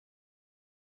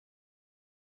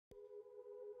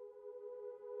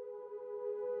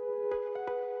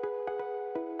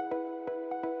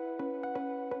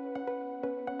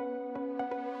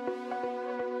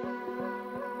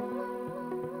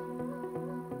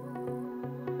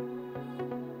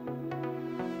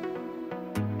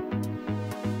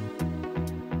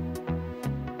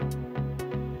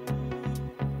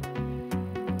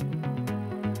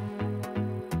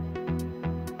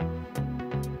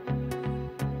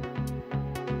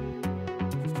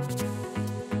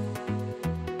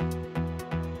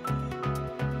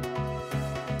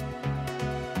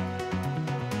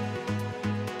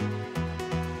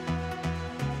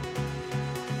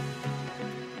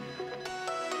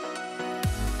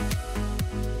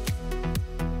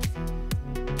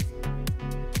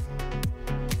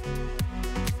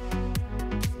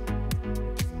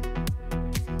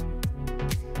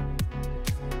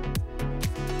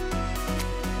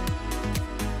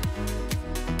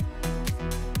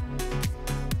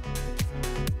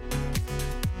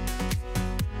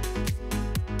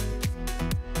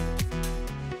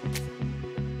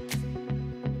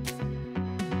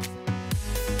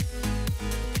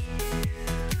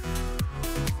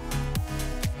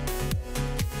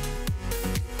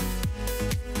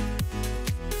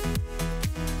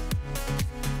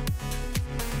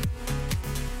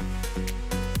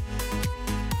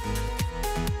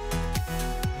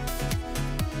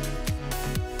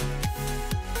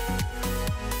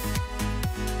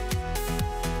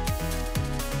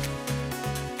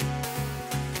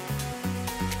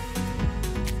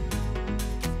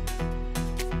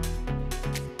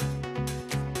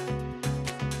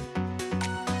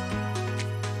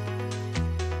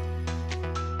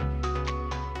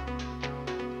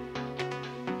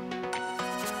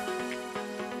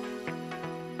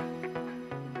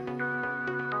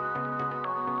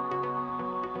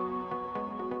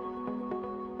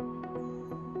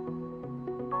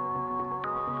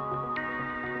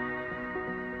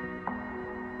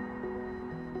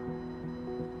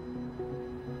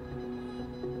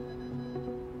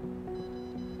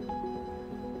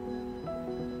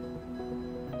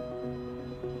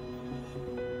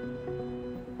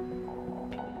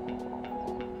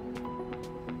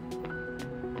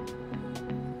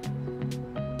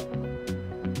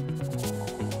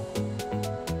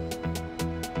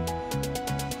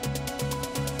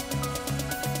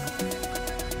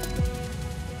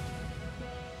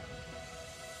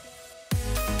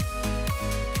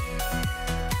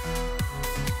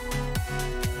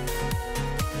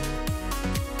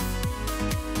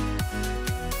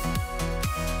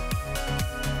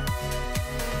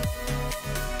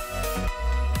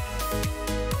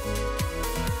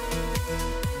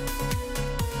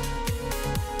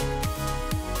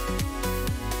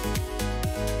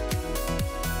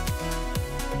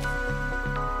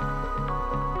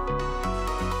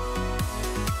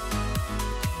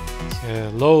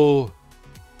Hello,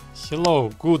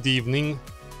 good evening.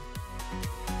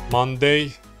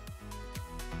 Monday.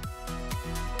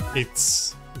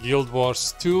 It's Guild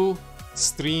Wars 2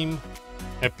 stream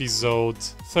episode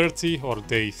 30 or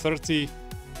day 30.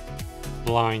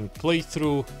 Blind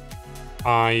playthrough.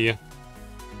 I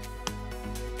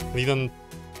didn't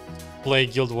play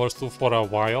Guild Wars 2 for a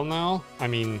while now. I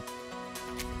mean,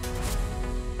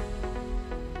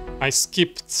 I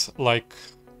skipped like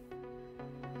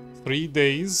 3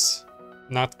 days,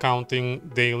 not counting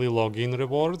daily login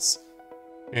rewards,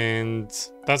 and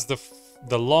that's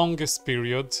the longest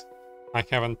period I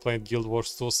haven't played Guild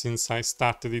Wars 2 since I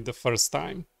started it the first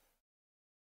time.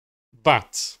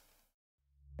 But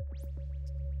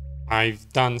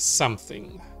I've done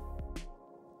something.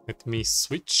 Let me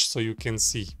switch so you can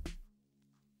see.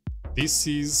 This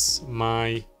is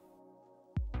my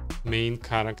main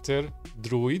character,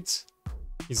 Druid.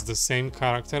 It's the same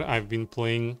character I've been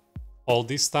playing all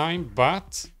this time,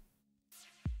 but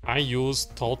I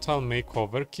used Total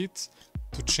Makeover Kit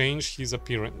to change his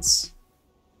appearance.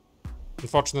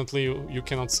 Unfortunately, you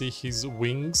cannot see his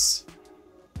wings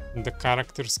in the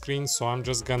character screen, so I'm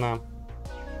just gonna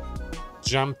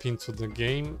jump into the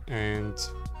game and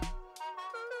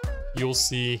you'll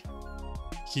see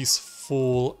his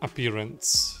full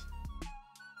appearance.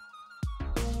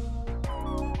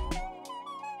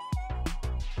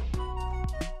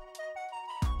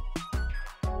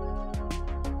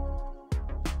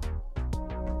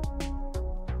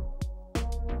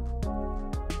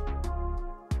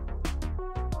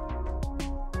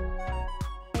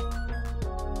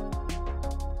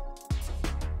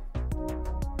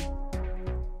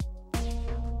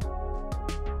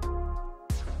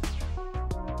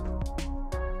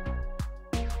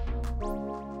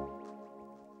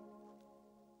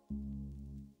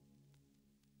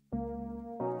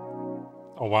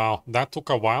 Oh wow, that took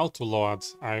a while to load.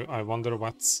 I wonder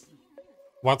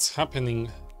what's happening.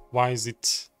 Why is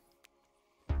it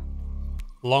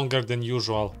longer than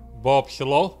usual? Bob,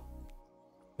 hello?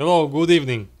 Hello, good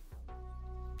evening.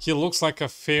 He looks like a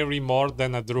fairy more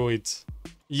than a druid.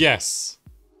 Yes.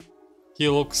 He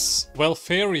looks... well,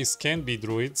 fairies can be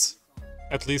druids.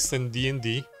 At least in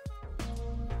D&D.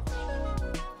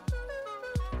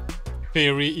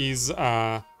 Fairy is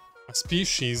a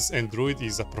species and druid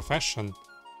is a profession.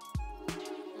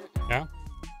 Yeah.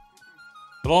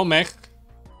 Hello, Mech.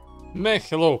 Mech,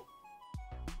 hello.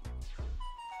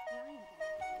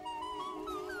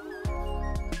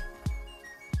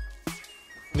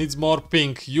 Needs more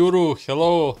pink. Yuru,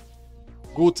 hello.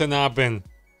 Guten Abend.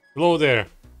 Hello there.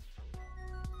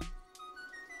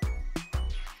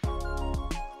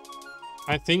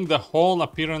 I think the whole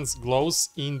appearance glows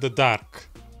in the dark.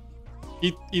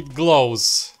 It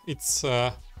glows. It's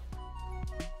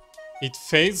it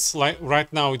fades, like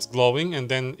right now it's glowing and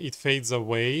then it fades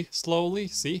away slowly.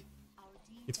 See?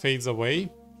 It fades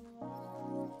away.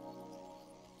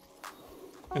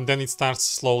 And then it starts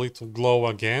slowly to glow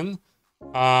again.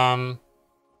 I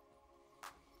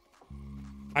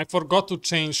forgot to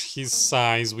change his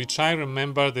size, which I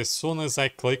remembered as soon as I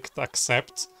clicked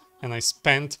accept and I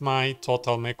spent my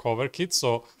Total Makeover Kit.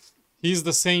 So he's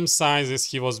the same size as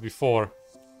he was before.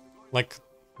 Like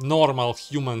normal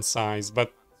human size,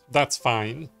 but that's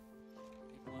fine.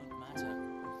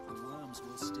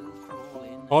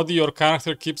 Odie, your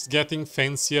character keeps getting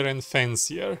fancier and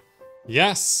fancier.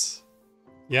 Yes.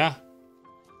 Yeah.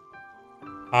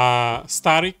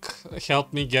 Starik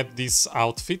helped me get this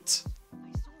outfit.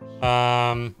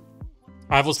 I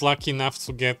was lucky enough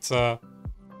to get a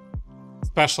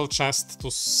special chest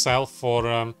to sell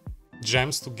for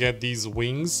gems to get these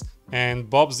wings. And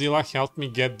Bobzilla helped me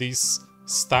get this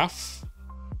stuff.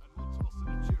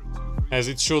 As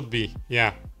it should be,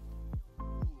 yeah.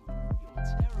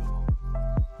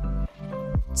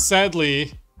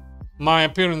 Sadly, my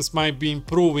appearance might be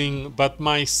improving, but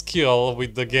my skill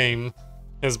with the game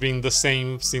has been the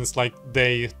same since like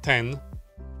day 10.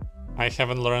 I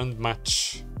haven't learned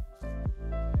much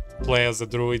to play as a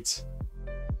druid.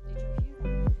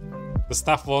 The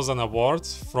stuff was an award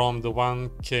from the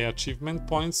 1k achievement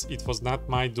points. It was not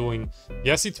my doing.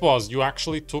 Yes, it was. You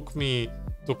actually took me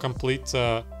to complete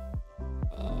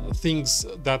things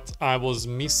that I was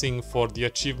missing for the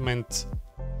achievement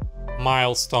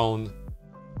milestone.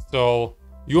 So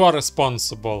you are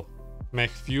responsible.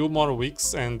 Make few more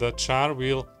weeks and the char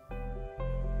will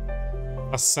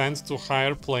ascend to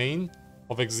higher plane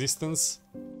of existence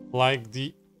like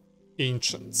the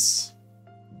ancients.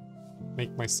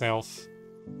 Make myself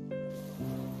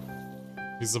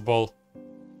visible.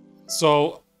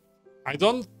 So I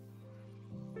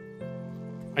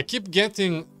keep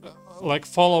getting like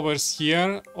followers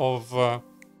here of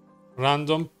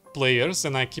random players,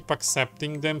 and I keep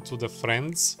accepting them to the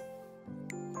friends.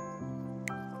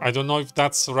 I don't know if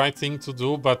that's the right thing to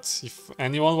do, but if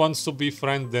anyone wants to be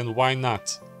friend, then why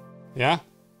not? Yeah?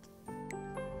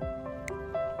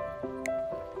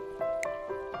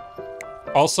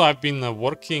 Also, I've been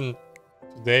working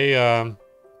today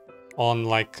on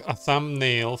like a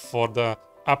thumbnail for the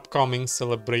upcoming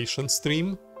celebration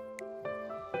stream.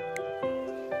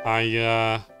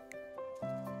 I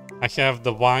have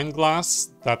the wine glass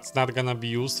that's not gonna be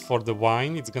used for the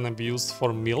wine. It's gonna be used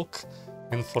for milk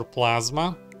and for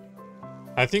plasma.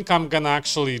 I think I'm gonna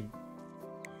actually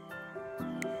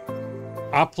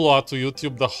upload to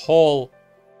YouTube the whole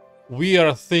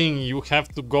weird thing you have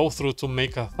to go through to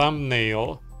make a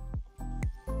thumbnail,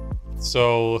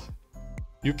 so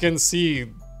you can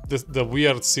see the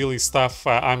weird silly stuff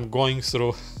I'm going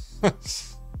through.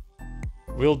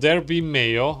 Will there be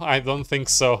mayo? I don't think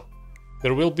so.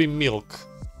 There will be milk.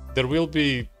 There will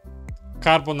be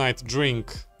carbonate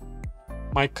drink.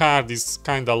 My card is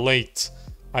kinda late.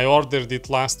 I ordered it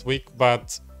last week,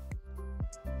 but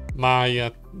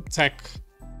my tech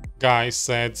guy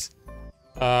said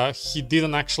he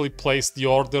didn't actually place the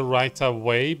order right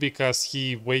away because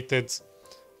he waited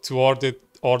to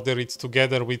order it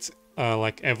together with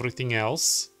like everything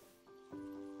else,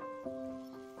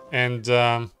 and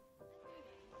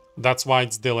that's why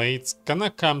it's delayed. It's gonna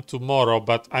come tomorrow,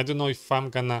 but I don't know if I'm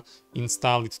gonna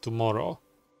install it tomorrow.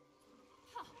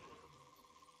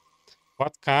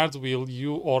 What card will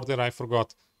you order? I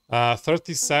forgot.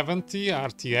 3070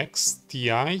 RTX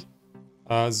Ti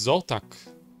Zotac.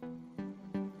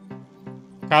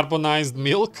 Carbonized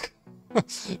milk?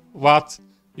 What?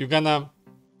 You gonna...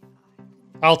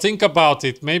 I'll think about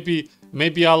it. Maybe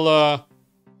I'll...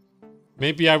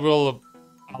 maybe I will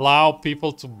allow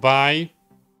people to buy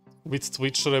with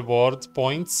Twitch reward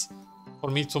points for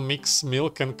me to mix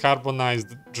milk and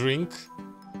carbonized drink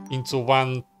into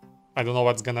one. I don't know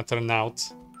what's gonna turn out.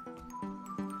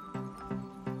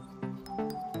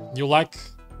 You like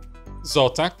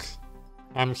Zotac?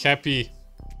 I'm happy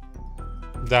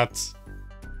that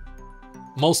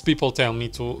most people tell me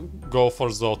to go for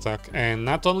Zotac, and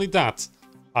not only that,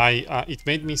 it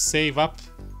made me save up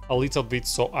a little bit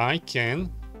so I can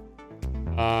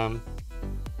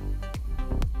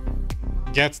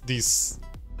get this.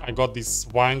 I got this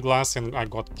wine glass and I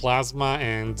got plasma,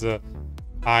 and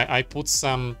I put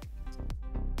some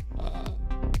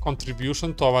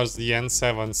contribution towards the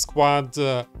N7 squad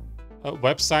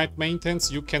website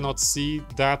maintenance. You cannot see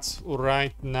that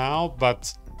right now,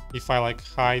 but if I like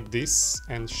hide this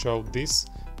and show this,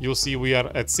 you'll see we are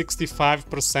at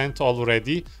 65%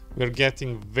 already. We're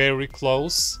getting very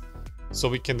close, so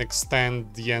we can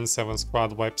extend the N7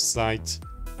 squad website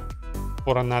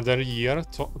for another year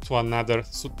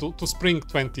to spring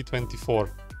 2024.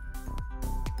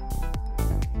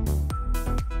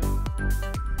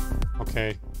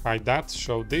 Okay, hide that,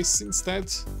 show this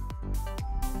instead.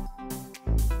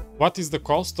 What is the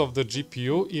cost of the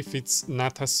GPU if it's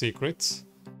not a secret?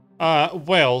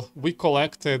 Well, we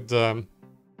collected,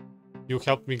 you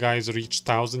helped me guys reach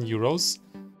 1,000 euros,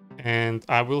 and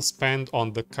I will spend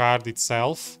on the card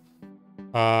itself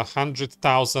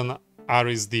 100,000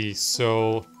 RSD.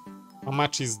 So how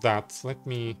much is that? Let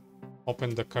me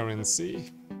open the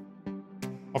currency.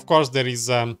 Of course, there is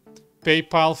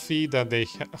PayPal fee that they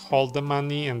hold the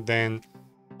money, and then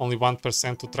only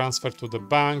 1% to transfer to the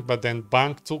bank, but then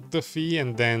bank took the fee,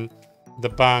 and then the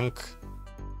bank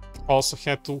also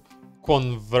had to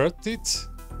convert it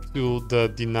to the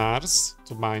dinars,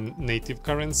 to my native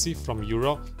currency from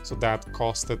euro, so that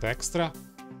costed extra.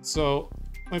 So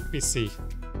let me see.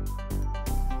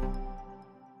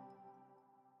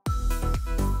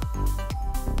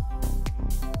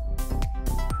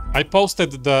 I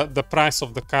posted the price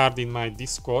of the card in my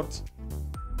Discord.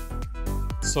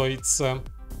 So it's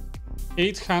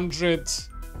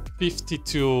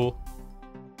 852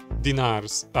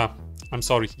 dinars. I'm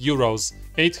sorry, euros.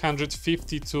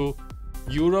 852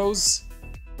 euros.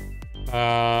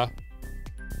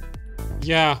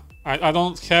 Yeah, I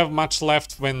don't have much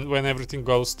left when everything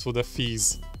goes to the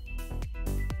fees.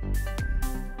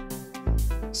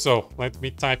 So let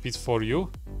me type it for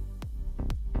you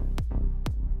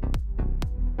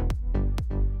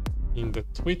in the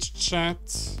Twitch chat.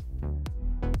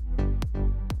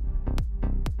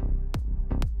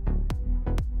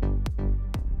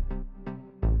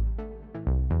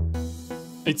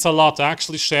 It's a lot. I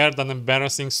actually shared an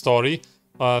embarrassing story,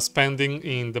 spending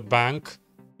in the bank.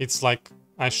 It's like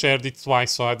I shared it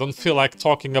twice, so I don't feel like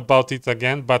talking about it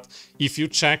again. But if you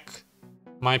check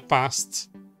my past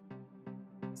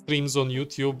streams on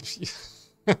YouTube.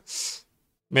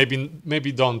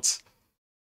 maybe don't.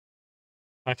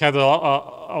 I had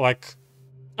like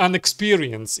an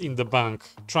experience in the bank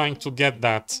trying to get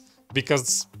that,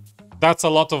 because that's a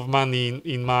lot of money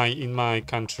in my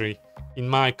country, in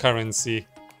my currency,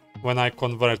 when I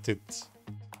converted.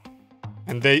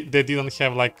 And they didn't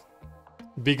have like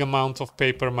big amount of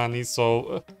paper money,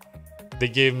 so they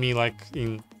gave me like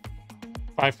in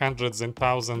 500s and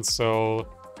thousands, so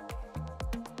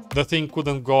the thing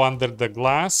couldn't go under the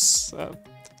glass.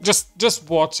 Just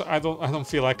watch. I don't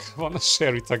feel like I want to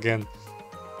share it again.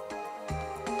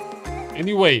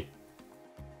 Anyway,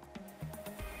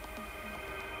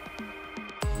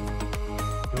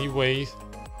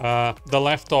 the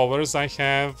leftovers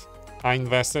I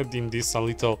invested in this a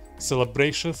little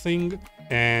celebration thing,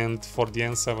 and for the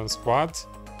N7 squad.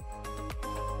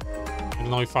 I don't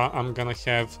know if I'm gonna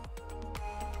have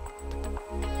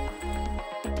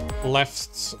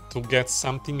left to get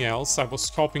something else. I was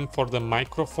hoping for the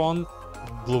microphone,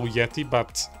 Blue Yeti,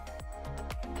 but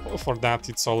for that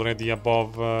it's already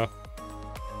above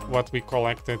what we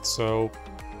collected, so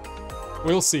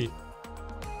we'll see.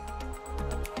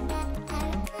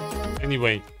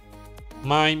 Anyway,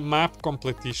 my map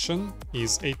completion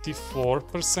is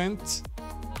 84%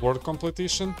 world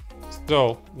completion,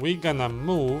 so we're gonna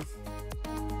move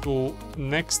to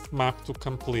next map to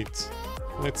complete.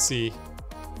 Let's see,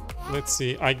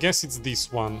 I guess it's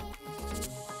this one.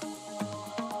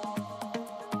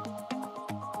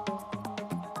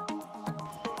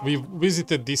 We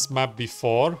visited this map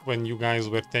before when you guys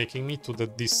were taking me to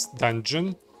this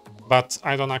dungeon, but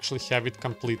I don't actually have it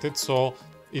completed, so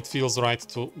it feels right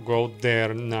to go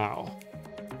there now.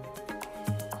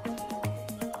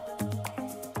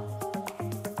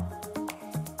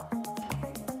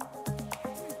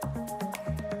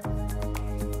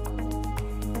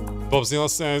 Bobzilla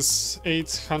says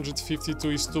 852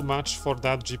 is too much for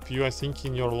that GPU. I think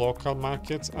in your local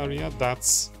market area,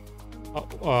 that's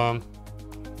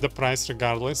the price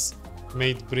regardless.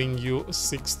 May bring you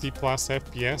 60 plus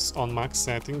FPS on max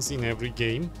settings in every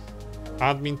game.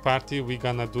 Admin party, we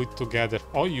gonna do it together.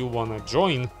 Oh, you wanna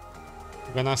join?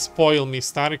 You're gonna spoil me.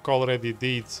 Starik already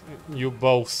did. You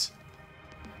both.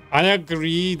 I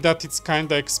agree that it's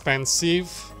kinda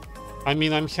expensive. I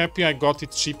mean, I'm happy I got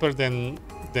it cheaper than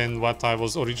what I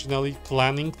was originally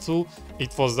planning to.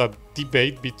 It was a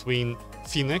debate between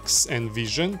Phoenix and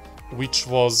Vision, which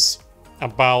was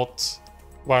about,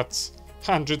 what,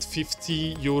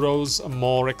 150 euros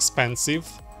more expensive,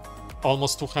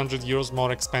 almost 200 euros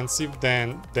more expensive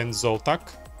than Zotac.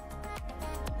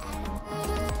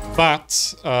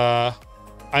 But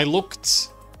I looked,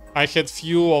 I had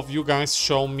few of you guys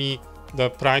show me the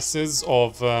prices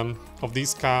of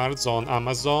these cards on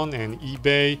Amazon and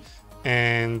eBay,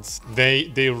 and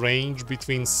they range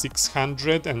between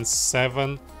 600 and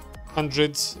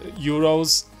 700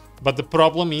 euros. But the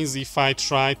problem is, if I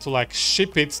try to like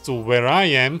ship it to where I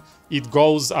am, it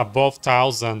goes above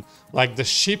 1,000. Like the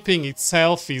shipping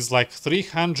itself is like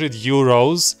 300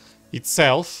 euros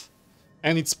itself,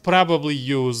 and it's probably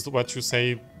used. What you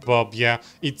say, Bob? Yeah,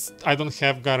 I don't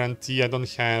have guarantee. I don't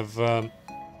have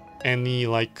any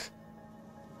like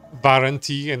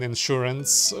warranty and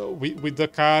insurance with the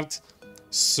card.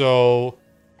 So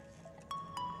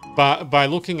by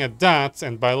looking at that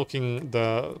and by looking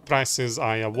the prices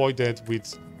I avoided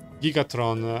with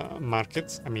Gigatron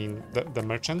market, I mean the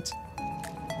merchant,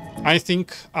 I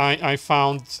think I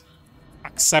found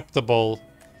acceptable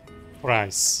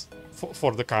price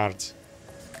for the card.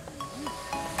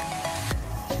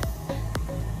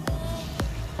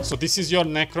 So this is your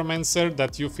Necromancer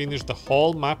that you finished the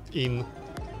whole map in.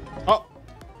 Oh!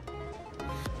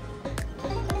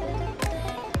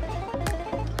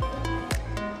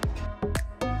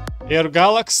 Air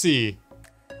Galaxy!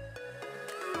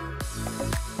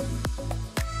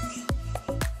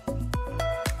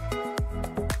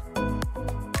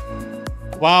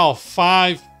 Wow,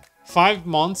 five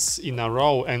months in a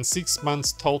row and 6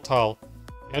 months total.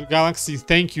 Air Galaxy,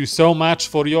 thank you so much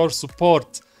for your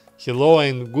support. Hello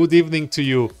and good evening to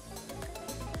you.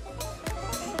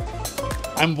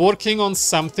 I'm working on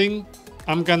something.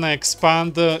 I'm gonna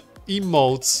expand the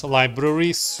emotes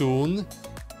library soon.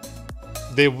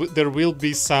 There will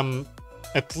be some,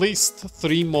 at least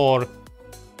 3 more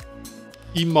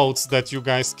emotes that you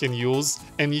guys can use.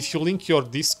 And if you link your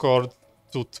Discord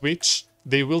to Twitch,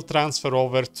 they will transfer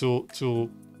over to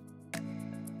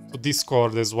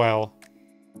Discord as well.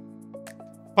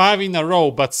 5 in a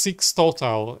row, but 6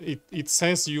 total. It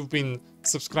says you've been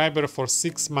subscriber for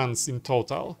 6 months in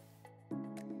total.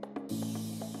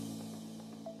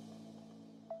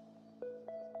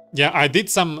 Yeah, I did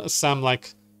some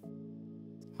like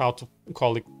how to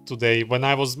call it today. When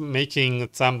I was making a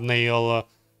thumbnail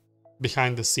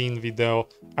behind the scene video,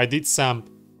 I did some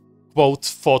quote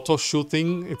photo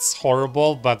shooting. It's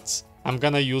horrible, but I'm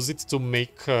gonna use it to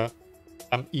make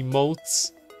some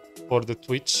emotes for the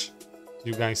Twitch.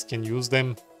 You guys can use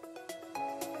them.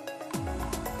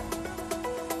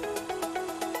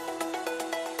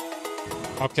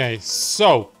 Okay,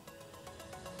 so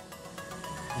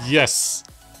yes,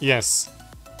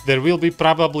 there will be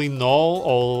probably no,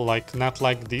 or like not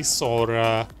like this, or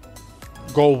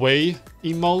go away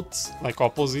emote, like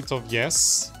opposite of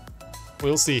yes.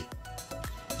 We'll see.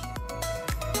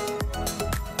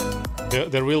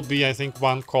 There will be, I think,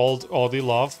 one called Odi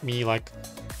Love, me like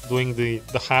doing the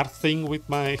heart thing with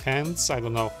my hands. I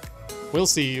don't know. We'll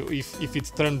see if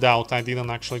it turned out. I didn't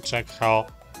actually check how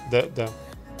the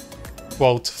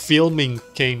quote filming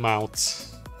came out.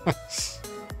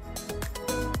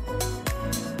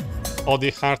 Or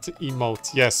the heart emote,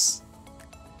 yes.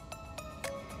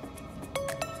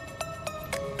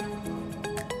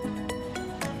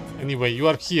 Anyway, you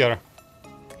are here.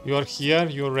 You are here.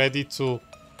 You're ready to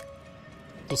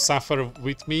suffer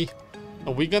with me.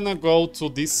 We're gonna go to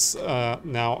this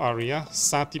now area,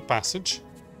 Sati Passage.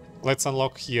 Let's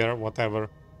unlock here whatever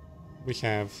we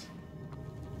have.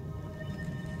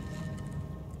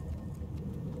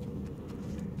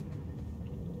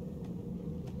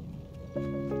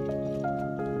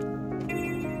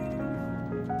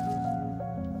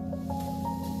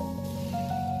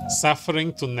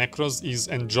 Suffering to Necros is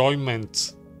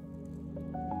enjoyment.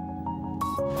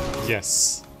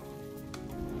 Yes.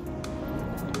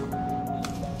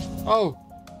 Oh,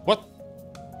 what?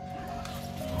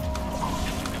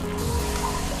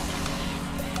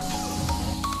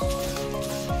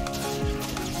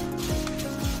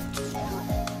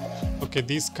 Okay,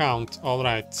 discount. All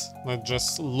right, let's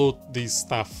just loot this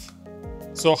stuff.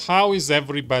 So how is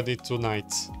everybody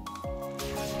tonight?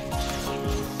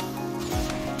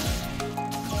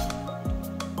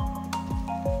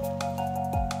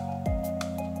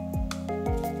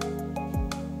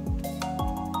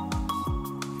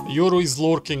 Yuru is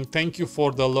lurking. Thank you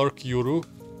for the lurk, Yuru.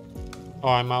 Oh,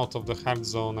 I'm out of the hard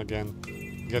zone again.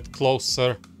 Get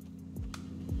closer.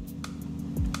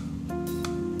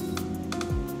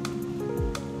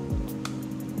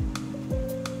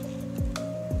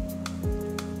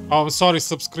 Oh, I'm sorry,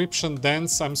 subscription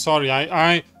dance. I'm sorry.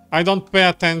 I don't pay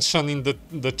attention in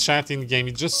the chat in game.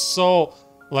 It's just so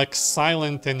like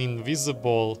silent and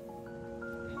invisible.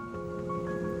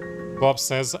 Bob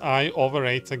says, I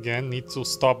overate again, need to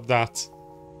stop that.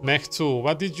 Mech 2,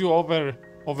 what did you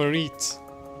overeat?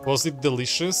 Was it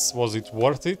delicious? Was it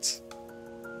worth it?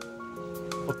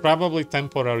 Well, probably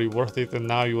temporary worth it, and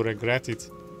now you regret it.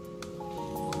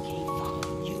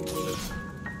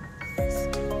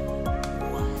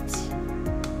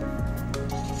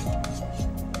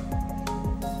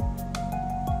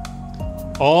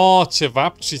 Oh,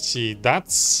 cevapcici,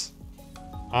 that's...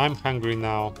 I'm hungry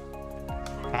now.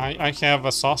 I have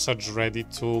a sausage ready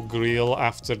to grill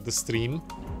after the stream.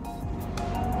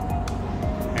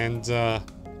 And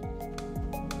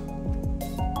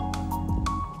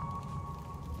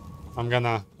I'm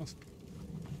gonna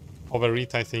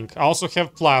overeat, I think. I also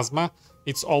have plasma.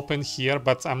 It's open here,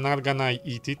 but I'm not gonna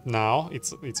eat it now.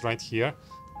 It's right here.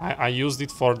 I used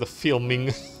it for the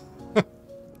filming.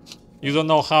 You don't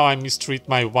know how I mistreat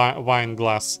my wine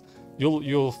glass.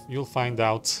 You'll find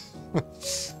out.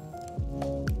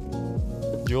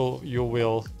 You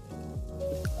will.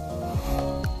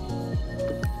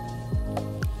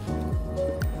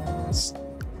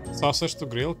 Sausage to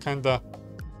grill, kinda.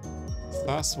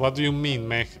 What do you mean,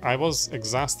 Mech? I was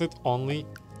exhausted. Only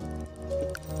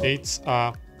ate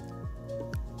a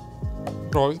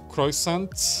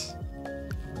croissant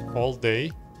all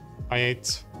day. I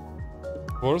ate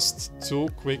first, too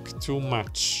quick, too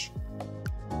much.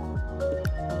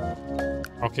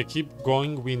 Okay, keep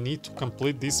going. We need to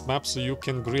complete this map so you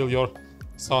can grill your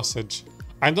sausage.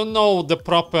 I don't know the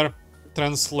proper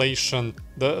translation.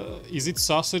 Is it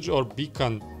sausage or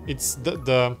bacon? It's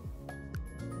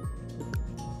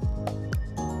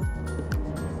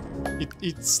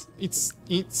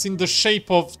it's in the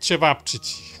shape of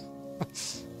cevapcici.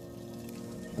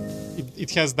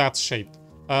 it has that shape.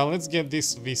 Let's get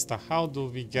this vista. How do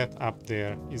we get up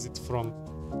there? Is it from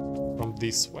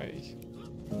this way?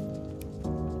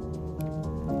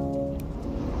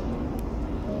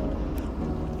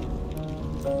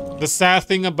 The sad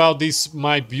thing about these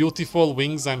my beautiful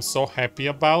wings I'm so happy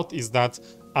about is that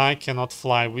I cannot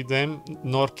fly with them,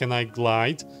 nor can I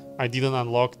glide. I didn't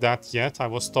unlock that yet. I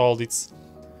was told it's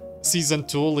Season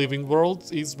 2 Living World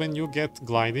is when you get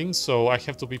gliding, so I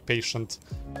have to be patient.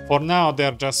 For now,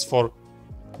 they're just for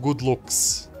good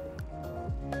looks.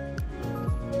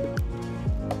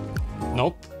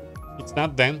 Nope, it's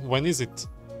not then. When is it?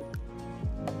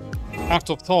 Heart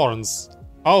of Thorns.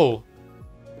 Oh.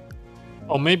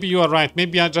 Oh, maybe you are right.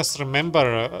 Maybe I just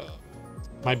remember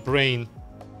my brain.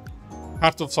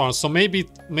 Heart of Thorns. So maybe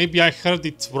I heard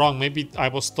it wrong. Maybe I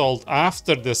was told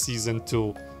after the season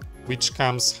 2, which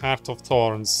comes Heart of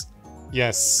Thorns.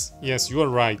 Yes, yes, you are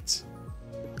right.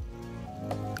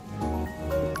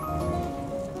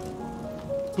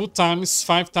 2 times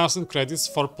 5,000 credits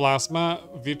for plasma.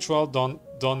 Virtual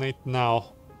donate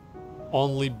now.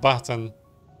 Only button.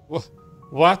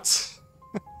 What?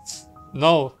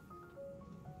 No.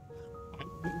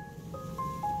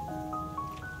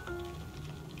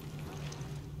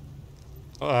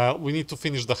 We need to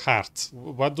finish the heart.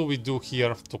 What do we do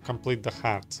here to complete the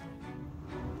heart?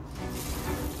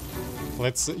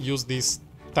 Let's use these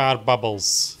tar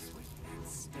bubbles.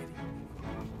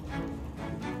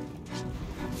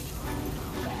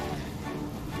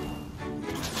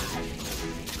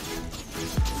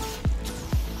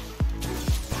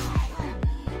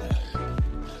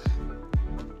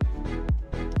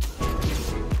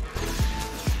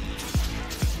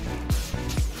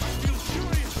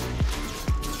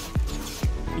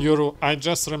 Yuru, I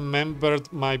just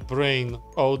remembered my brain.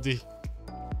 Audi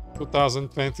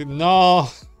 2020. No!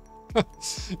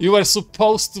 You were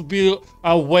supposed to be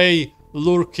away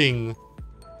lurking.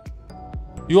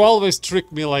 You always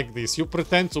trick me like this. You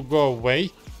pretend to go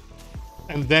away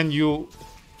and then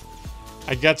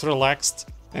I get relaxed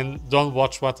and don't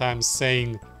watch what I'm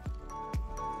saying.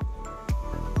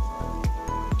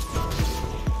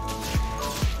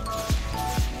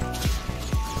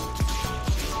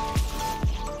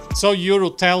 So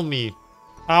Yuru, tell me,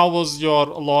 how was your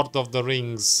Lord of the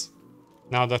Rings?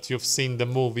 Now that you've seen the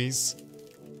movies,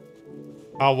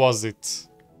 how was it?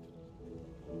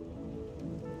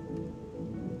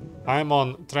 I'm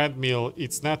on treadmill.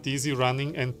 It's not easy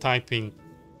running and typing.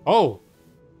 Oh,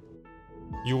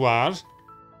 you are?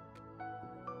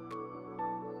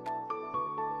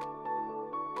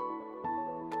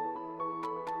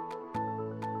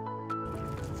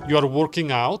 You are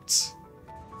working out?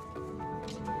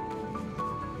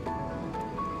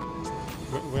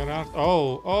 Where are...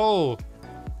 Oh, oh!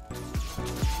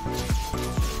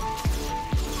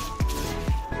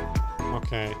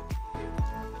 Okay.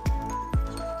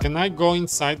 Can I go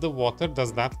inside the water?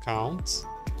 Does that count?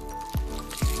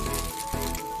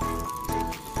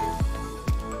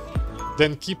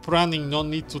 Then keep running, no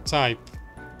need to type.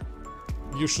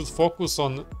 You should focus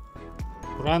on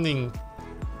running.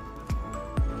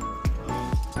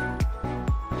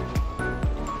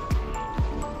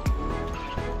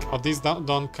 Oh, these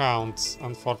don't count,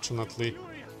 unfortunately.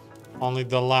 Only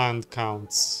the land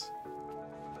counts.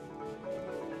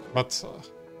 But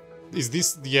is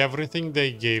this the everything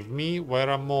they gave me? Where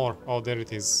are more? Oh, there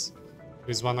it is.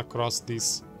 There's one across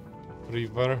this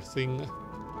river thing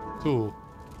too.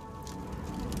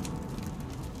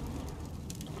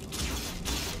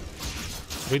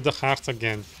 Read the heart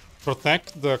again.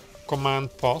 Protect the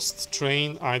command post,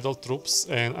 train idle troops,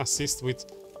 and assist with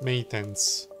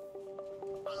maintenance.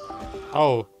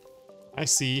 Oh, I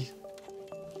see.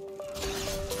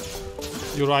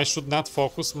 I should not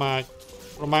focus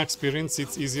from my experience,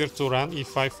 it's easier to run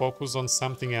if I focus on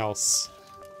something else.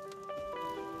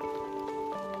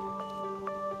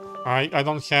 I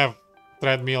don't have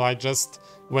treadmill,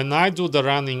 when I do the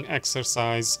running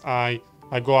exercise, I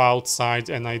go outside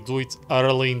and I do it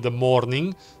early in the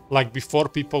morning, like before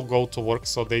people go to work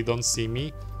so they don't see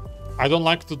me. I don't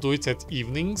like to do it at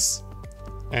evenings,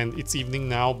 and it's evening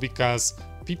now because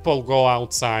people go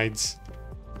outside.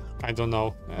 I don't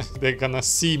know, they're gonna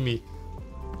see me.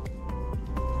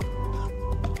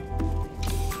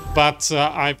 But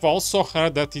I've also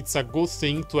heard that it's a good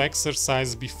thing to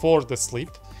exercise before the sleep,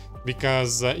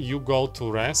 because you go to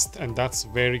rest and that's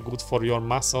very good for your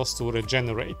muscles to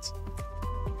regenerate.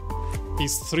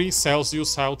 It's 3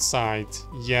 Celsius outside.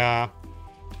 Yeah,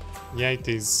 it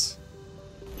is.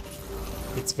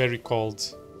 It's very cold.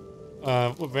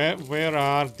 Where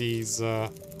are these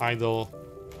idle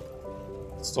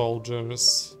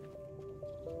soldiers?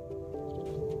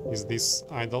 Is this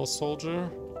idle soldier?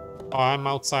 Oh, I'm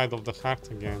outside of the heart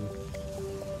again.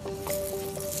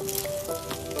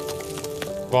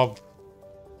 Bob,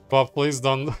 please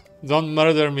don't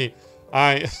murder me.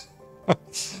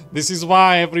 This is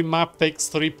why every map takes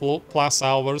 3+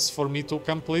 hours for me to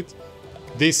complete.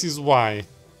 This is why.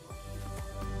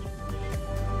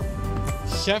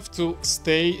 You have to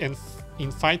stay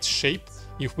in fight shape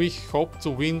if we hope to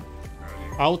win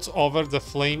out over the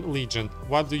Flame Legion.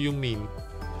 What do you mean?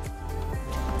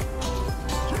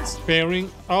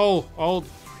 Sparing? Oh,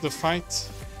 the fight.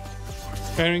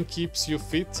 Sparing keeps you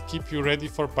fit, keep you ready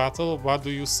for battle. What do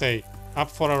you say? Up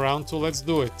for a round 2, let's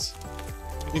do it.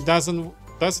 It doesn't...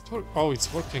 Does it work? Oh,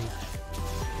 it's working.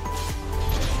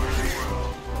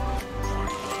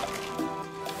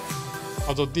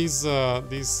 Although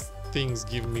these things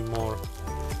give me more.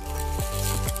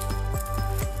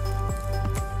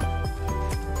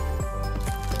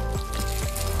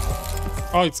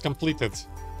 Oh, it's completed.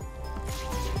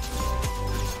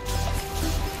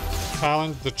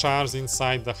 Challenge the charge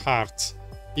inside the heart.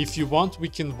 If you want, we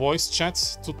can voice chat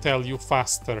to tell you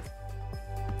faster.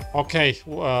 Okay,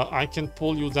 I can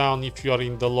pull you down if you are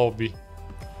in the lobby.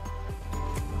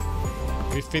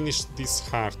 We finished this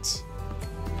heart.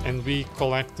 And we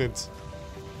collected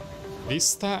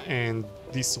Vista and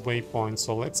this waypoint.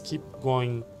 So let's keep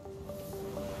going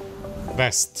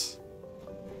west.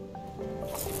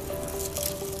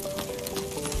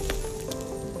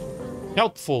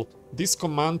 Helpful. This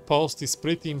command post is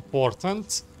pretty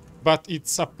important, but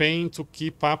it's a pain to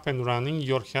keep up and running.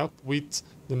 Your help with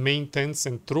the maintenance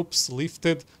and troops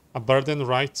lifted a burden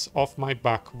right off my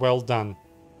back. Well done.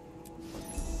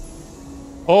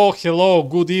 Oh, hello.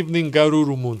 Good evening,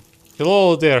 Garurumun.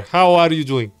 Hello there. How are you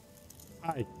doing?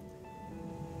 Hi.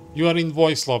 You are in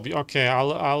voice lobby. Okay,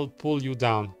 I'll pull you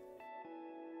down.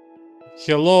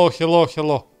 Hello.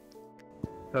 Hello.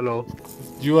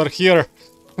 You are here.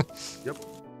 Yep.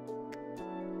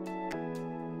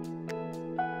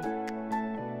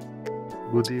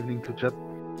 Good evening to chat.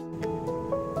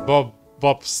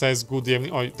 Bob says good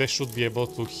evening. Oh, they should be able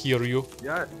to hear you.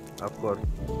 Yeah, of course.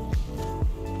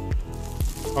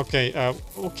 Okay,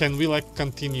 can we like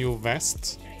continue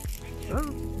west?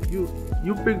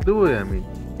 You pick the way. I mean,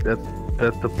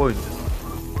 that's the point.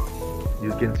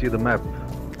 You can see the map.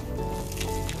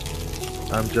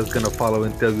 I'm just gonna follow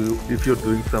and tell you if you're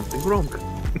doing something wrong.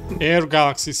 Air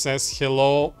Galaxy says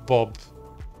hello, Bob.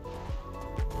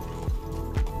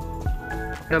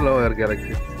 Hello, Air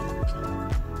Galaxy.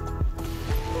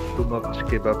 Too much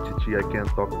kebab chichi, I can't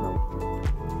talk now.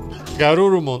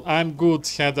 Garurumun, I'm good.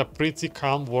 Had a pretty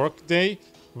calm work day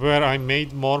where I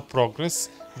made more progress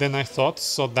than I thought,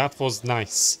 so that was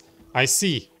nice. I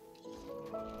see.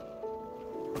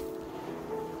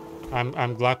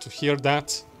 I'm glad to hear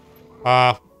that.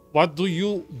 What do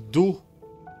you do?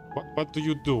 What do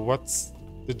you do? What's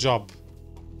the job?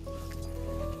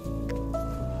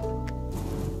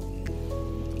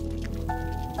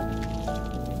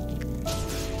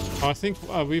 I think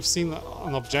we've seen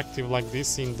an objective like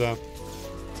this in the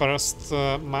first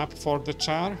map for the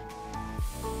char.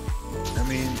 I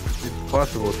mean, it's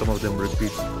possible some of them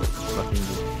repeat. Nothing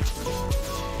new.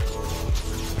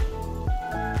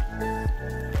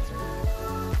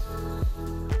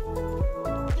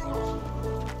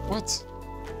 What?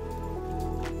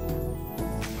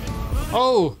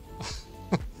 Oh!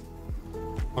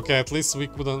 Okay, at least we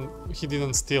couldn't... He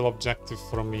didn't steal objective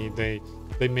from me. They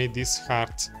made this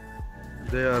hard.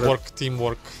 They are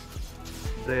teamwork.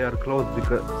 They are close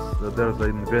because there's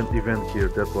an event here.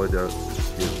 That's why they are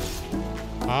here.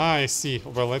 Ah, I see.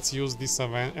 Well, let's use this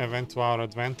event to our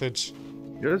advantage.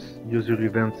 Yes, usually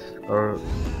events are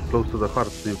close to the heart,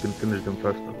 so you can finish them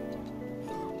faster.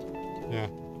 Yeah.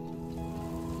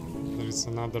 There is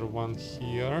another one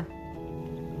here.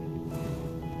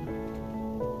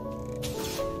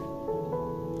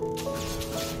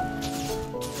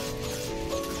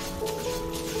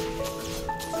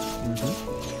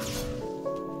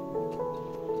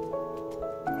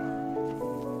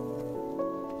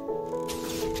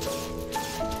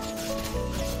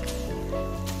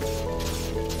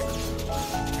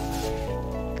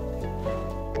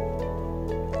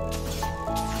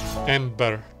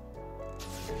 Ember.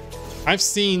 I've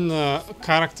seen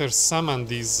characters summon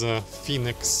these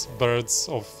phoenix birds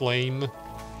of flame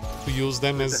to use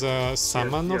them as a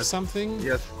summon or something.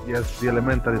 Yes, the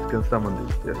elementalists can summon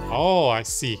this. Yes. Oh, I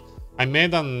see. I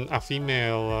made a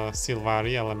female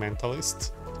Sylvari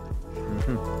elementalist.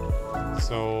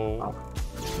 So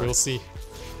we'll see.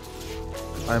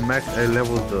 I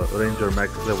leveled the ranger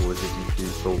max level as you can see,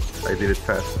 so I did it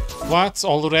fast. What?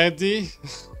 Already?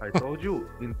 I told you,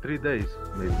 in 3 days,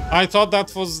 maybe. I thought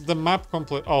that was the map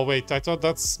complete. Oh wait, I thought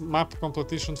that's map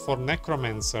completion for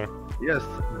Necromancer. Yes,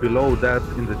 below that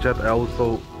in the chat I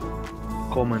also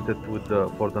commented with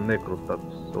for the Necro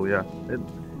status. So yeah,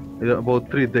 in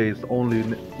about 3 days, only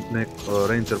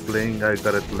ranger playing, I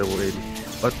got it to level 80.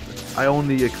 But I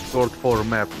only explored 4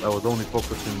 maps. I was only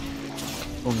focusing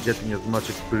on getting as much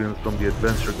experience from the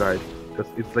adventure guide, because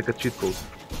it's like a cheat code.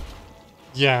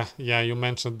 Yeah, yeah, you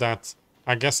mentioned that.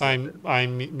 I guess I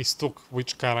mistook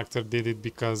which character did it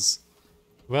because,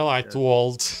 well, I Yeah, too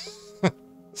old.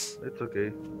 it's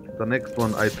okay. The next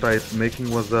one I tried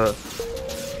making was a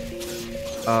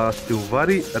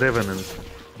Silvari Revenant.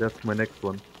 That's my next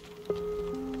one.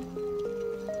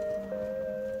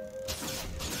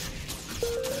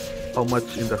 How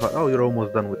much in the heart? Oh, you're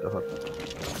almost done with the heart.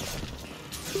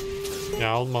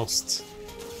 Yeah, almost.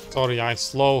 Sorry, I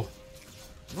slow.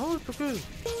 No, it's okay.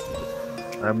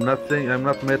 I'm not saying I'm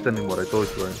not meta anymore. I told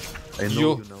you. I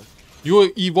know you now.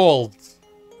 You evolved.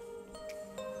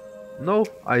 No,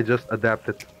 I just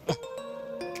adapted.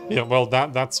 Yeah, well,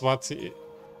 that's what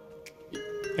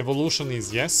evolution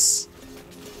is. Yes.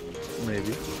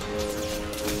 Maybe.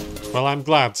 Well, I'm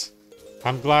glad.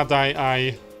 I'm glad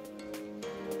I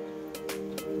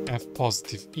have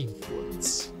positive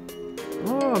influence.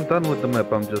 Oh, I'm done with the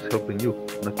map. I'm just helping you.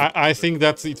 I think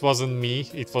that it wasn't me.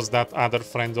 It was that other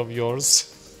friend of yours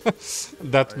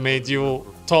that made you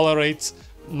tolerate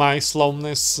my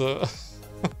slowness.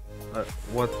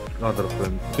 What other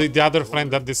friend? The other friend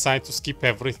that decided to skip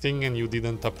everything and you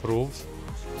didn't approve.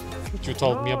 What you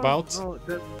told me about. No,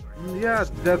 yeah,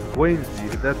 that's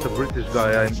Waynesy. That's a British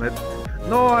guy I met.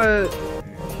 No,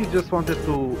 he just wanted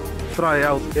to try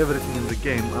out everything in the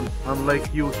game.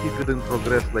 Unlike you, he didn't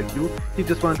progress like you. He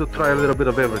just wanted to try a little bit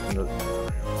of everything.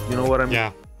 You know what I mean?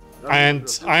 Yeah.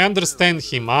 And I understand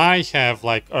him. I have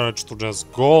like urge to just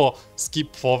go,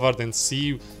 skip forward and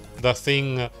see the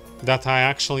thing that I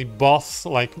actually bought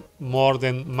like more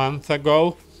than a month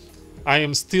ago. I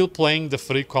am still playing the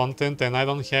free content and I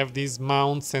don't have these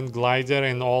mounts and glider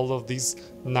and all of these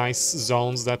nice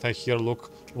zones that I hear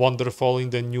look wonderful in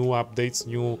the new updates,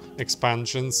 new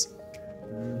expansions.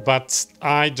 But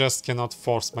I just cannot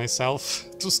force myself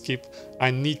to skip.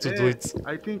 I need to do it.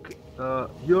 I think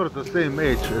you're the same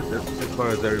age as far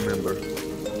as I remember.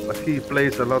 But he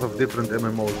plays a lot of different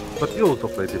MMOs. But you also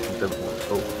play different MMOs.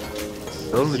 So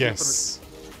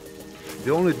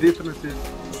the only difference is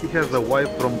he has a wife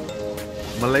from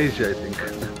Malaysia, I think.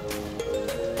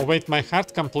 Oh wait, my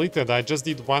heart completed. I just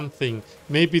did one thing.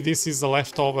 Maybe this is a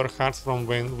leftover heart from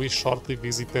when we shortly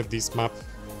visited this map.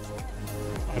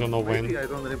 I don't know when. I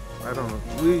don't know.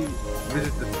 We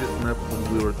visited this map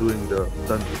when we were doing the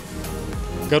dungeon.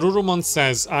 Garurumon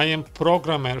says, I am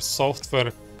programmer,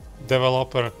 software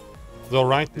developer. Though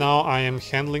right now I am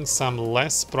handling some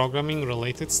less programming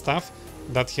related stuff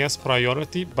that has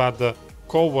priority, but the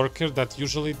co-worker that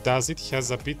usually does it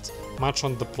has a bit much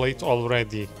on the plate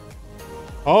already.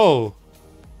 Oh!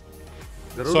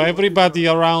 So everybody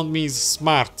around me is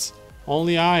smart.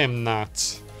 Only I am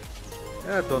not.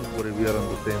 Yeah, don't worry, we are on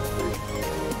the same page.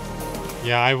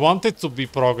 Yeah, I wanted to be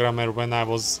programmer when I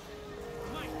was...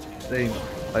 Same.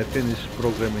 I finished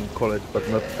programming college, but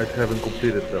I haven't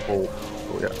completed the whole,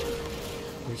 so yeah.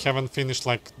 You haven't finished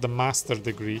like the master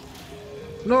degree?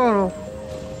 No.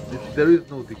 There is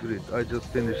no degree. I just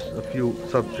finished a few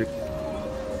subjects.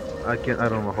 I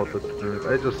don't know how to explain it.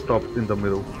 I just stopped in the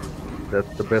middle.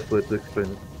 That's the best way to explain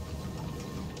it.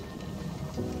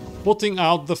 Putting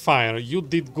out the fire. You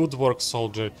did good work,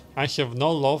 soldier. I have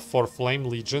no love for Flame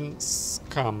Legion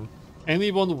scum.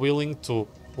 Anyone willing to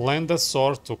lend a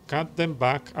sword to cut them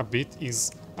back a bit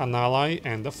is an ally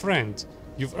and a friend.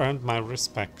 You've earned my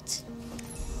respect.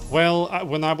 Well,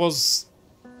 when I was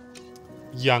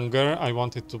younger, I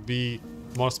wanted to be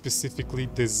more specifically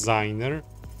designer.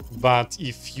 But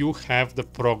if you have the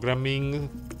programming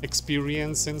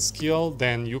experience and skill,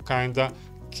 then you kinda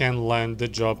can land the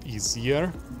job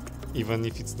easier. Even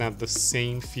if it's not the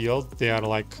same field,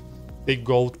 they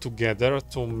go together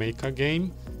to make a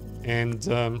game, and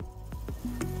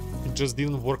it just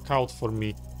didn't work out for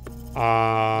me.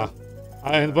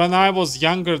 And when I was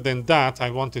younger than that,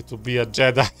 I wanted to be a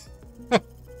Jedi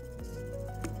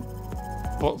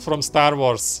from Star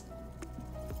Wars.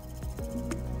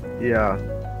 Yeah,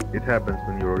 it happens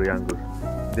when you're younger.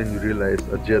 Then you realize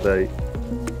a Jedi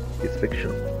is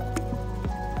fiction.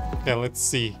 Okay, let's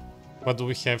see. What do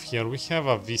we have here? We have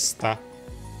a vista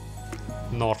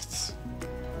north.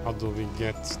 How do we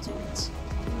get to it?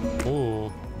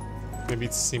 Oh, maybe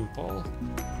it's simple.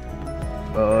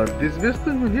 This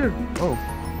vista here. Oh.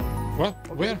 What?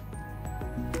 Where?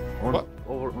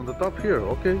 Over on the top here.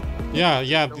 Okay. Yeah.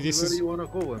 Tell this me is. Where you wanna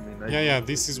go? I mean. Yeah.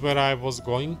 This is where I was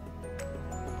going.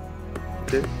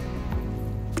 Okay.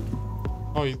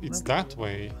 Oh, it's that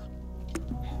way.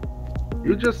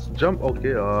 You just jump.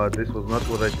 Okay. This was not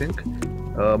what I think.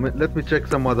 Let me check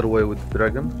some other way with the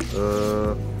dragon.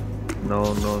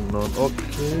 No.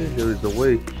 Okay, there is a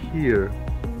way here.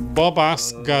 Bob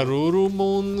asks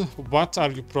Garurumon, what are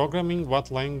you programming?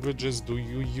 What languages do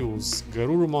you use?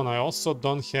 Garurumon, I also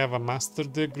don't have a master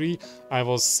degree. I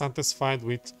was satisfied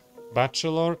with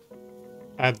bachelor.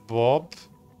 At Bob,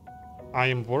 I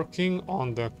am working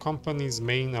on the company's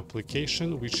main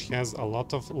application, which has a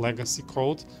lot of legacy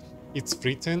code. It's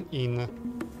written in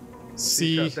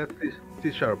C. That's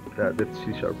C sharp. That's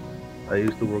C sharp. I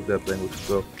used to work that language as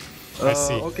well. I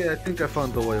see. Okay, I think I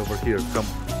found the way over here. Come.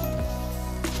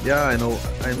 Yeah, I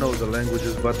know the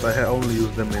languages, but I only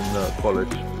use them in college.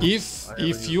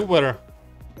 If you were,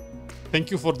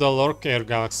 thank you for the lurk, Air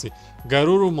Galaxy.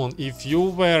 Garurumon, if you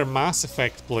were Mass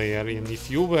Effect player and if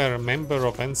you were a member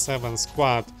of N7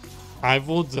 squad, I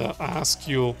would ask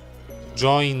you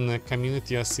join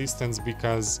community assistance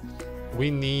because we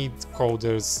need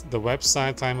coders. The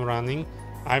website I'm running,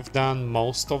 I've done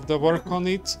most of the work on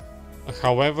it.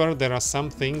 However, there are some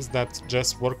things that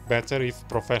just work better if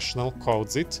professional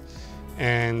codes it,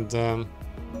 and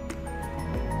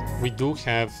we do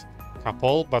have a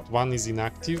couple, but one is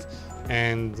inactive,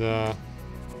 and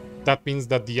that means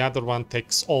that the other one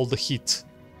takes all the heat.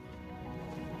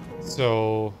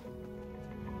 So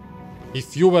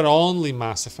if you were only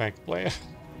Mass Effect player,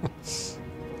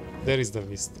 there is the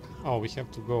Vista. Oh, we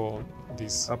have to go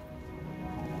this up.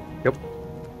 Yep,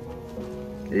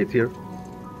 it's here.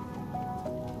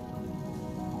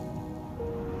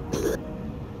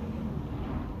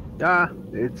 Yeah,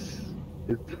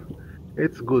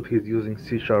 it's good he's using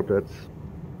C sharp. That's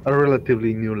a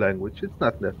relatively new language. It's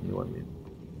not that new, I mean.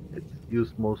 It's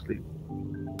used mostly.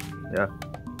 Yeah.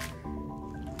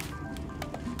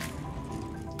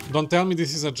 Don't tell me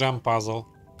this is a jump puzzle.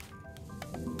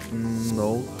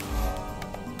 No.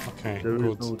 Okay, there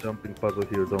good. is no jumping puzzle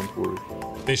here, don't worry.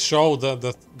 They show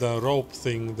the rope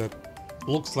thing that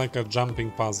looks like a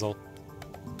jumping puzzle.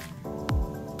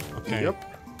 Okay. Yep.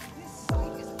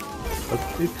 But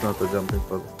it's not a jumping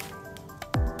puzzle.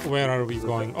 Where are we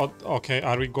going? Oh, okay,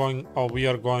 are we going? Oh, we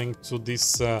are going to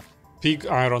this pig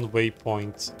iron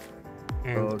waypoint.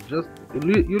 And just you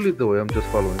lead the way. I'm just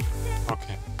following.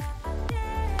 okay.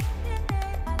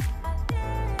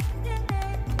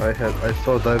 I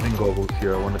saw diving goggles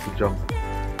here. I wanted to jump.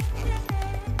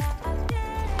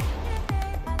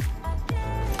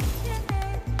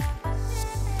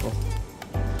 Oh.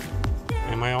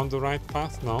 Am I on the right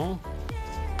path? No.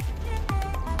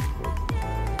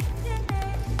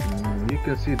 You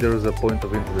can see there is a point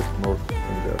of interest north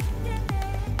from there.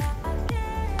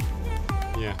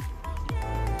 Yeah.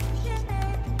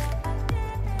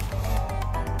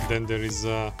 Then there is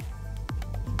a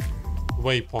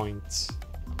waypoint.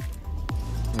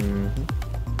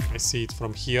 I see it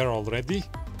from here already.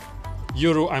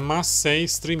 Yuru, I must say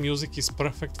stream music is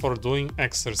perfect for doing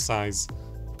exercise.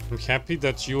 I'm happy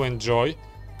that you enjoy.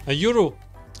 Yuru,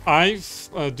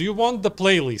 do you want the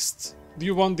playlist? Do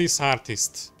you want this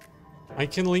artist? I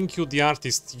can link you the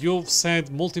artist. You've said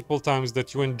multiple times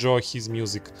that you enjoy his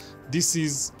music. This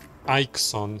is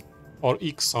IKSON or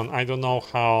IKSON. I don't know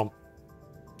how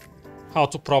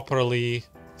to properly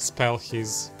spell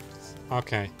his.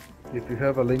 Okay. If you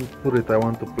have a link, put it. I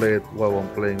want to play it while I'm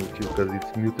playing with you because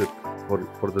it's muted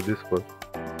for the Discord.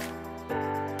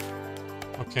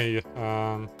 Okay.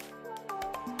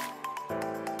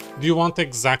 Do you want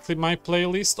exactly my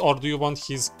playlist or do you want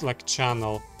his like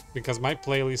channel? Because my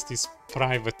playlist is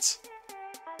private.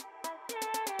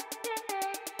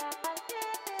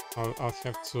 I'll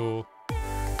have to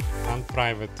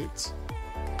unprivate it.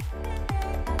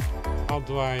 How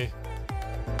do I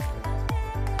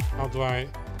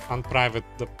unprivate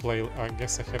the play? I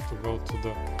guess I have to go to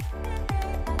the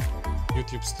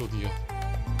YouTube studio.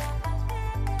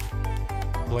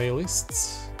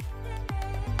 Playlists.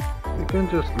 You can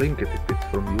just link it if it's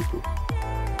from YouTube.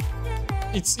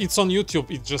 It's on YouTube,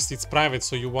 it's private,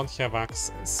 so you won't have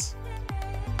access.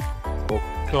 Oh.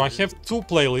 So I have two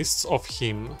playlists of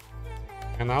him,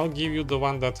 and I'll give you the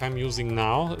one that I'm using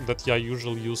now, that I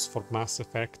usually use for Mass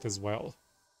Effect as well.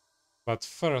 But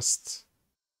first,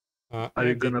 are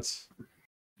you gonna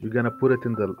put it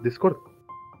in the Discord?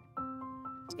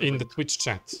 In the Twitch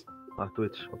chat. Ah,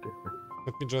 Twitch, okay.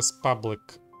 Let me just public.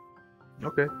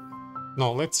 Okay.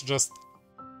 No, let's just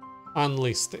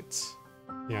unlist it.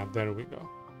 Yeah, there we go.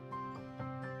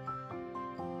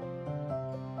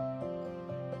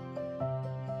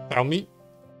 Tell me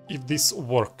if this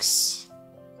works.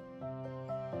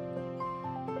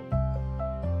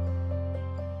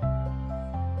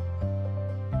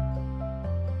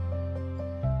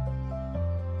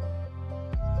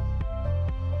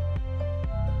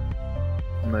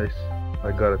 Nice,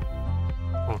 I got it.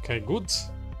 Okay, good.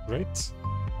 Great.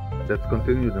 Let's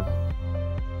continue then.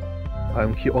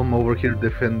 I'm over here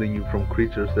defending you from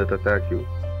creatures that attack you.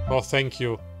 Oh, thank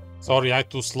you. Sorry, I'm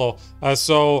too slow.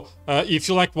 If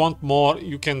you want more,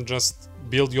 you can just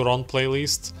build your own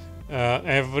playlist.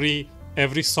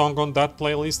 Every song on that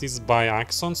playlist is by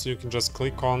IKSON, so you can just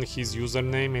click on his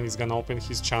username and it's gonna open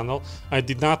his channel. I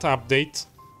did not update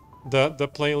the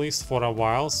playlist for a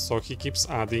while, so he keeps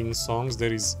adding songs.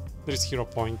 There is Hero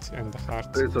Point and the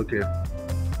Heart. It's okay.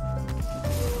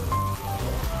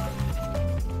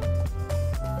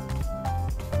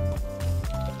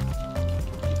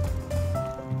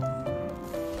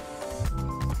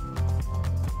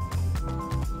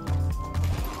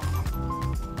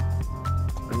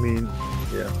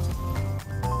 Yeah.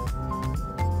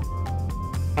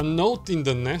 A note in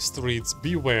the nest reads,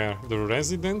 "Beware, the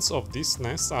residents of this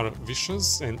nest are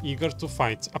vicious and eager to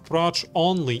fight. Approach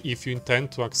only if you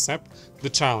intend to accept the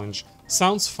challenge."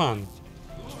 Sounds fun.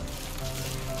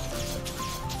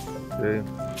 Okay.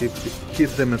 Hit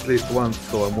them at least once,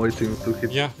 so I'm waiting to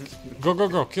hit. Yeah, go,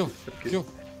 kill, okay. Kill.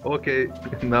 Okay,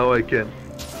 now I can.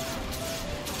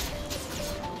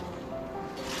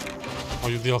 Oh,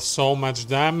 you deal so much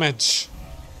damage.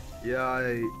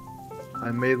 Yeah,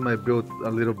 I made my build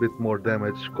a little bit more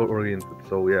damage oriented,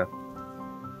 so yeah.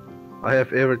 I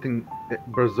have everything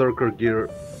berserker gear.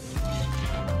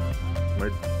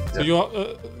 So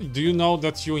you do you know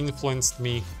that you influenced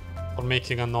me for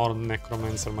making a Norn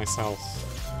necromancer myself?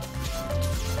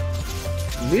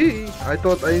 Me? I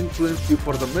thought I influenced you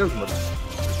for the mesmer.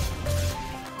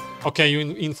 Okay, you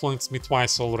influenced me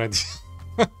twice already.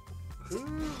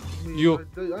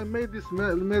 I made this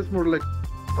mesmer like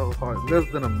less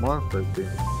than a month, I think.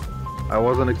 I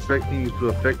wasn't expecting it to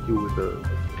affect you with the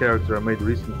character I made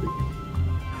recently.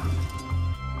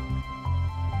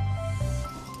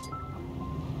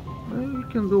 You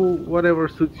can do whatever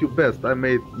suits you best. I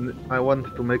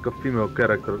wanted to make a female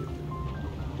character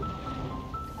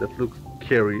that looks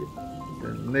scary,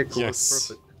 and Neko was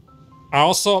perfect. I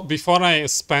also, before I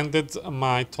expanded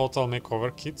my total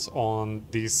makeover kit on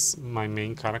this, my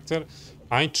main character,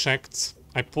 I checked,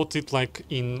 I put it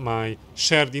in my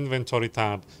shared inventory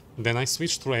tab. Then I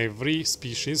switched through every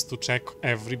species to check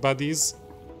everybody's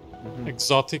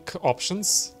exotic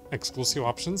options, exclusive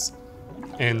options.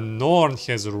 And Norn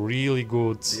has really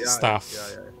good stuff.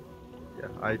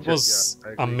 I was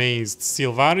amazed.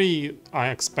 Sylvari, I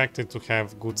expected to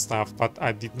have good stuff, but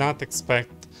I did not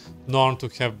expect Norn to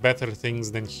have better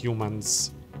things than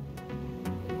humans.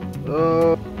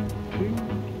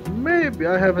 Maybe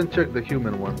I haven't checked the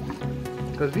human ones.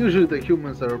 Because usually the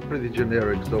humans are pretty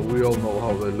generic, so we all know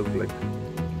how they look like.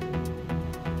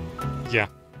 Yeah.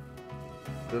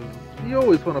 Because you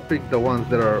always want to pick the ones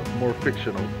that are more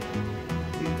fictional.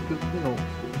 Because, you know,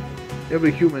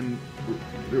 every human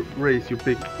race you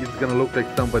pick is gonna look like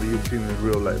somebody you've seen in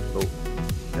real life, so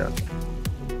yeah.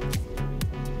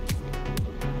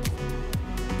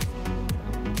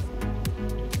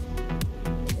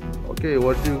 Okay,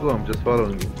 where do you go? I'm just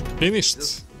following you.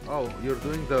 Finished. Oh, you're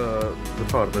doing the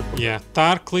tar. Yeah,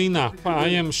 tar cleanup. I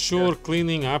am sure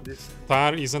cleaning up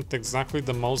tar isn't exactly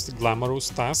the most glamorous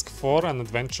task for an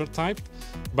adventure type,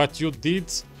 but you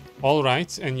did all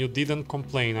right and you didn't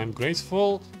complain. I'm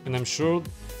grateful, and I'm sure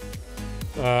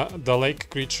the lake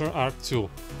creature are too.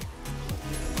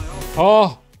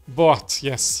 Oh, bot,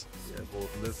 yes. Yeah, bot.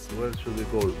 Where should we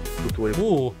go?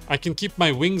 Ooh, I can keep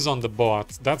my wings on the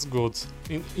bot. That's good.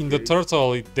 In the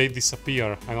turtle, they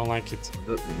disappear. I don't like it.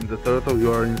 In the turtle,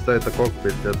 you are inside the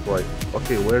cockpit. That's why.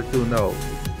 Okay, where to now?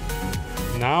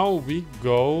 Now we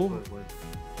go.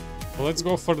 Let's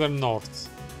go further north.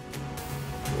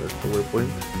 Where's the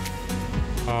waypoint?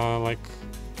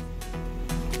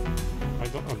 I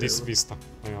don't know, this vista.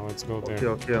 Yeah, let's go there.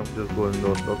 Okay, I'm just going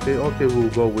north. Okay, we'll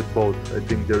go with both. I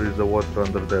think there is a water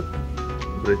under that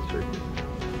bridge.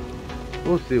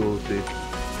 We'll see.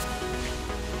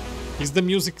 Is the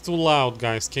music too loud,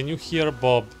 guys? Can you hear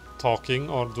Bob talking,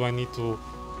 or do I need to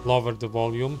lower the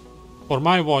volume? For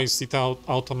my voice, it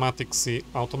automatically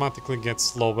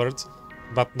gets lowered,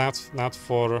 but not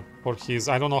for his.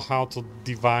 I don't know how to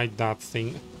divide that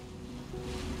thing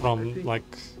from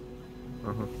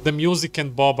the music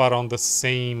and Bob are on the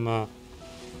same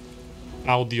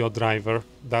audio driver.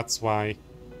 That's why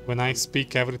when I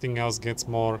speak, everything else gets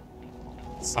more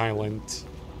silent.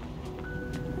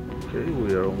 Okay,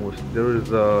 we are almost. There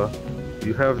is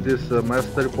you have this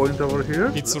mastery point over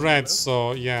here. It's red,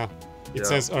 so yeah, it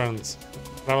says earned.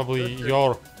 Probably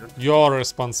your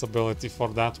responsibility for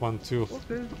that one too.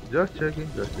 Okay, just checking.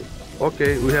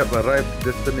 Okay, we have arrived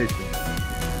destination.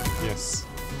 Yes.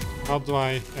 How do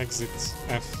I exit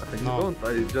F? No. You don't.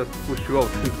 I just push you out.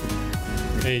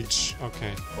 Age,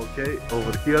 okay. Okay,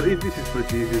 over here, this is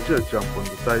pretty easy. Just jump on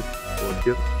the side over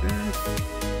here.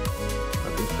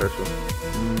 Nothing special.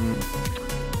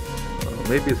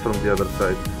 Maybe it's from the other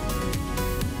side.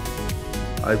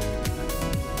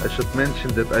 I should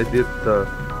mention that I did the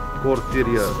core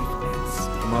area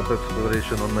map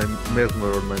exploration on my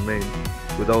Mesmer on my main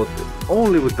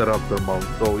only with the Raptor mount.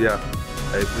 So yeah,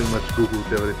 I pretty much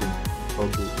googled everything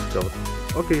on to discover.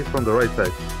 Okay, it's from the right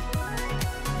side.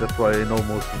 That's why I know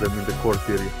most of them in the core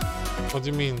theory. What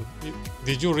do you mean?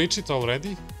 Did you reach it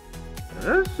already?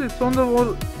 Yes, it's on the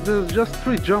wall. There's just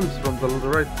 3 jumps from the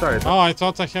right side. Oh, I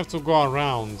thought I have to go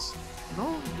around.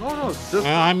 No. Just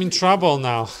I'm in trouble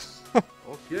now.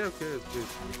 okay,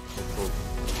 please.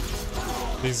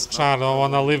 This child don't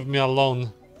wanna leave me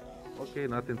alone. Okay,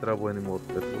 not in trouble anymore.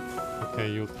 That's good.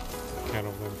 Okay, you take care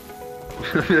of them.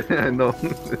 I know.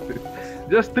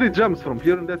 Just 3 jumps from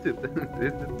here and that's it.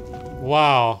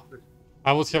 Wow.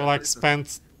 I would have like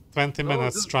spent 20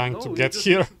 minutes trying to get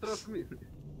here. Trust me.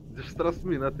 Just trust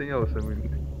me, nothing else. I mean,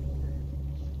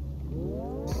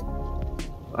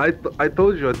 I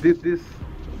told you I did this.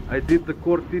 I did the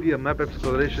core theory map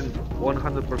exploration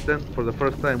 100% for the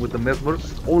first time with the Mesmer,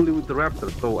 only with the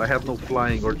Raptor, so I have no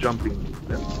flying or jumping.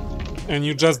 And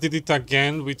you just did it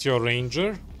again with your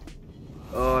Ranger?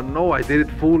 No, I did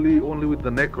it fully only with the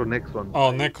Necro next one.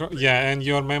 Oh, Necro, yeah, and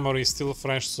your memory is still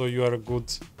fresh, so you are a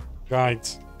good guide.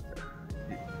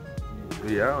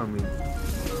 Yeah, I mean...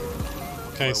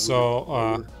 Okay,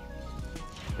 so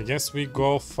I guess we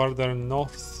go further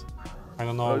north. I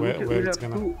don't know where it's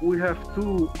gonna... We have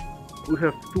two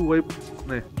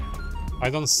waypoints. I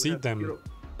don't see them.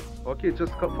 Okay,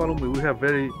 just follow me. We have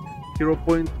very hero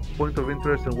point of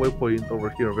interest and waypoint over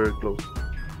here, very close.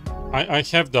 I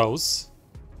have those.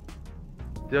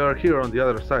 They are here on the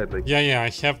other side. Like. Yeah, I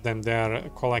have them. They are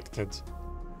collected.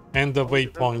 And the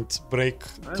waypoint, break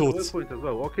tooth. Waypoint as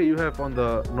well. Okay, you have on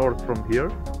the north from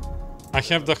here. I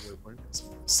have the...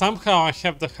 Somehow I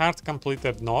have the hard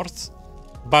completed north,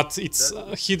 but it's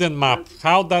a hidden map.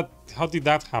 How did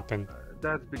that happen?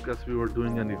 That's because we were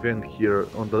doing an event here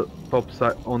on the top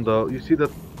side. You see the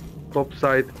top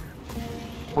side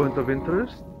point of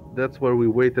interest? That's where we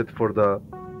waited for the...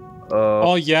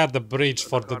 oh yeah, the bridge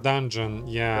for the dungeon,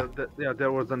 yeah. Yeah,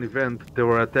 there was an event. They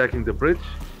were attacking the bridge,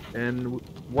 and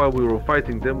while we were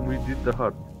fighting them, we did the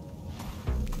hut.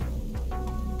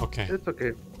 Okay. It's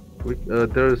okay.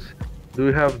 Do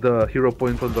you have the hero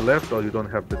point on the left, or you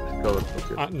don't have the discovered?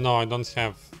 Okay. No, I don't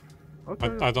have. Okay.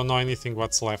 I don't know anything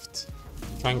what's left.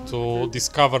 Trying to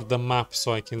discover the map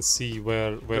so I can see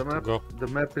where to go. The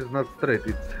map is not straight.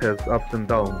 It has ups and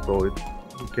downs, so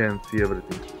you can't see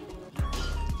everything.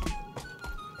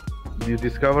 You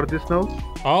discovered this now?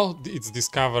 Oh, it's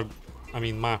discovered. I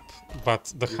mean map,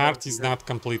 but the heart is not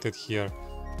completed here.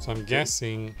 So I'm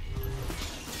guessing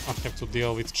I have to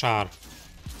deal with Char.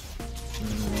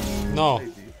 No.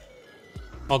 Maybe.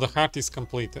 Oh, the heart is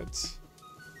completed.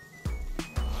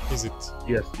 Is it?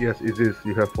 Yes, it is.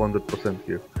 You have 100%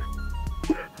 here.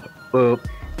 Do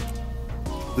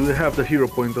you have the hero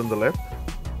point on the left?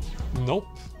 Nope.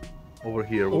 Over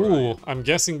here. Oh, I'm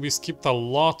guessing we skipped a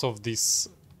lot of this.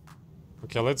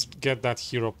 Okay, let's get that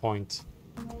hero point.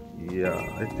 Yeah,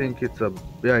 I think it's a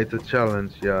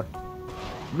challenge. Yeah.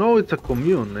 No, it's a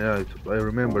commune. Yeah, I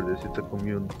remember this. It's a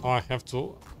commune. Oh, I have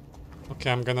to. Okay,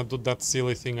 I'm gonna do that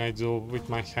silly thing I do with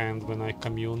my hand when I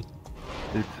commune.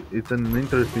 It's an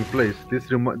interesting place.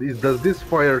 Does this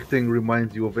fire thing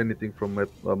remind you of anything from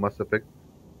Mass Effect?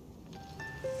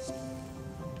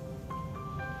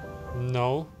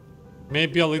 No,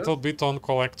 maybe a little bit on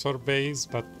collector base,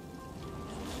 but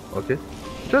okay.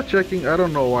 Just checking. I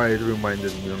don't know why it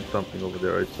reminded me on something over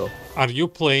there I saw. Are you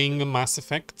playing Mass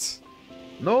Effect?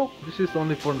 No, this is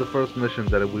only for the first mission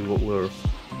that we were.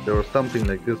 There was something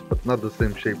like this, but not the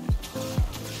same shape.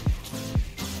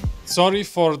 Sorry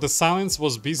for the silence,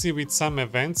 was busy with some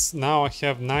events. Now I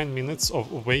have 9 minutes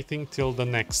of waiting till the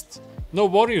next. No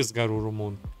worries, Garuru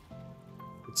Moon.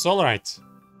 It's alright.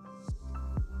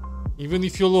 Even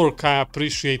if you lurk, I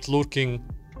appreciate lurking.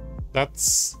 That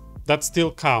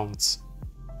still counts.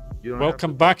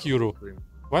 Welcome back, Yuru.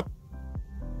 What?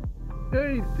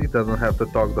 Hey, it doesn't have to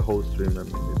talk the whole stream. I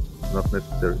mean, it's not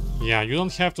necessary. Yeah, you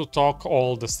don't have to talk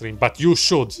all the stream, but you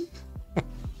should.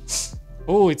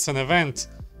 Oh, it's an event.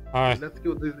 Let's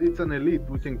kill this. It's an elite.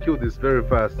 We can kill this very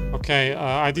fast. Okay,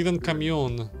 I didn't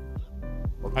commune.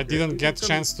 Okay. I didn't get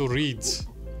chance to read.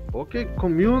 Okay,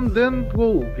 commune, then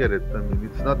we'll get it. I mean,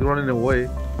 it's not running away.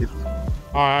 It's.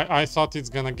 I thought it's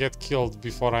gonna get killed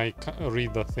before I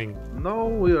read the thing. No,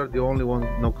 we are the only one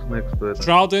next to it.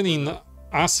 Shrouded in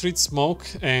acrid smoke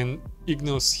and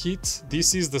igneous heat.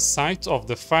 This is the site of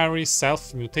the fiery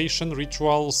self-mutation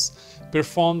rituals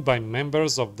performed by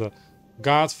members of the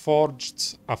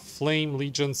God-forged, a Flame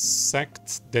Legion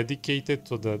sect dedicated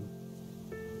to the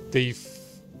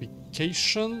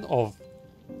deification of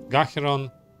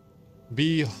Gaheron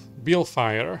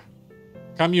Bilfire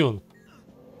commune.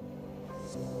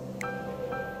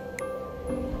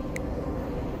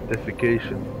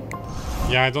 Deification.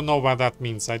 Yeah, I don't know what that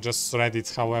means. I just read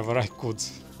it however I could.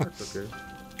 That's okay.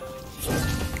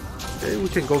 Okay, we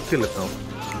can go kill it now.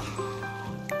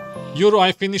 Euro,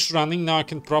 I finished running. Now I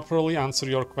can properly answer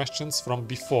your questions from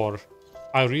before.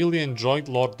 I really enjoyed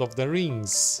Lord of the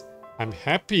Rings. I'm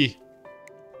happy.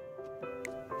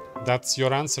 That's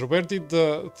your answer. Where did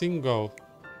the thing go?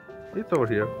 It's over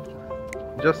here.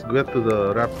 Just get to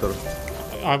the raptor.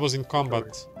 I was in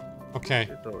combat. Okay.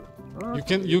 It's over.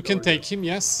 You can take him.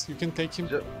 Yes, you can take him.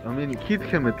 I mean, hit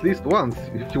him at least once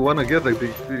if you wanna get like the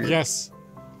experience. Yes.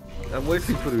 I'm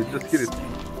waiting for you. Just hit it.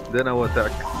 Then I will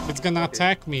attack. It's gonna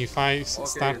attack me if I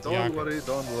start. Don't worry,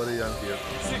 I'm here.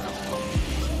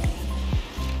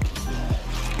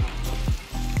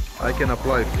 I can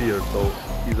apply fear, so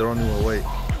he's running away.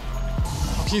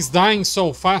 He's dying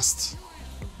so fast.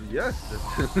 Yes.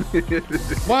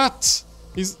 What?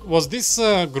 Was this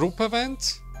a group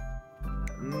event?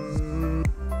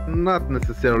 Not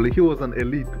necessarily. He was an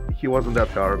elite. He wasn't that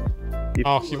hard.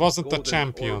 If He wasn't a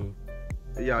champion.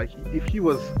 Yeah, if he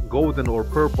was golden or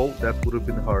purple, that would have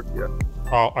been hard, yeah.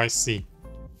 Oh, I see.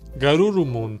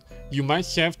 Garurumun, you might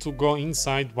have to go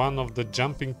inside one of the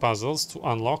jumping puzzles to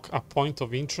unlock a point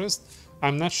of interest.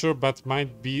 I'm not sure, but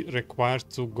might be required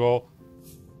to go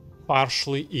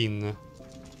partially in.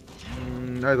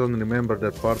 I don't remember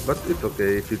that part, but it's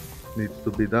okay. If it needs to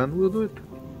be done, we'll do it.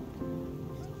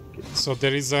 Okay. So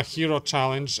there is a hero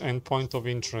challenge and point of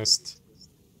interest.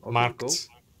 Okay, marked. go.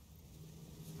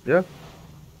 Yeah.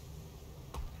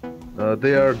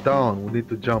 They are down. We need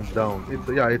to jump down. It's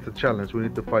a challenge. We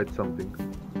need to fight something.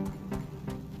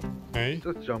 Okay.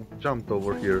 Just jumped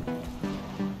over here.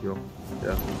 Yeah.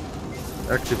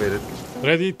 Activate it.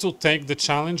 Ready to take the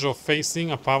challenge of facing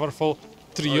a powerful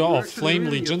trio of Flame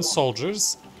Legion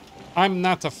soldiers? I'm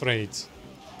not afraid.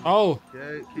 Oh.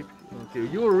 Okay, okay.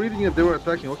 You were reading it. They were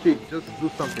attacking. Okay, just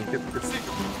do something. Hit.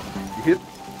 You hit.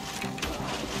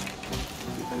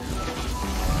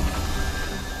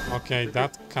 Okay,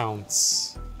 that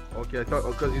counts. Okay, I thought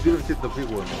because you didn't hit the big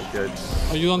one. Okay.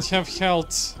 Oh, you don't have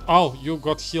health. Oh, you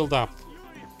got healed up.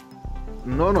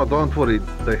 No, don't worry.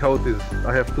 The health is.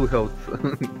 I have 2 healths.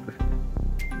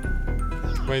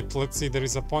 Wait, let's see. There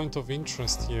is a point of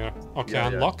interest here. Okay, Yeah.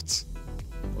 unlocked.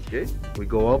 Okay, we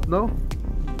go up now.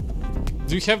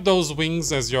 Do you have those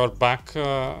wings as your back,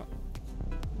 or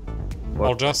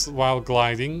just while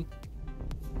gliding?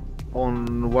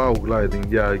 On while gliding,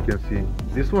 yeah, I can see.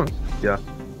 This one's, yeah,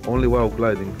 only while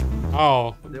gliding.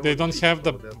 Oh, they don't have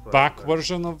the back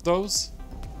version of those?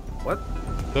 What?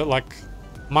 Like,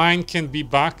 mine can be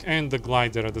back and the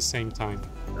glider at the same time.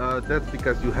 That's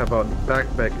because you have a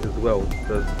backpack as well,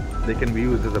 because they can be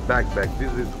used as a backpack.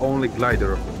 This is only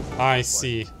glider. I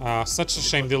see. Such a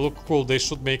shame. They look cool. They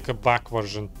should make a back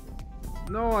version.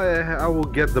 No, I will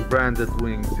get the branded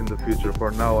wings in the future.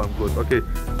 For now, I'm good. Okay,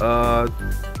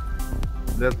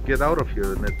 let's get out of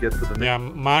here and let's get to the next. Yeah,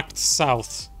 marked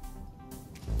south.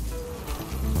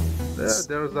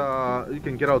 There's a... You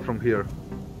can get out from here.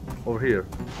 Over here.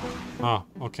 Ah,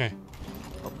 okay.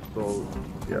 So,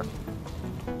 yeah.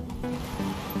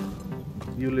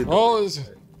 You lead. Oh,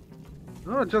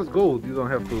 No, just go. You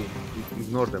don't have to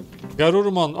ignore them.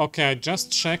 Garurumon. Okay, I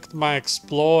just checked my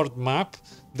explored map.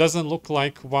 Doesn't look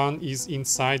like one is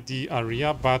inside the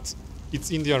area, but it's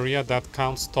in the area that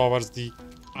counts towards the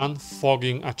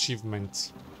unfogging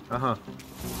achievement. Uh-huh.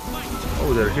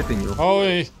 Oh, they're hitting you. Oh,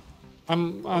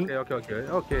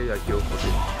 Okay, I killed.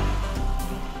 Okay.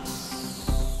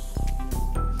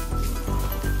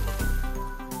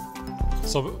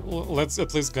 So let's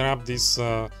at least grab this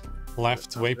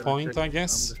left waypoint, I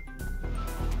guess.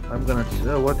 I'm gonna...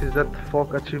 what is that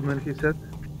fog achievement he said?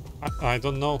 I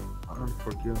don't know.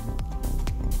 Unforgiven.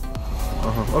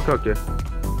 Uh-huh. Okay.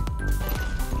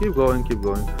 Keep going.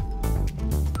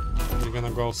 We're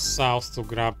gonna go south to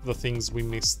grab the things we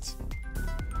missed.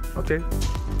 Okay.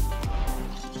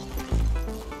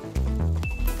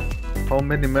 How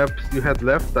many maps you had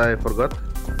left? I forgot.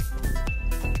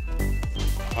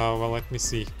 Well, let me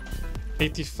see.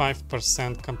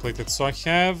 85% completed. So I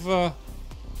have...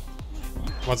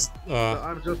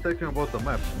 I'm just talking about the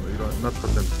maps, you know, not for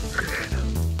them.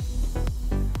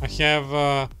 I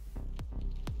have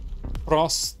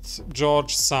Frost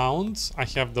George Sound. I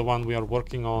have the one we are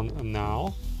working on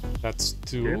now. That's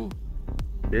 2. Okay.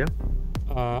 Yeah.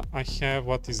 I have,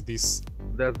 what is this?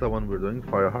 That's the one we're doing,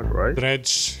 Fireheart, right?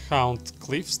 Dredge Hound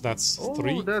Cliffs, that's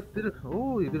 3. Oh, that did it.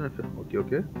 Oh, you didn't. Okay,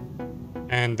 okay.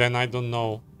 And then I don't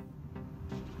know.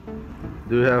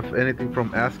 Do you have anything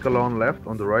from Ascalon left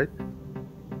on the right?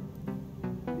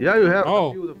 Yeah, you have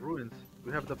the Field of Ruins.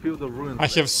 We have the Field of Ruins. I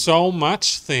have so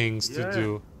much things to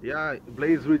do. Yeah,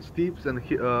 Blaze Ridge Steeps and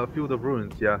Field of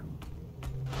Ruins, yeah.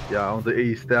 Yeah, on the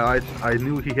east. I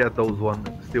knew he had those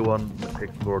still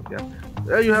explored, yeah.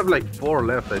 Yeah, you have like 4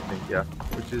 left, I think, yeah.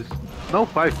 Which is... No,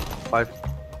 5. 5,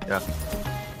 yeah.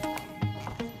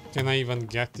 Can I even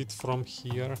get it from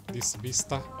here, this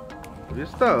vista?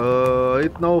 Vista?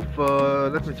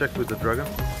 Let me check with the dragon.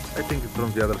 I think it's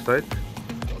from the other side.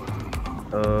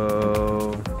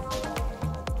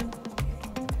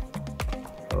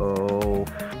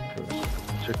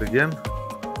 Check again.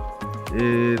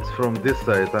 It's from this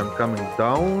side. I'm coming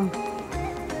down.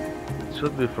 It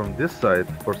should be from this side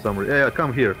for some reason. Yeah,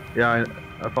 come here. Yeah,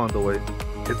 I found the way.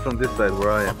 It's from this side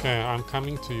where I am. Okay, I'm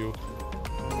coming to you.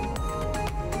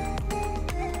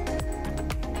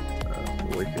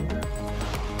 Waiting.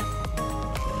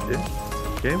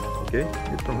 Okay. Okay.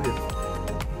 It's from here.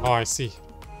 Oh, I see.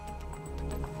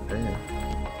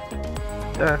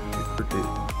 Yeah, it's pretty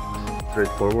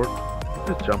straightforward.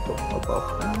 Just jump up.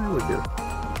 We're here.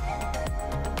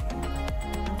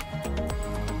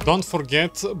 Don't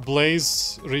forget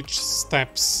Blaze Ridge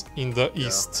Steps in the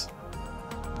east.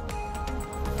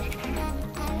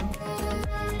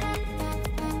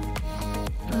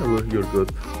 Yeah, you're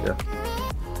good, yeah.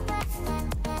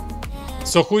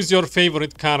 So who is your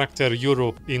favorite character,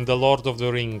 Yuru, in the Lord of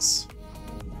the Rings?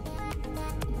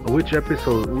 Which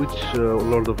episode,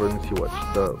 Lord of the Rings you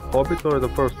watched? The Hobbit or the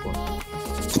first one?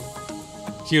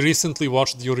 He recently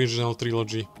watched the original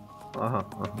trilogy.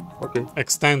 Okay.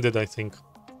 Extended, I think.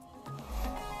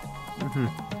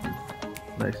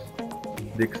 Nice.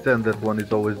 The extended one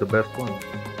is always the best one.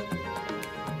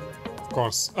 Of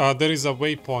course. There is a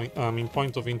waypoint,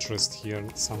 point of interest here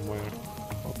somewhere.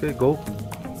 Okay, go.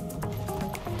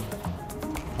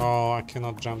 Oh, I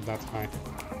cannot jump that high.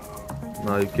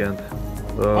 No, you can't.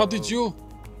 How did you?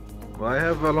 I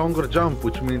have a longer jump,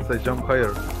 which means I jump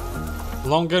higher.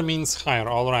 Longer means higher,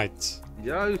 alright.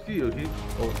 Yeah, you see.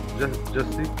 Oh,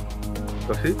 just see.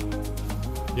 You see?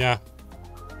 Yeah.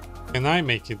 Can I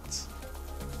make it?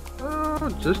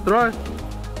 Just try.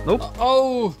 Nope.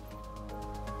 Oh!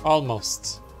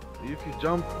 Almost. If you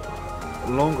jump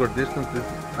longer distances,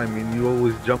 I mean, you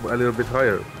always jump a little bit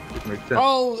higher. It makes sense.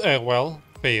 Oh, well,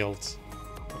 failed.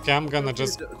 Okay, I'm gonna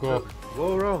just go.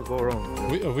 Go around.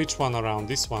 Which one around?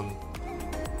 This one.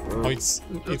 Oh, it's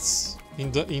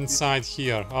in the inside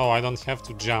here. Oh, I don't have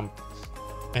to jump.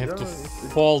 I have to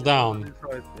fall down.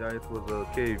 Yeah, it was a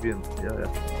cave in. Yeah.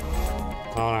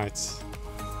 All right.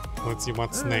 Let's see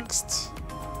what's next.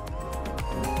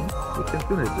 We can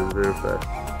finish this very fast.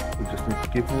 We just need to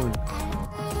keep moving.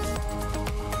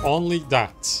 Only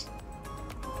that.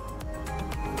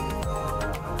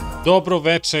 Dobro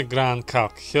veče, Gran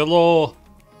Kalk. Hello.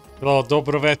 Hello,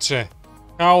 dobro veče.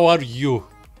 How are you?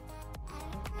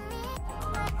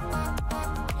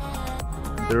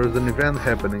 There is an event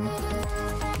happening.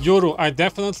 Yuru, I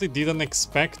definitely didn't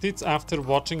expect it after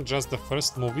watching just the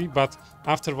first movie, but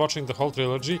after watching the whole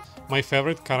trilogy, my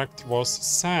favorite character was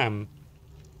Sam.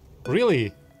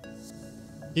 Really?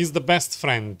 He's the best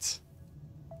friend.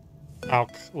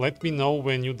 Kalk, let me know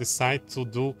when you decide to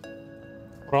do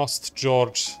Frost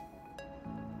George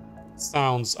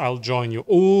sounds. I'll join you.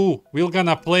 Ooh, we're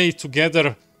gonna play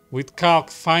together with Kalk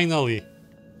finally.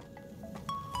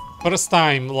 First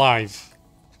time live.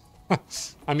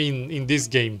 I mean, in this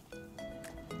game.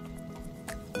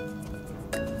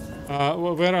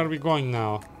 Where are we going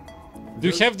now? Do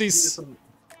you have this?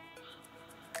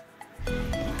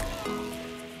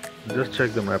 Just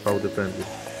check the map, I'll defend you.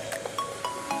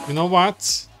 You know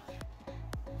what?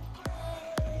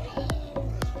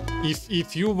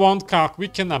 If you want, Kalk, we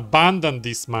can abandon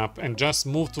this map and just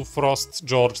move to Frost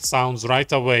George Sounds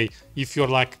right away if you're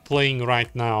like playing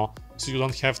right now, so you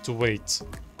don't have to wait.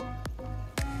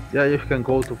 Yeah, you can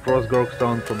go to Frost George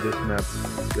Sound from this map.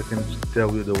 They can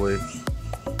tell you the way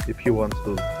if he wants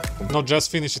to. No, just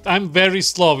finish it. I'm very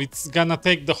slow. It's gonna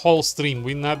take the whole stream.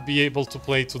 We'll not be able to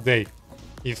play today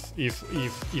if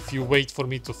you wait for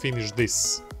me to finish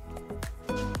this.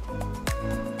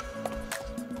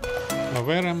 Now,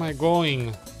 where am I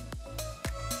going?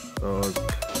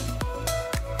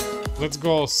 Let's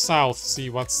go south. See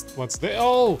what's there.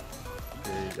 Oh!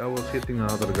 Okay, I was hitting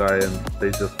another guy and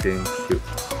they just came cute.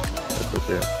 That's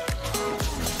okay.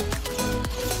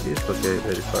 It's okay.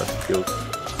 Very fast kill.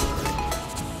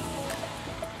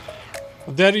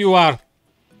 There you are.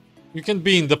 You can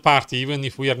be in the party even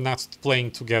if we are not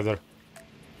playing together.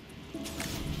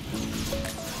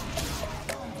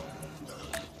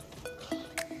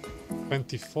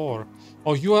 $24.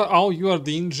 Oh, you are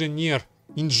the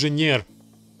engineer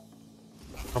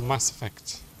from Mass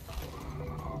Effect.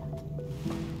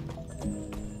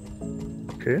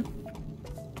 Okay.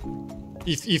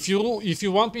 If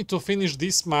you want me to finish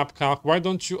this map, Calc, why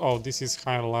don't you? Oh, this is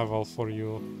higher level for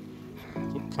you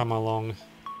to come along.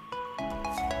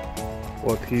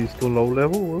 What? He's too low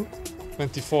level? Or?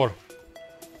 24.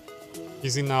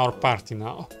 He's in our party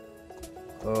now.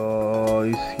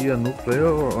 Is he a new player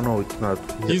or oh, no? It's not.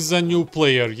 He's a new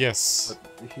player, yes.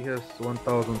 But he has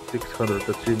 1,600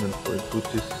 achievement points,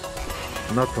 which is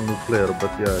not a new player,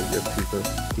 but yeah, yes,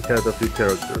 he had a few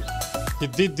characters. He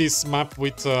did this map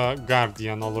with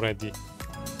Guardian already.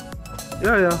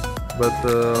 Yeah, but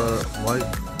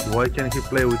why can't he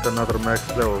play with another max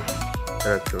level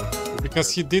character?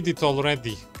 Because he did it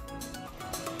already.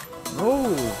 No,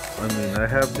 I mean I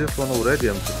have this one already.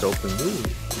 I'm just helping you.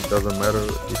 It doesn't matter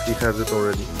if he has it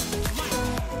already.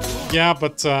 Yeah,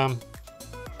 but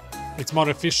it's more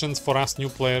efficient for us new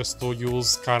players to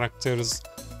use characters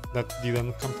that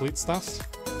didn't complete stuff.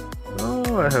 No,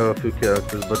 I have a few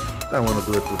characters, but I want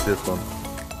to do it with this one.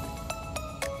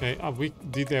 Okay, we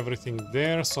did everything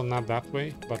there, so not that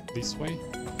way, but this way.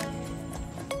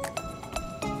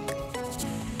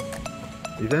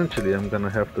 Eventually, I'm gonna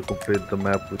have to complete the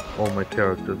map with all my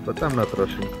characters, but I'm not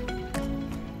rushing.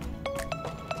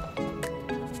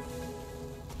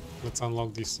 Let's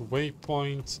unlock this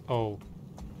waypoint. Oh,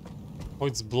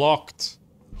 it's blocked.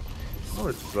 Oh,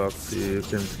 it's blocked. You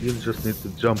just need to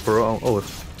jump around. Oh,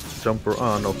 jump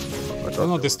around. No,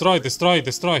 destroy.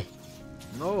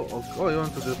 No, oh, you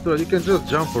want to destroy? You can just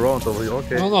jump around over here.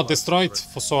 Okay. No, destroy it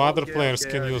so other players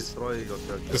can use.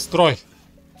 Destroy.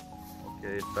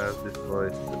 Okay, fast destroy.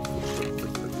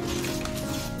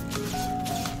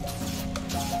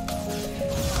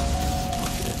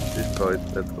 Destroy it.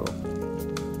 Let's go.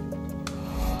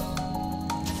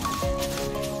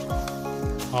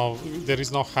 Oh, there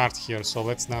is no heart here, so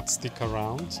let's not stick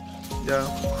around. Yeah,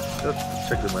 just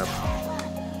check the map.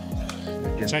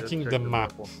 Checking the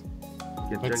map.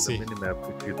 You can Let's check see. the mini-map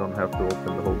if you don't have to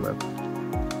open the whole map.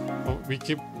 Oh, we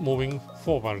keep moving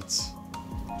forwards.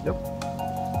 Yep.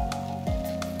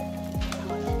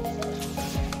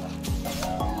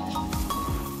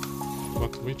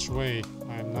 But which way?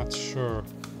 I'm not sure.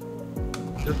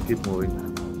 Just keep moving.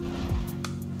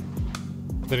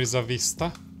 There is a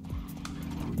vista.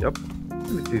 Yep.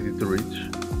 It's easy to reach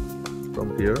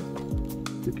from here.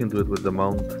 You can do it with the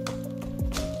mount.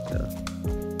 Yeah.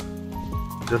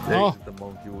 Just exit the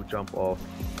mount, you will jump off.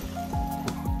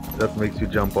 That makes you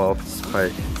jump off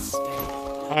high.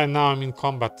 And now I'm in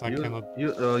combat. I cannot.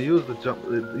 Use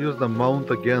the mount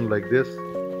again like this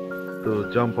to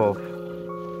jump off.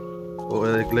 Or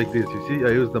like this. You see,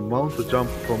 I use the mount to jump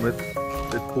from it.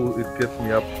 It gets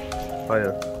me up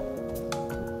higher.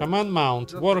 Come on, mount.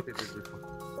 Just Work.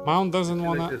 Mount doesn't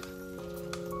wanna. Like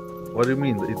what do you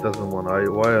mean it doesn't wanna?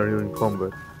 Why are you in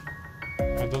combat?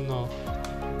 I don't know.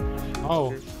 Oh.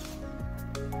 Okay.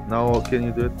 Now can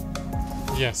you do it?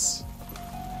 Yes.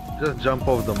 Just jump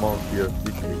off the mount here.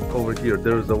 Over here.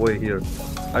 There's a way here.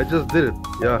 I just did it.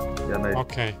 Yeah, nice.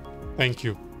 Okay. Thank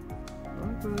you.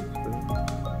 Okay,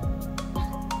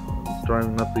 I'm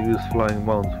trying not to use flying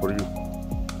mounts for you.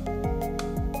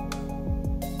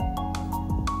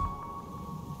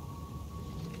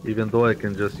 Even though I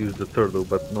can just use the turtle,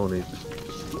 but no need.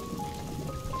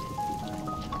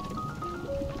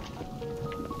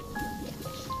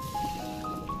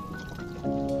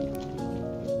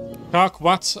 Kak,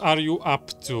 what are you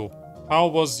up to? How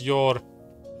was your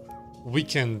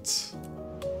weekend?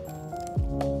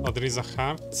 Oh, there is a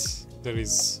heart. There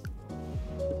is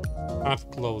heart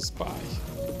close by.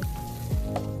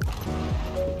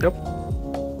 Yep.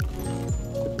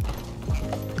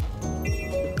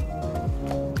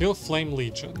 Kill Flame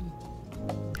Legion.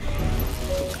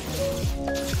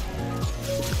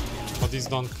 Oh, these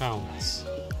don't count.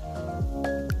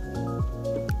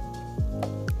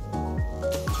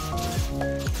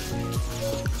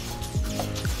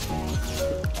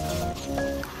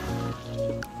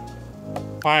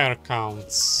 Fire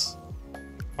counts.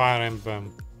 Fire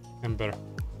ember.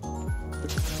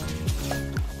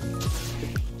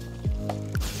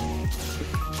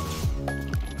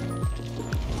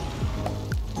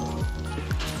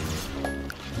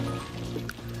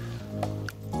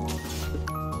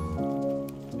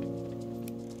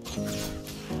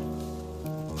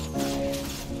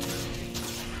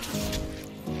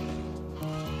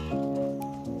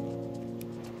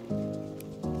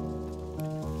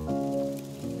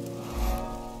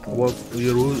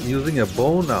 you're using a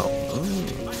bow now.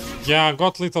 Yeah, I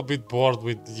got a little bit bored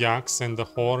with the axe and the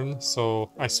horn,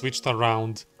 so I switched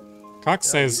around. Kak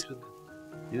says...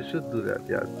 You should do that,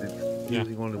 yeah.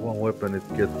 Using only one weapon, it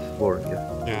gets boring,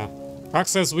 yeah. Yeah. Kak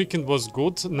says weekend was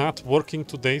good, not working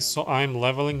today, so I'm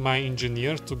leveling my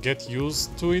engineer to get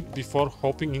used to it before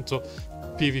hopping into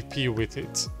PvP with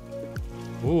it.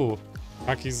 Ooh,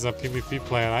 Kak is a PvP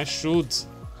player. I should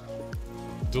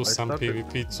do some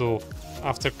PvP too.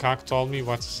 After Kak told me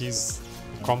what he's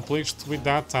accomplished with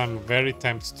that, I'm very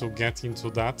tempted to get into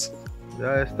that.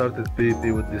 Yeah, I started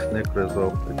PvP with this Necro as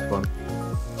well. It's fun.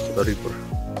 The Reaper.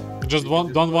 I just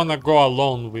don't want to go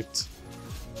alone with...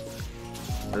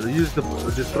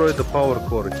 Destroy the power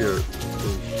core here.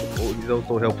 So it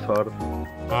also helps hard.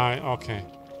 Okay.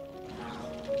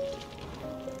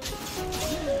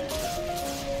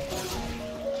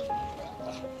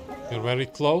 You're very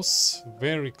close,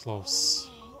 very close.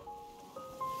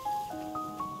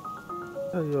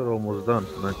 Yeah, you're almost done,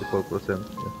 94%.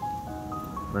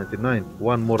 Yeah. 99.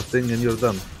 One more thing and you're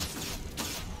done.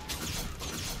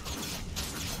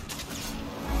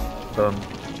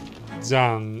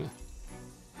 Done.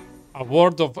 A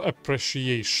word of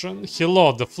appreciation.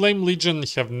 Hello, the Flame Legion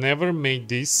have never made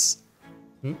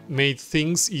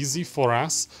things easy for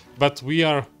us, but we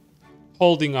are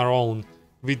holding our own.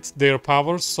 With their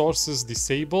power sources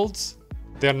disabled,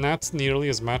 they're not nearly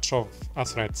as much of a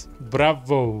threat.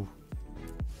 Bravo!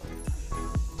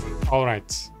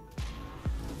 Alright.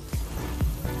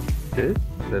 Okay,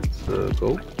 let's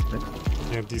go. Next.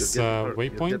 Yeah, this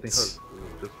waypoint.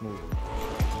 Just move.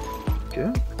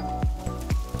 Okay.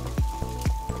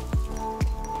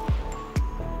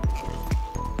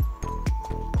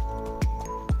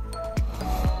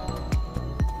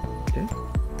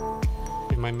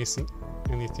 Am I missing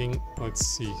anything? Let's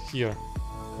see here.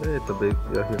 It's a big,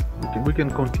 yeah, here. We can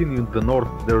continue the north.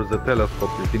 There's a telescope.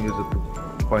 You can use it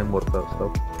to find more stuff.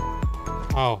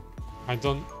 Oh, I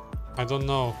don't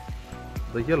know.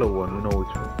 The yellow one, you know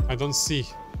which one. I don't see.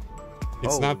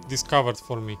 It's not discovered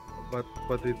for me.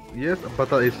 But it, yes,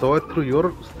 but I saw it through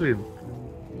your stream.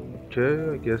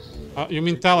 Okay, I guess. You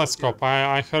mean telescope?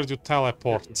 Yeah. I heard you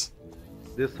teleport.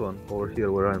 This one over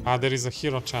here where I'm. There is a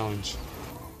hero challenge.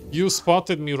 You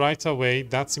spotted me right away.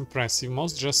 That's impressive.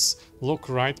 Most just look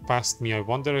right past me. I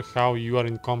wonder how you are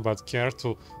in combat. Care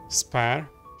to spare?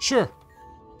 Sure.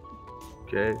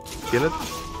 Okay, kill it.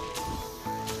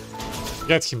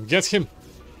 Get him.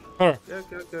 Her.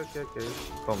 Okay.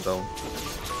 Calm down.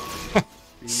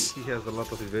 he has a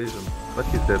lot of evasion, but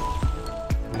he's dead.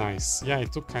 Nice. Yeah,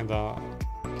 it took kinda...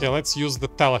 Okay, let's use the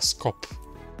telescope.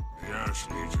 Yes,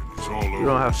 Legion, it's all over. You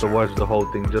don't have to watch the whole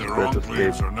thing, just press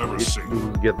escape.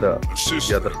 You get the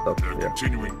other stuff. Yeah.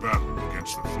 Continuing battle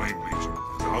against the Flame Legion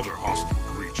and other hostile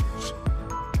creatures.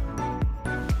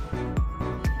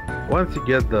 Once you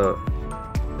get the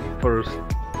first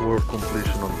world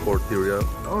completion on Porteria,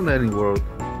 on any world,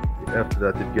 after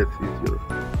that it gets easier.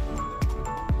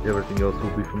 Everything else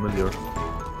will be familiar.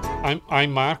 I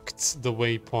marked the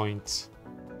waypoint.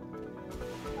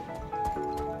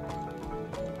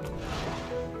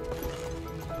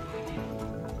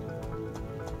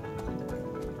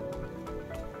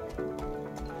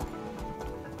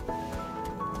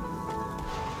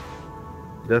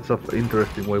 That's an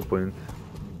interesting waypoint.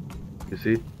 You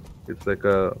see? It's like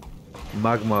a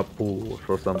magma pool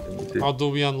or something. You see? How do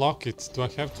we unlock it? Do I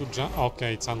have to jump?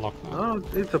 Okay, it's unlocked now. No,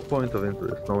 it's a point of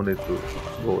interest. No need to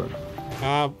go in.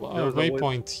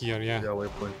 Waypoint here, yeah. Yeah,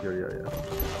 waypoint here, yeah.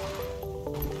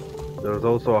 There's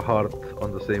also a heart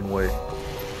on the same way.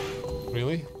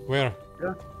 Really? Where?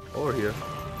 Yeah, over here.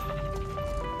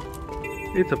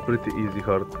 It's a pretty easy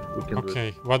heart. We can do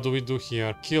it. What do we do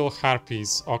here? Kill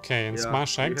harpies. Okay, and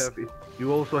smash eggs.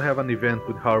 You also have an event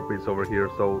with harpies over here,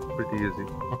 so pretty easy.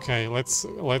 Okay, let's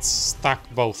stack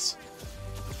both.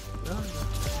 Yeah.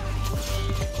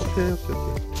 Okay.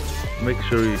 Make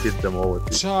sure you hit them all at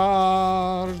least.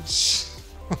 Charge!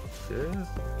 Yeah.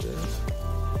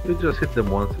 You just hit them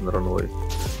once and run away.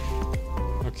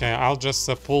 Okay, I'll just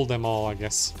pull them all, I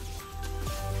guess.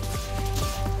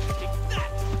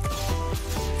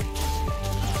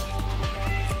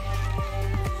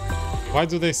 Why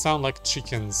do they sound like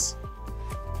chickens?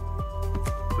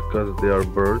 Because they are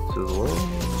birds as well.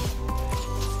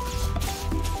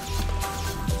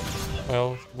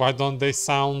 Well, why don't they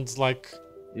sound like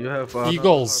you have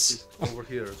eagles? Over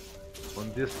here,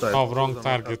 on this side. Oh, wrong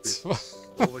target.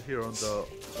 Over here on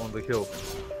the hill.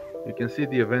 You can see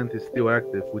the event is still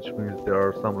active, which means there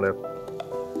are some left.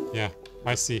 Yeah,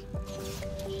 I see.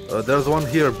 There's one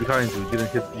here behind you. You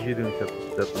didn't hit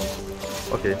that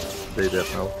one. Okay, stay there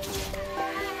now.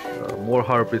 More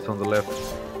harpies on the left.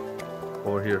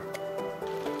 over here.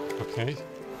 Okay.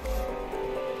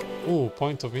 Ooh,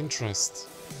 point of interest.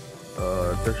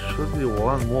 There should be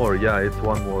one more. Yeah, it's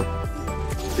one more.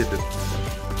 Hit it.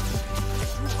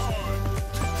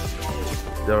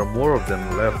 There are more of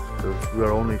them left. We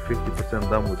are only 50%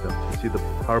 done with them. You see the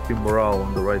harpy morale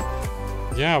on the right.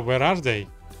 Yeah, where are they?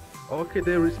 Okay,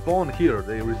 they respawn here.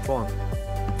 They respawn.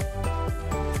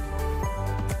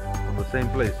 On the same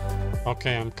place.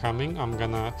 Okay, I'm coming. I'm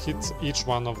gonna hit each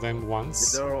one of them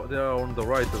once. They are on the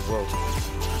right as well.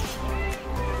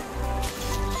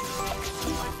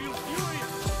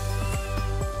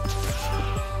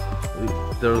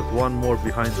 There's one more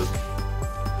behind us.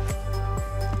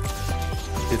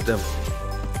 Hit them.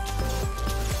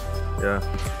 Yeah.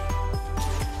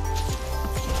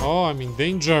 Oh, I'm in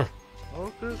danger.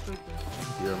 Okay.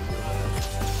 Yeah.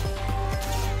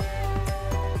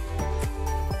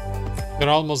 They're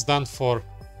almost done for.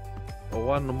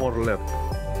 One more left.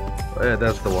 Yeah,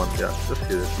 that's the one. Yeah, just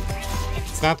hit it.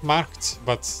 It's not marked,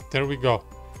 but there we go.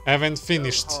 Haven't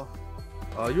finished.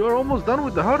 You are almost done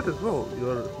with the heart as well. You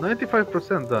are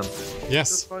 95% done. Yes.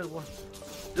 Just find one.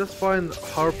 Just find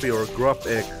harpy or grub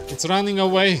egg. It's running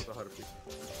away.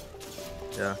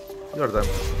 Yeah, you're done.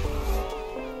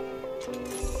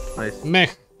 Nice. Meh.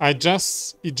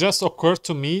 It just occurred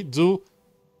to me, do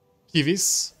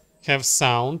kiwis have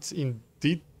sound?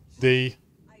 Indeed they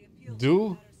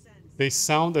do. They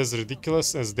sound as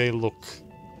ridiculous as they look.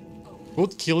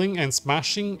 Good killing and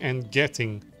smashing and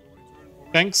getting.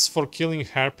 Thanks for killing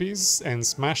harpies and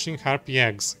smashing harpy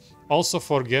eggs. Also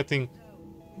for getting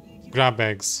grab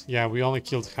eggs. Yeah, we only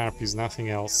killed harpies, nothing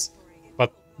else.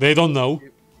 But they don't know.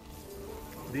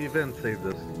 The event saved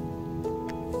us.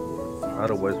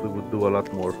 Otherwise we would do a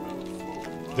lot more.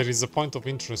 There is a point of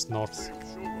interest north.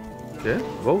 Okay,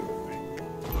 go.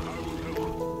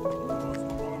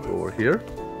 Over here.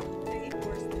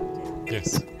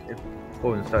 Yes.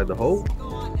 Go inside the hole.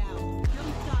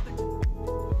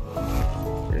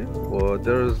 Okay. Well,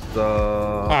 there's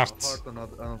Heart.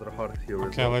 another heart here.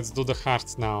 Okay, let's do the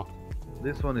heart now.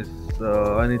 This one is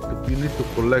you need to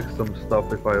collect some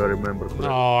stuff if I remember correctly.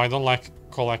 No, I don't like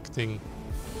collecting.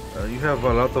 You have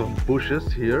a lot of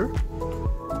bushes here.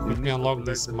 Let me unlock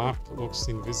this map. Looks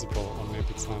invisible, or maybe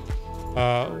it's not.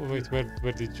 Wait,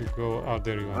 where did you go? Oh,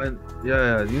 there you are.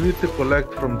 Yeah, you need to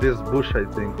collect from this bush, I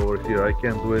think, over here. I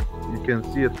can't do it. You can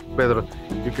see it better.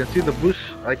 You can see the bush.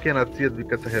 I cannot see it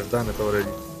because I have done it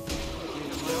already.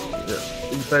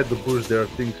 Yeah. Inside the bush, there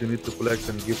are things you need to collect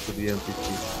and give to the NPC.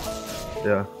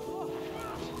 Yeah.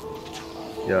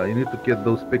 Yeah, you need to get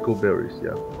those pickle berries,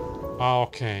 yeah. Ah,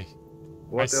 okay.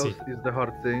 What else is the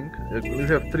hard thing? You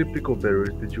have 3 pickle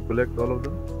berries. Did you collect all of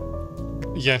them?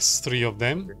 Yes, 3 of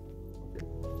them.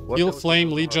 Okay. Kill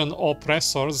Flame Legion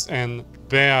oppressors and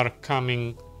bear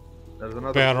coming, There's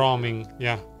another bear roaming,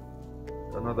 yeah.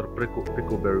 Another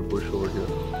pickleberry bush over here.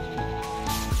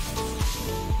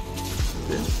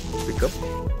 Okay, pick up.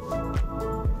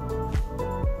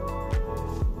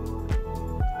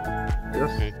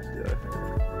 Just, Okay. yeah.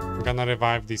 I'm gonna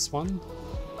revive this one.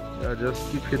 Yeah, just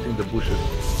keep hitting the bushes.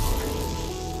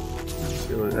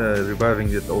 Reviving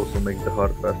it also makes the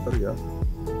heart faster, yeah.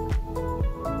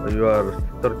 You are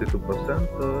 32%.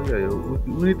 Yeah,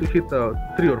 we need to hit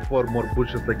 3 or 4 more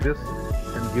bushes like this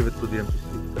and give it to the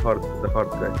NPC, the heart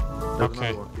guy. There's Okay.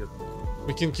 another one here.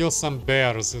 We can kill some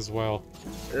bears as well.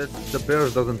 The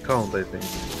bears doesn't count, I think.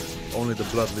 Only the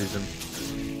blood legion.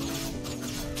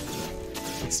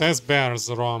 It says bears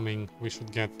roaming. We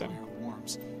should get them. Fire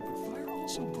warms, but fire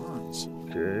also burns.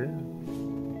 Okay.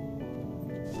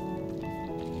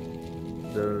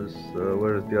 There's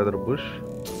where's the other bush?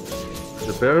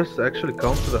 The bears actually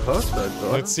count to the heart?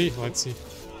 Let's see.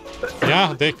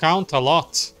 Yeah, they count a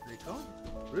lot. They count?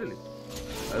 Really?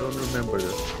 I don't remember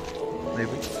that.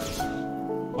 Maybe.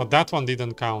 Oh, that one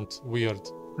didn't count. Weird.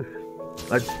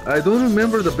 I don't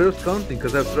remember the bears counting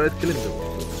because I've tried killing them.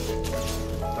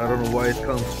 I don't know why it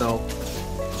counts now.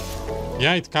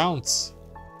 Yeah, it counts.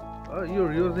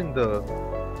 You're using the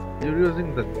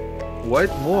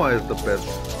white moa as the pet.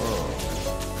 Oh.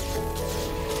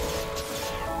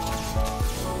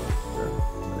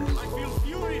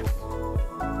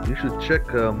 You should check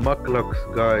Muckluck's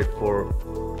guide for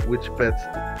which pets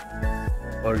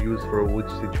are used for which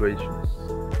situations.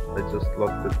 I just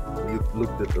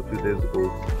looked at it a few days ago.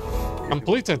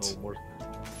 Completed.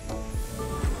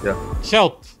 Yeah.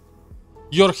 Help!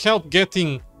 Your help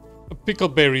getting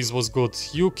pickleberries was good.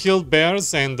 You killed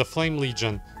bears and the Flame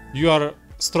Legion. You are a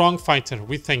strong fighter.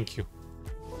 We thank you.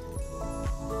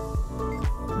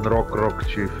 Rock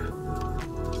Chief.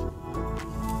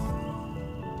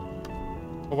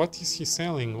 What is he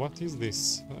selling? What is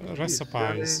this?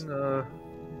 Recipes.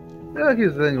 Yeah,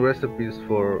 he's selling recipes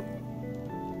for.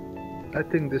 I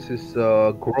think this is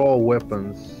grow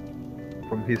weapons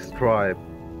from his tribe.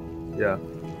 Yeah.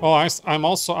 Oh, I'm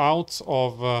also out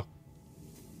of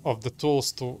the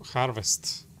tools to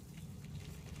harvest.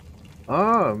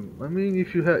 I mean,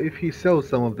 if he sells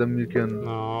some of them, you can.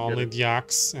 No, only the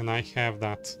axe, and I have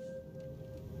that.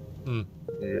 Hmm.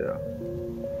 Yeah.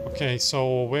 Okay,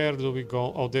 so where do we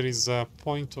go? Oh, there is a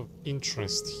point of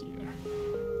interest here.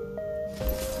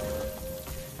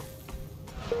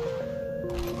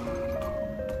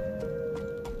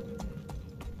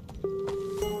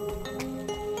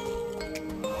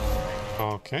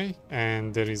 Okay,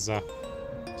 and there is a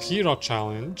hero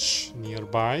challenge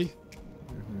nearby.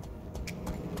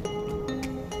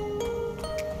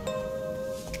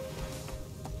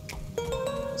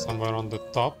 Somewhere on the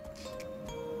top.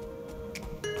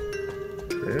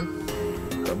 Okay.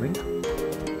 Coming.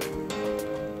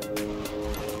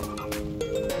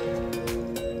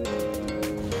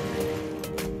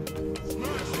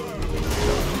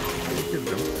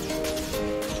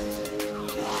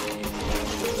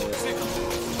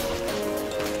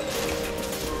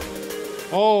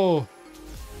 Oh!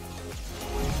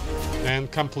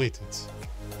 And completed.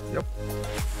 Yep.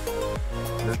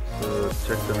 Let's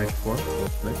check the next one.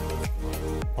 What's next?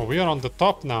 Oh, we are on the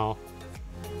top now.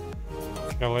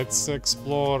 Yeah, let's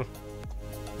explore.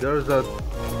 There's a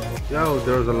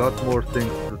lot more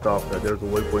things to the top. There's a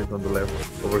waypoint on the left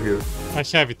over here. I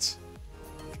have it.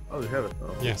 Oh, you have it.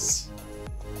 Oh. Yes.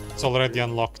 It's already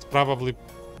unlocked. Probably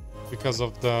because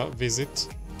of the visit.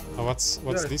 Oh, what's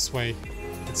this way?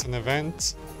 It's an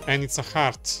event and it's a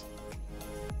heart.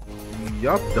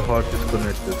 Yup, the heart is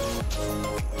connected.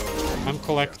 I'm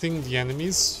collecting the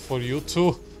enemies for you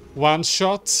to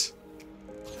one-shot.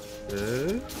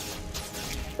 Okay.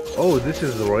 Oh, this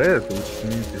is red, which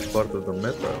means it's part of the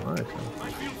meta. Nice.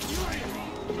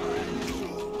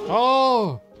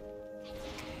 Oh!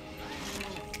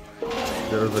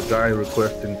 There's a guy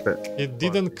requesting pet. It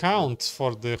didn't count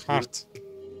for the heart.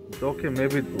 Okay,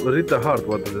 maybe read the heart.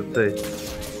 What does it say?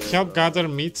 Help gather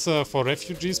meat for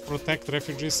refugees, protect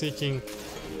refugees seeking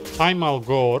Primal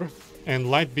Gore, and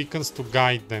light beacons to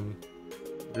guide them.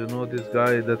 Do you know this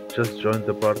guy that just joined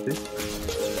the party?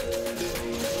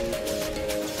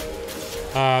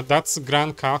 That's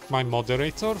Grand Kalk, my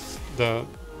moderator.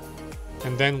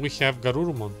 And then we have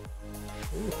Garurumon.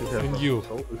 Oh, and you.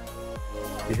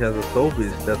 He has a soul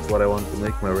beast. That's what I want to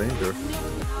make my ranger.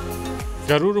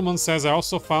 Garurumon says, I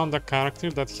also found a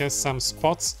character that has some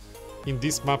spots in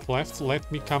this map left. Let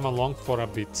me come along for a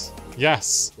bit.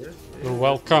 Yes, you're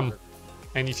welcome.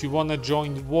 And if you wanna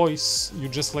join voice, you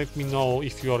just let me know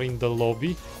if you are in the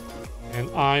lobby, and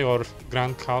I or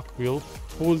Grand Kalk will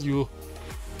pull you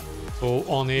to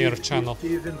on-air channel.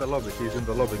 He's in the lobby. He's in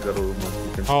the lobby,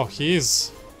 Garurumon. Oh, he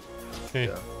is. Okay.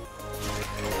 Yeah.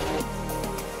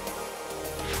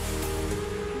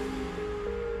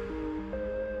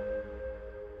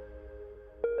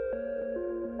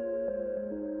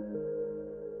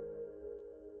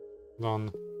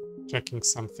 On checking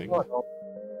something.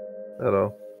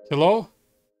 Hello. Hello?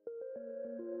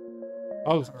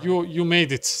 Oh, you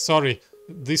made it. Sorry.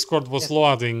 Discord was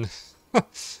loading.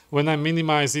 When I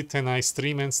minimize it and I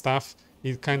stream and stuff,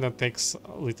 it kind of takes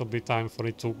a little bit time for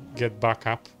it to get back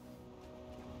up.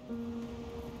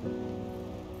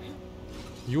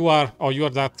 You are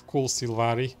that cool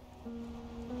Silvari.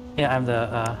 Yeah, I'm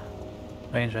the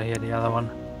ranger here, the other one.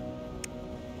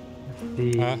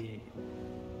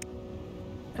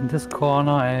 In this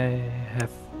corner I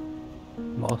have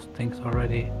most things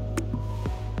already.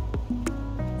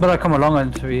 But I come along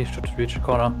and we should reach a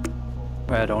corner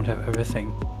where I don't have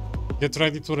everything. Get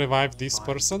ready to revive this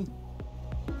person.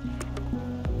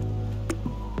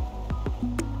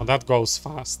 Oh, that goes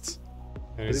fast.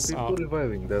 There is people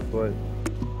reviving, that's why.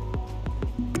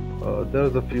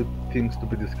 There's a few things to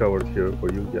be discovered here for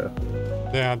you, yeah.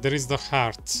 Yeah, there is the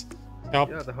heart. Help.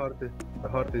 Yeah, the heart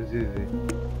is easy.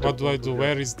 What do I do?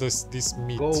 Where is this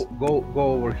meat? Go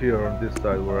over here on this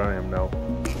side where I am now.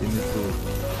 You need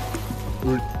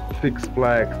to fix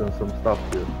flags and some stuff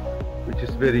here, which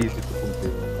is very easy to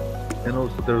complete. And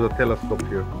also there's a telescope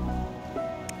here.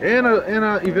 And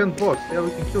an event boss. Yeah,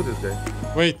 we can kill this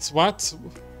guy. Wait, what?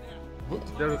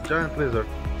 There's a giant lizard.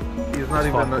 He's not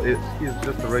even. He's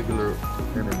just a regular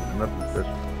enemy, nothing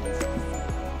special.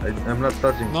 I'm not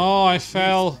touching. No, I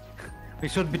fell. We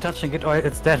shouldn't be touching it or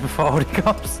it's dead before it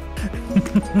comes.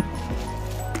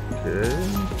 Okay.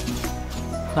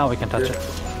 Now we can touch it.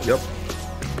 Yep.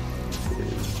 Okay.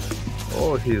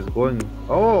 Oh, he's going.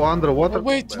 Oh, underwater. Oh,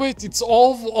 wait, it's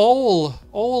all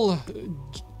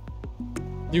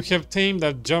You have tamed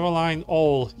a javelin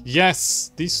owl.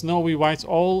 Yes, this snowy white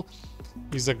owl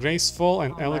is a graceful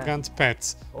and elegant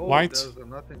pet. Oh, White there's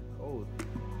nothing. Oh,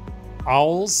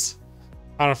 owls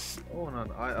are oh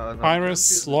no,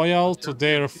 pirates loyal to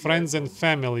their friends and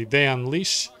family. They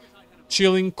unleash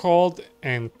chilling cold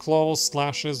and claw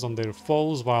slashes on their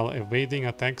foes while evading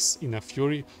attacks in a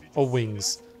fury of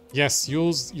wings. Yes,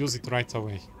 use it right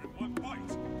away.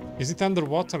 Is it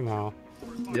underwater now?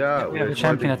 Yeah, We have a it's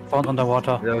champion fighting. that spawned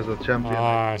underwater. There's a champion.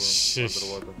 Ah, next to shish.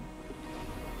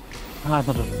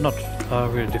 underwater. Not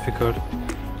really difficult.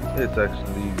 It's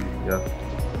actually, yeah.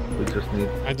 We just need.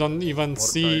 I don't even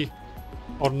see time.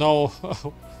 or know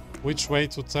which way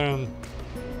to turn.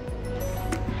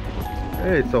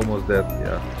 Hey, it's almost dead.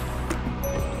 Yeah.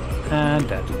 And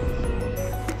dead.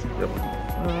 Yep.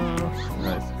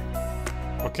 Nice.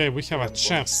 Okay, we have a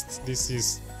chest. This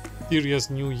is Serious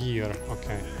New Year.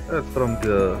 Okay. That's from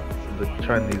the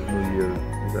Chinese New Year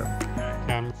event.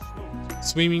 I'm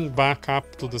swimming back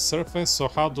up to the surface. So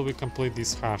how do we complete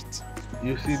this heart?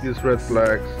 You see these red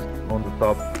flags on the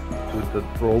top with the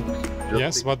ropes?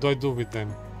 Yes, what do I do with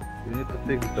them? You need to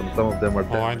fix them. Some of them are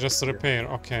Oh, I damaged. just repair.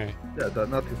 Okay. Yeah,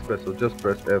 nothing special. Just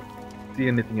press F. See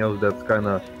anything else that's kind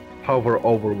of hover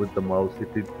over with the mouse.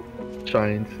 If it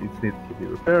shines, it needs to be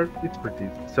repaired. It's pretty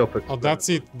self-explanatory. Oh, that's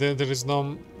it. There is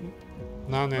none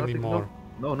anymore.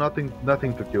 No, nothing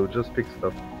to kill. Just fix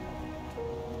stuff.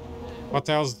 What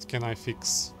else can I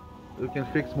fix? You can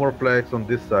fix more flags on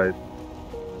this side.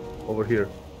 Over here.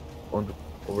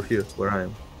 Over here where I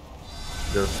am.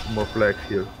 There's more flags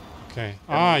here. Okay.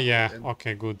 And- Yeah. and-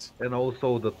 Okay, good. And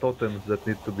also the totems that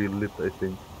need to be lit, I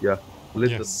think. Yeah.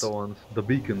 Lit Yes. the ones. The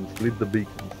beacons. Lit the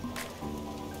beacons.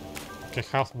 Okay,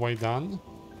 halfway done.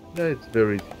 Yeah, it's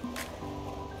very easy.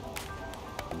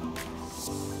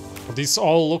 This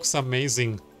all looks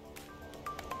amazing.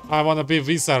 I want to be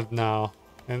wizard now.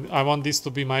 And I want this to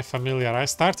be my familiar. I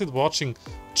started watching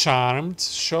Charmed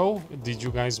show. Did you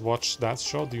guys watch that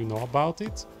show? Do you know about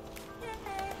it?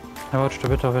 I watched a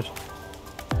bit of it.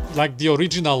 Like the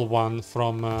original one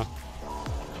from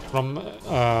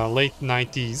late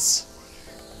 90s.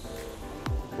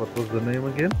 What was the name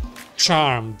again?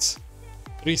 Charmed.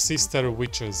 3 sister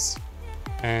witches.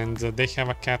 And they have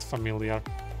a cat familiar.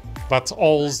 But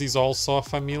Owls is also a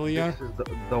familiar. This is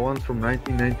the one from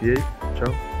 1998,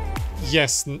 Chow?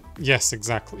 Yes,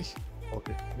 exactly.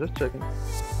 Okay, just checking.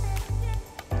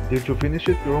 Did you finish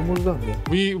it? You're almost done, yeah.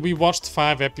 We watched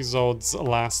 5 episodes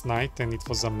last night and it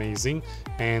was amazing.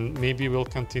 And maybe we'll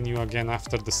continue again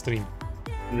after the stream.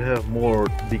 You have more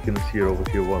beacons here, over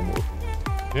here, one more.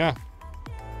 Yeah.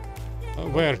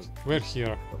 Where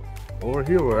here? Over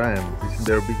here where I am. Isn't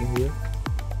there a beacon here?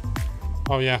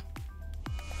 Oh yeah.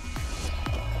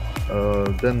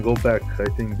 Then go back. I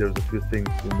think there's a few things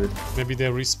in this. Maybe they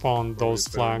respawn those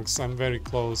flags. I'm very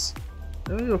close.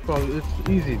 Yeah, you're probably, it's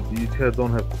easy. You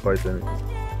don't have to fight anything.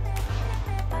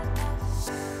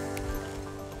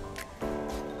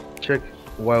 Check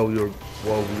while you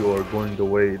are going the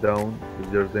way down if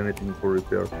there's anything for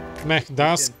repair. Mech,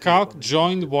 does Calc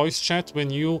join voice chat when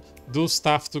you do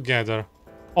stuff together?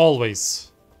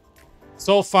 Always.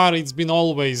 So far it's been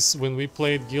always when we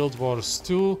played Guild Wars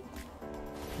 2.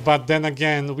 But then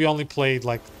again, we only played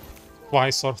like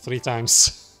twice or 3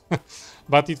 times.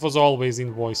 But it was always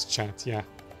in voice chat, yeah.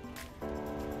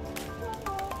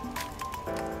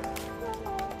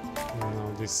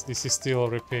 No, this is still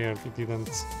repaired. It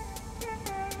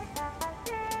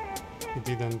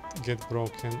didn't get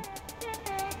broken.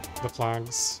 The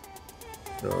flags.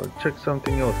 Check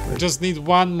something else. I Maybe. just need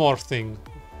one more thing.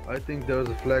 I think there's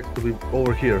a flag to be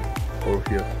over here. Over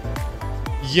here.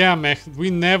 Yeah, Mech, we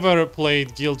never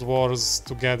played Guild Wars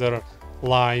together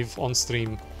live on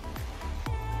stream.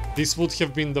 This would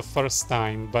have been the first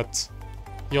time, but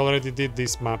he already did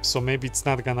this map, so maybe it's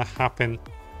not gonna happen.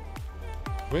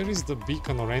 Where is the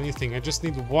beacon or anything? I just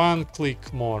need one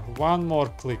click more. One more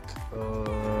click.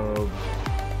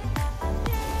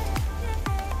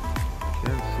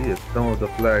 Can't see it. Some of the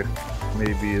flags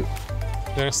maybe.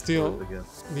 There still Again.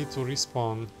 need to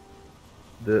respawn.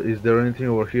 Is there anything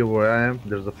over here where I am?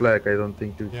 There's a flag. I don't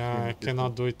think you. Yeah, I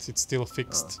cannot do it. It's still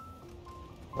fixed.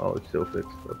 Oh, it's still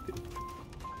fixed. Okay.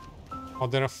 Oh,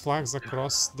 there are flags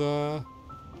across the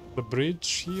bridge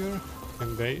here.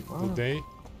 And they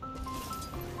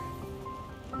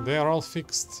are all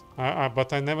fixed.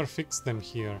 But I never fixed them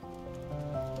here.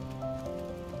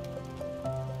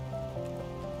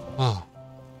 Ah.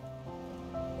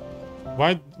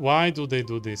 Why do they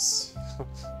do this?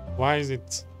 Why is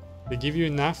it? They give you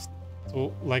enough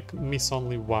to like miss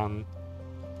only one.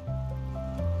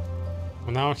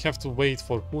 And now I have to wait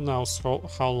for who knows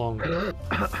how long to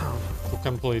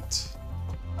complete.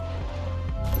 I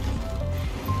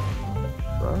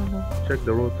don't know. Check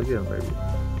the route again, maybe.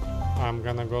 I'm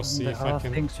gonna go see There if I are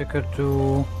can. things you could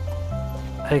do.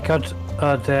 I got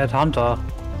a dead hunter.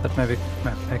 That maybe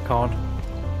may count.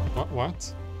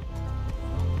 What?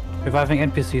 Reviving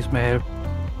NPCs may help.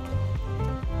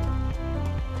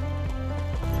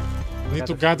 I need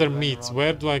to gather meat.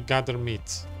 Where do I gather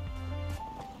meat?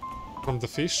 From the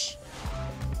fish?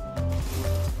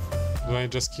 Do I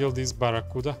just kill this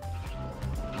barracuda?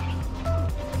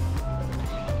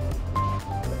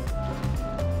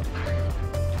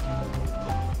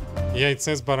 Yeah, it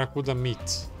says barracuda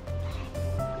meat.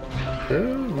 Yeah,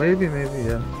 maybe,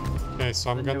 yeah. Okay,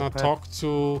 so I'm Then gonna you have- talk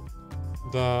to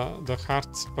the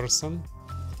heart person.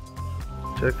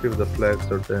 Check if the flags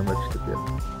are damaged again.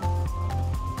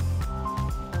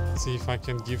 See if I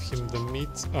can give him the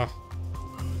meat. Ah,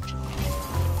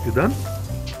 You done?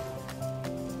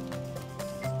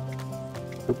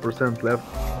 2% left.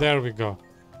 there we go.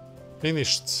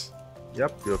 Finished.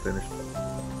 Yep, you're finished.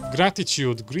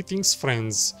 Gratitude. Greetings,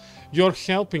 friends. Your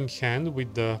helping hand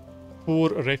with the poor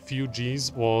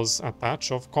refugees was a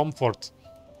touch of comfort.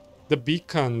 The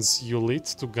beacons you lit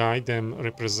to guide them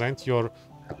represent your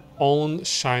own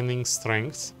shining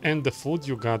strength, and the food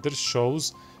you gather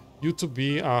shows you to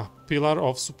be a pillar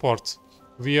of support.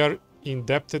 We are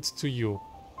indebted to you.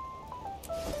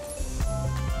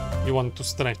 You want to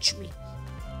stretch me.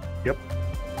 Yep.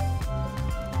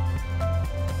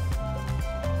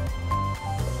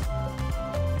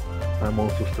 I'm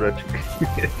also stretching.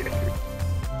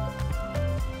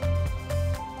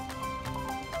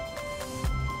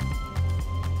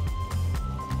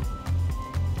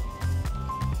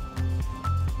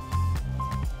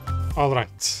 All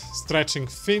right, stretching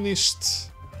finished.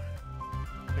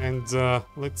 And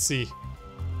let's see.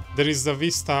 There is a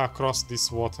vista across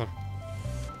this water.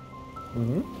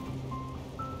 Mm-hmm.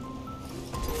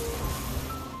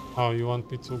 Oh, you want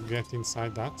me to get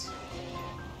inside that?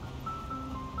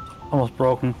 Almost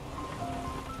broken.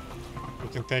 You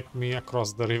can take me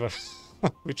across the river,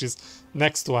 which is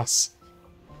next to us.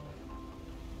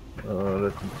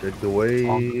 Let me check the way.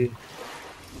 Okay.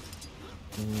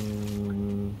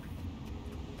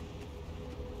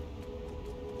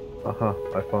 Aha,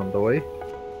 I found the way.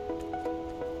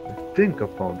 I think I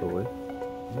found the way.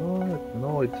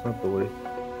 No, it's not the way.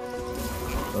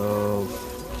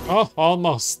 Oh,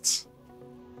 almost.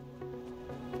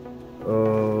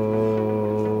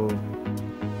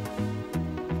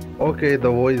 Okay,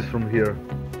 the way is from here.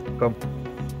 Come.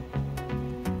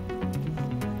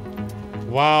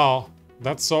 Wow,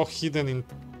 that's so hidden in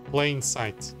plain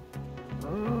sight.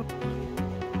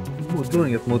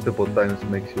 Doing it multiple times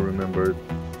makes you remember it.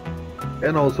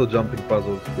 And also jumping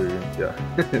puzzle experience, yeah.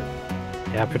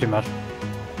 Yeah, pretty much.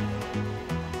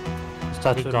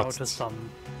 Start We to got notice it. some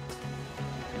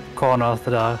corners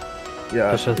that are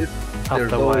Yeah, It's just there's after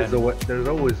a always while. a way. There's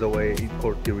always a way in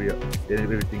Corteria, and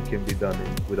everything can be done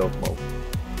without mouse.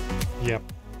 Yep.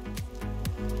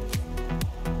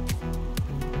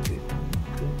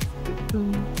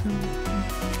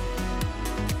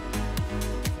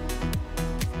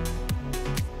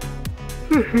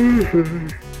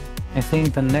 I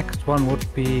think the next one would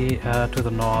be to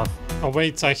the north. Oh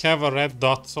wait, I have a red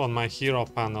dot on my hero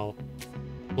panel.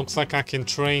 Looks like I can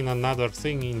train another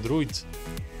thing in Druid.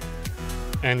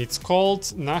 And it's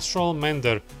called Natural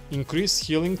Mender. Increase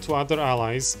healing to other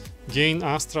allies. Gain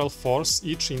astral force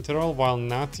each interval while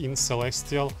not in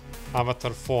celestial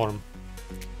avatar form.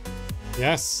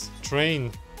 Yes,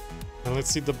 train. And let's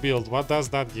see the build. What does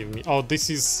that give me? Oh, this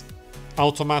is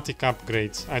automatic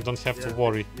upgrade. I don't have to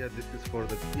worry. Yeah, this is for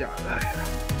the. Yeah,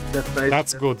 that's nice.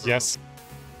 That's good, yes.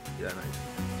 Yeah, nice.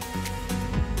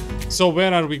 So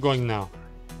where are we going now?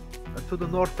 And to the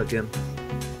north again.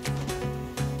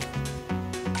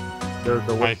 There's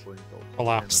a I waypoint. also,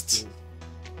 collapsed. and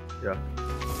yeah.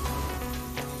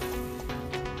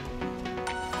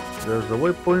 There's a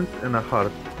waypoint and a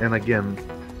heart, and again.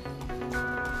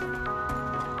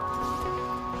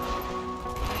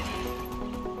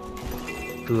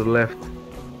 To the left.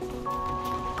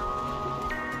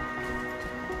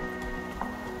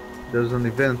 There's an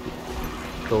event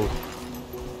close.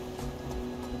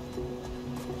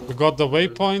 We got the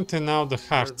waypoint and now the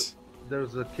heart.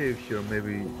 There's a cave here,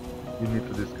 maybe you need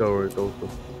to discover it also.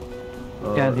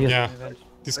 Yeah, the yeah. event.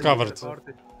 Discovered.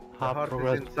 The Half heart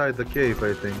progress. is inside the cave,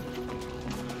 I think.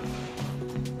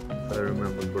 If I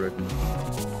remember correctly.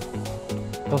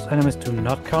 Those enemies do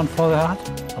not count for the heart.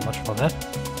 So much for that.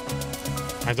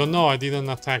 I don't know, I didn't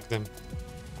attack them.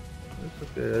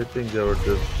 It's okay, I think they were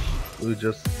just... We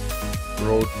just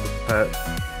rode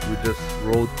we just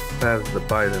rode past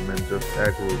by them and just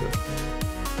aggroed them.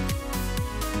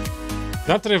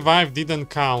 That revive didn't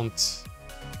count.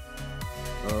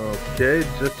 Okay,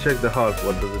 just check the heart.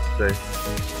 What does it say?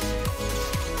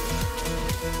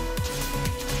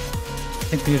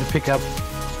 I think we need to pick up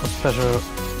a special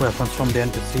weapons from the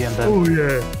NPC and then. Oh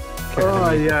yeah. kill Oh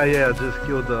enemies. yeah. Just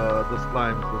kill the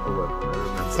slimes with the weapon. I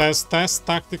remember. Says test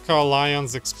Tactical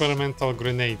Alliance experimental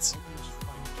grenades.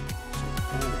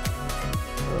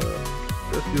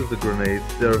 Just use the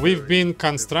grenades. We've been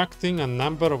constructing a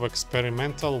number of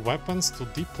experimental weapons to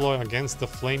deploy against the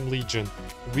Flame Legion.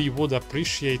 We would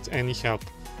appreciate any help.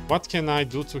 What can I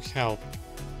do to help?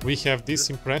 We have this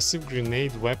impressive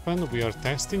grenade weapon we are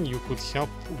testing. You could help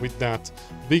with that.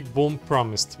 Big Boom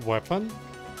promised weapon.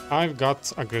 I've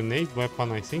got a grenade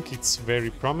weapon. I think it's very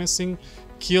promising.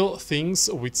 Kill things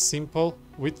with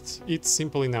it's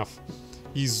simple enough.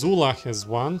 Izula has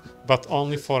one, but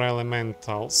only for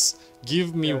elementals.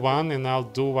 Give me one and I'll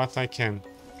do what I can.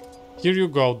 Here you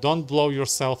go, don't blow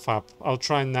yourself up. I'll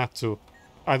try not to.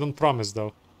 I don't promise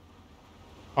though.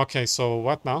 Okay, so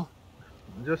what now?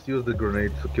 Just use the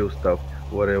grenades to kill stuff,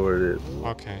 whatever it is.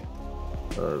 Okay,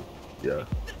 Yeah.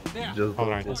 Just don't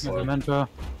alright. go far. Mentor.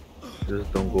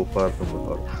 Just don't go far from the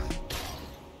heart.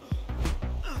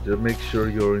 Just make sure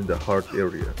you're in the heart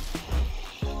area.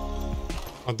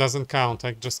 It doesn't count,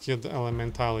 I just killed the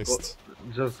elementalist.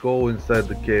 Just go inside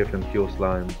the cave and kill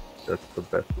slimes. That's the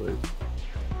best way.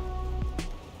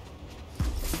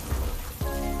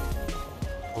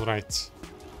 Alright.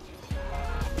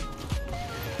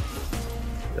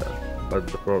 Yeah. But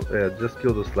just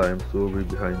kill the slimes, who will be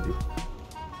behind you.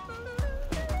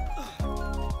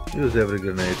 Use every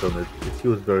grenade on it. It's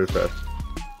used very fast.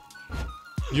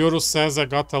 Yuru says I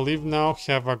gotta leave now.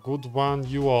 Have a good one,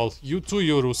 you all. You too,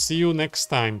 Yuru. See you next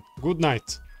time. Good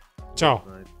night. Ciao.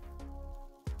 Right.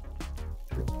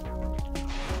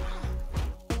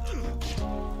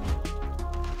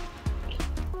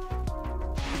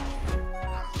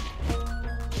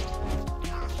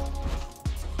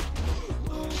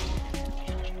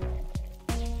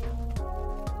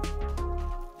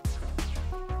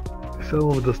 Some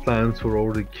of the slimes were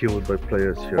already killed by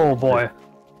players here. Oh boy.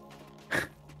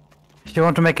 If you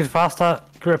want to make it faster,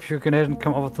 grab your grenade and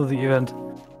come over to the event.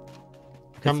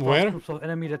 Come It's where? groups of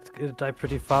enemy that die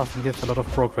pretty fast and gives a lot of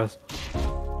progress.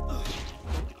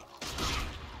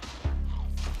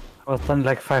 I was done in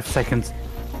like 5 seconds.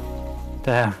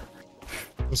 Damn.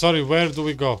 I'm sorry, where do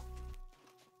we go?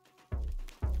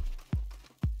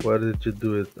 Where did you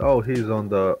do it? Oh, he's on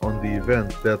the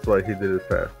event. That's why he did it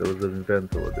fast. There was an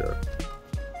event over there.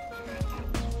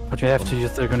 But you have to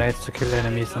use the grenades to kill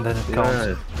enemies and then it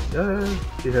counts. Yeah,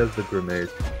 he has the grenade.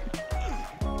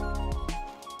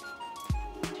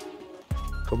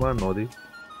 Come on, Nodi.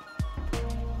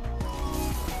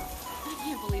 I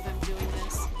can't believe I'm doing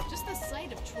this. Just the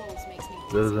sight of trolls makes me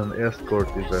There's an escort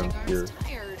event here.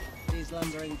 tired. These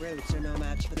lumbering brutes are no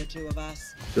match for the two of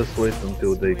us. Just wait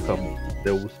until they come.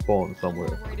 They will spawn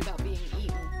somewhere. I'm worried about being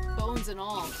eaten, bones and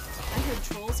all. I heard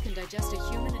trolls can digest a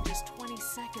human in just 20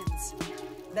 seconds.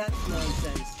 That's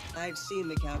nonsense. I've seen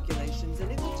the calculations,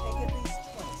 and it will take at least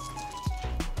twice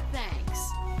that. Thanks.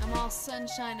 I'm all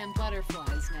sunshine and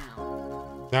butterflies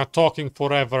now. They're talking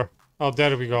forever. Oh,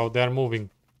 there we go. They're moving.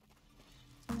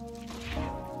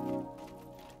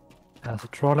 There's a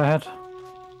troll ahead.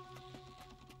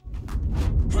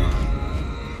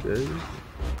 Okay.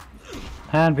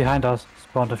 And behind us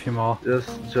spawned a few more. Just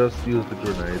use the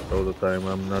grenade all the time.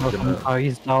 I'm not gonna. Oh,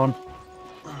 he's down.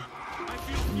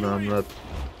 No, I'm not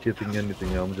hitting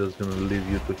anything. I'm just gonna leave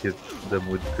you to hit them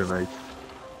with grenades.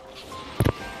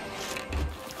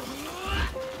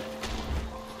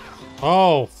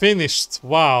 Oh, finished.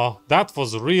 Wow, that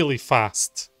was really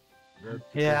fast.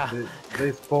 Yeah.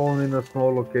 They spawn in a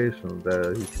small location.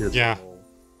 There, he hit Yeah. them all.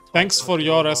 Thanks for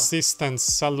your assistance.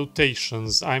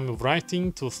 Salutations. I'm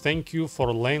writing to thank you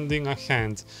for lending a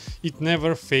hand. It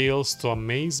never fails to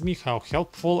amaze me how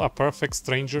helpful a perfect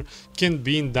stranger can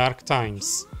be in dark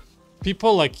times.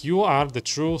 People like you are the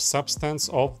true substance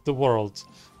of the world.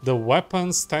 The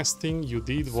weapons testing you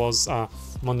did was a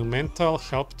monumental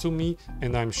help to me,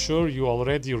 and I'm sure you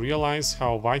already realize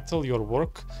how vital your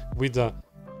work with the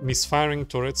misfiring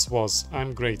turrets was.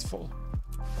 I'm grateful.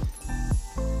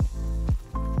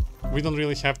 We don't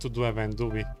really have to do event, do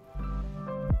we?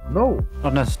 No,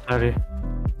 Not necessarily.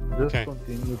 just Okay.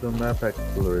 continue the map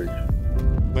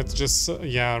exploration. Let's just,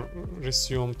 yeah,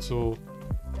 resume to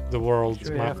the world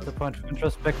We map. have the point of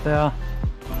interest back there.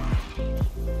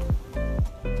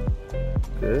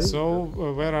 Okay. So,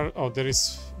 where are... Oh, there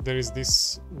is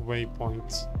this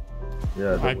waypoint.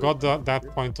 Yeah. I got that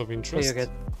point of Here you interest. get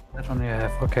That one you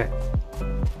have, okay.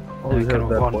 Oh, you I can have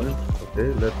that move on. point. Okay,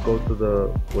 let's go to the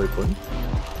waypoint.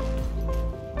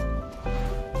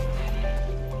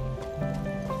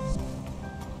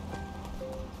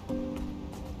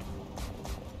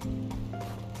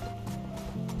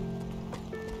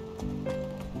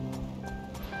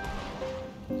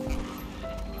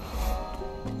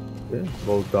 Okay,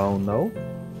 go down now.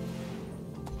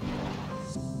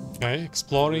 Okay,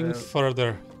 exploring Yeah.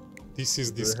 further. This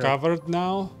is Do you have- discovered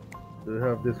now? Do you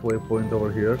have this waypoint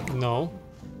over here? No.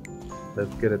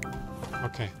 Let's get it.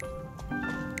 Okay.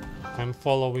 I'm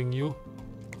following you.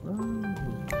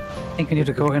 I think we need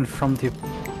to go in from the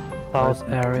south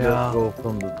Let's area. go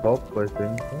from the top, I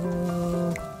think.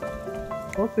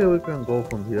 Okay, we can go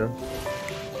from here.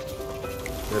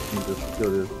 Let me just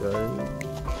kill this guy.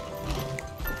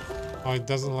 Oh, it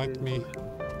doesn't let me.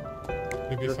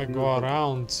 Maybe if Just I use go it.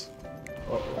 around.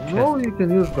 No, you can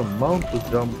use the mount to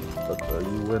jump, but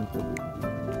you went.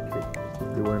 Okay,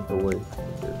 you went away.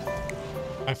 Okay.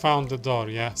 I found the door,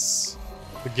 yes.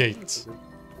 The gate.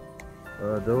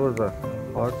 There was a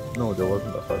heart. No, there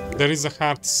wasn't a heart. There is a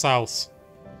heart south.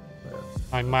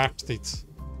 I marked it.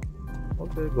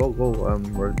 Okay, go. I'm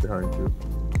right behind you.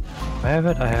 I have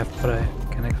it, but I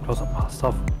can explore some more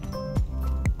stuff.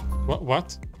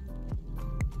 What?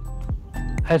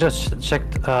 I just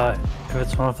checked if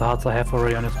it's one of the hearts I have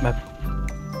already on this map.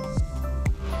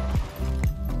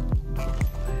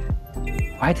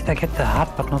 Why did I get the heart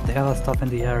but not the other stuff in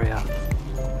the area?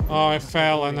 Oh, I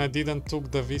fell and I didn't took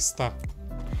the vista.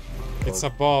 It's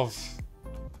above.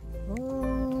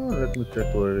 Let me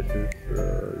check where it is.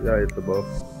 Yeah, it's above.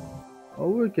 Oh,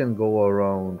 we can go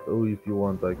around. Oh, if you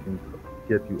want, I can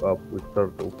get you up with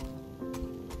turtle.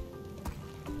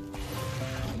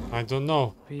 I don't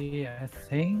know. I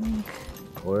think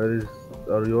Where is?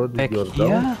 Are you? back You're here.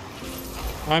 down?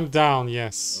 I'm down,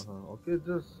 yes. Okay,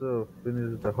 just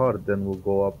finish the heart, then we'll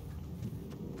go up.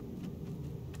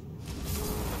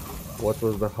 What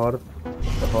was the heart?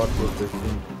 The heart was this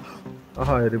thing.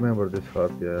 Aha, I remember this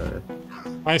heart, yeah.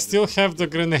 I still have the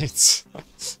grenades.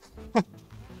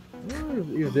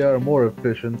 If they are more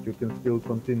efficient, you can still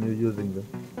continue using them.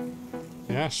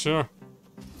 Yeah, sure.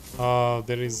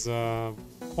 There is a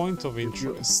point of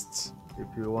interest. If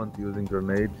you want using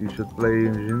grenades, you should play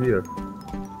engineer.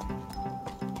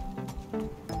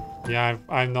 Yeah,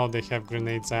 I know they have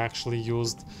grenades. I actually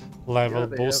used level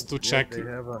they boost to have, check.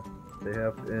 They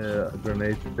have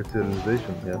grenade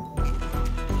specialization, yeah.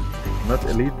 Not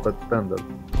elite, but standard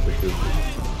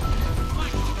specialization.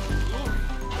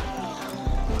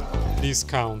 These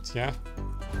count, yeah?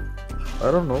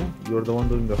 I don't know. You're the one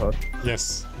doing the heart.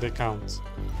 Yes, they count.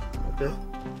 Okay.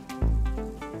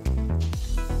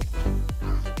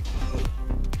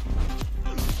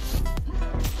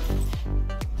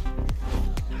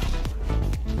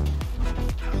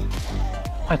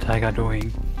 What Tiger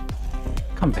doing?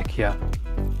 Come back here.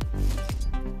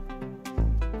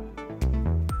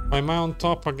 Am I on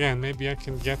top again? Maybe I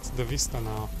can get the vista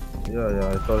now. Yeah.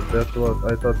 I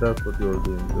thought that's what you were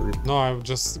doing. No, I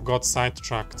just got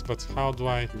sidetracked. But how do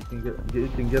I? You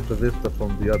can get the vista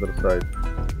from the other side,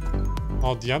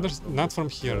 Oh, the other, not from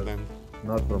here then.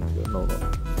 not from here. No.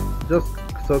 Just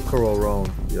circle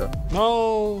around. Yeah.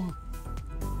 No.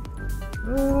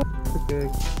 Okay.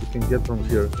 You can get from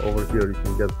here. Over here. You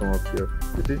can get from up here.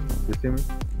 You see? You see me?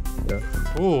 Yeah.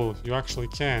 Oh, you actually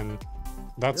can.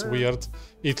 That's Yeah. weird.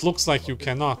 It looks like you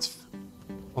cannot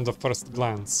on the first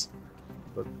glance.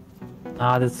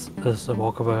 Ah, this is a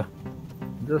walkable.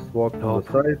 Just walk to Nope.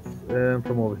 the sides and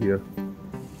from over here,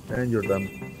 and you're done.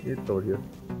 It's over here.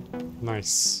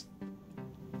 Nice.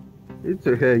 It's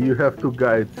okay. You have two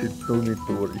guides. It's no need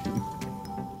to worry.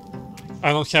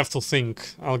 I don't have to think.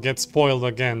 I'll get spoiled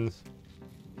again.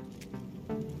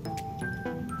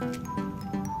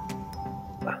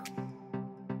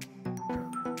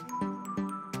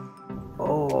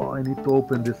 Oh, I need to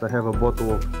open this. I have a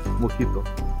bottle of mojito.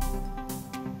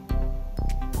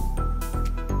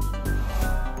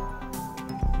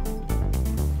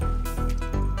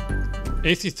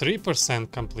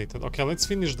 %83% completed. Okay, let's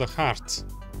finish the heart.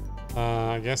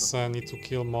 I guess I need to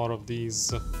kill more of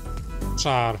these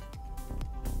char.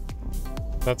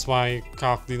 That's why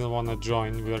Kalk didn't want to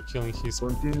join. We are killing his.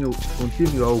 Continue.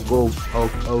 I'll go. I'll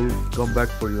come back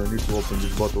for you. I need to open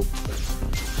this bottle.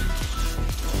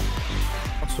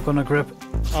 Also gonna grab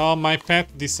Oh, my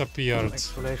pet disappeared.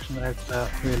 exploration at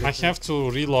really I have to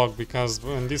relog because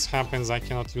when this happens, I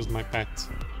cannot use my pet.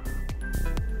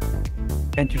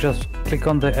 Can't you just click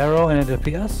on the arrow and it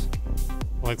appears?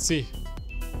 Let's see.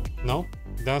 No,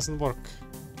 it doesn't work.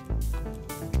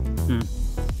 Hmm.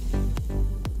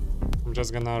 I'm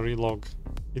just gonna relog.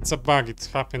 It's a bug, it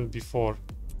happened before.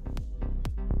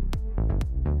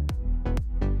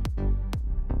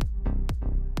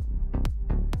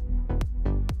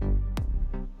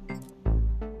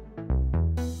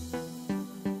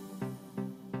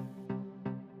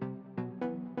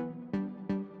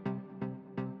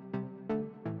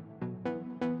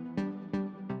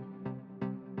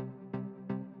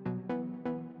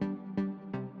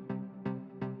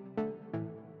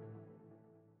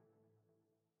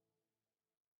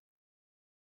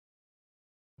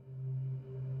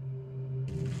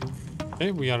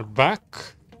 Okay, we are back,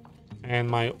 and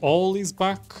my all is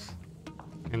back,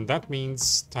 and that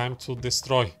means time to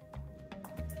destroy.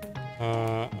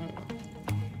 Oh,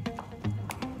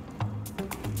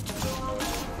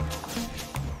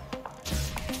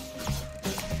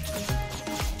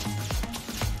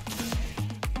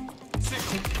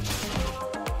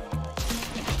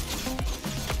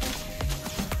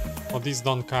 these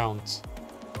don't count.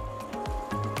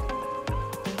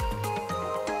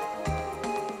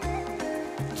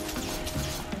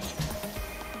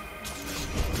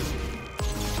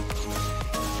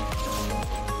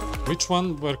 Which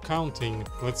one we're counting?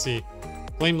 Let's see.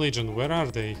 Flame Legion, where are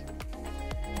they?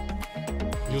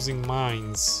 Using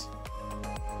mines.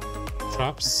 I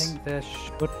Traps. think there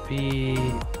should be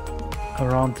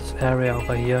around this area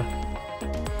over here.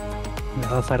 On the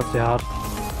other side of the heart.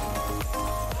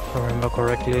 If I remember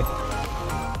correctly.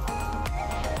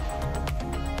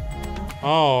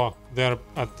 Oh, they're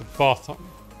at the bottom.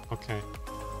 Okay.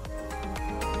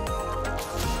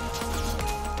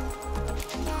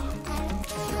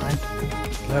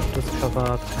 Left is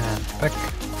covered and back.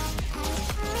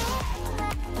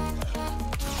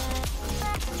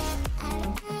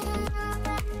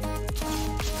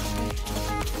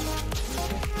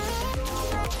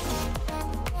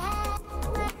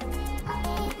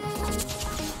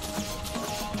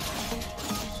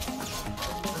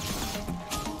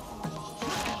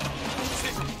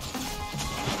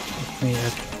 Me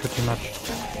at pretty much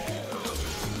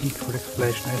equal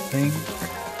explanation, I think.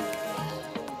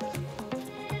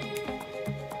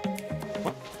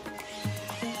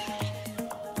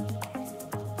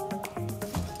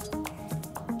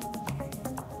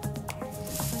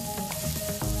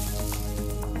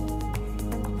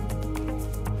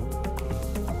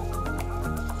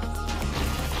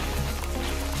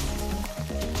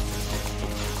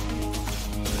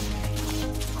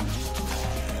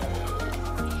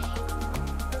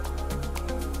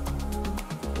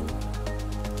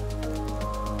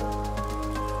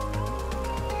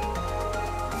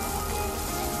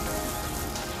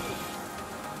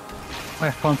 I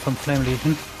found some Flame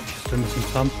Legion. Still missing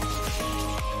some.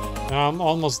 I'm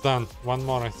almost done. One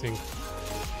more, I think.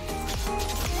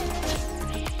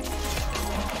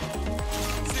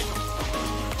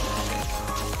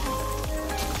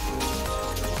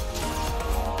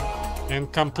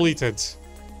 And completed.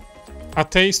 A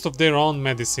taste of their own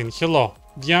medicine. Hello.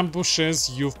 The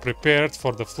ambushes you've prepared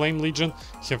for the Flame Legion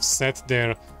have set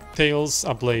their tails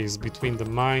ablaze between the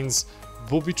mines,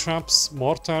 booby traps,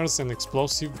 mortars, and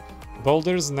explosive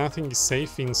boulders. Nothing is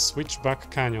safe in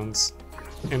switchback canyons.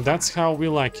 And that's how we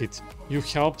like it. You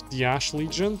helped the Ash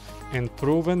Legion and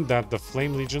proven that the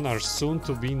Flame Legion are soon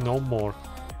to be no more.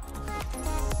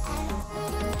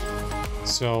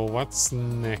 So what's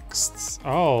next?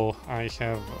 Oh, I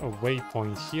have a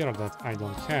waypoint here that I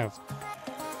don't have.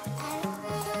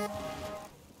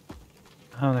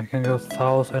 And I can go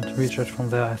south and recharge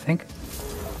from there, I think.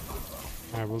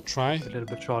 I will try. A little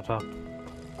bit shorter.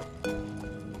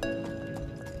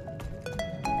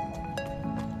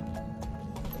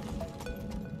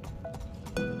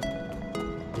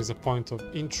 There's a point of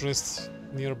interest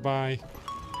nearby.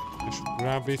 I should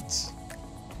grab it.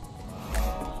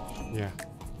 Yeah.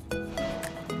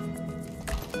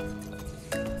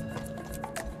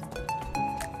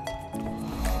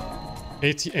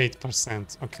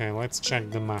 %. Okay, let's check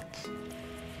the map.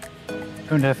 You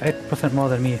don't have 8% more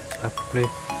than me, so I probably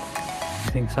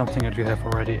think something that you have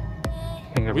already. You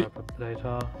can grab it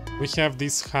later. We have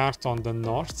this heart on the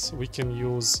north. We can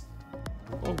use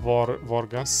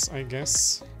Vorgas, I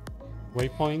guess.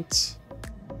 Waypoint.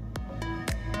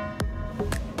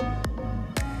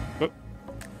 You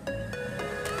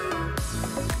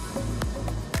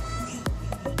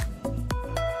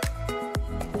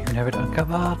can have it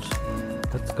uncovered.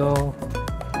 Let's go.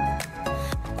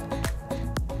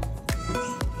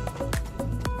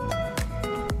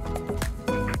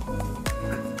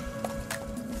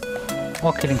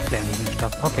 More killing Flame Legion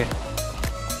stuff. Okay.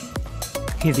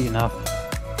 Easy enough.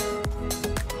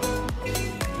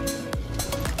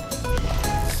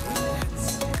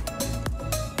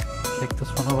 Take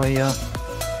this one over here.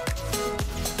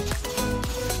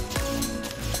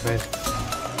 activate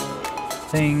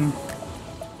thing.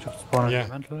 Should spawn an Yeah.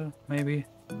 elemental, maybe?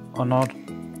 Or not?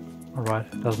 Alright,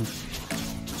 it doesn't.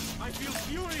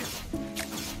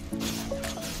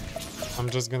 I'm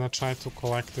just gonna try to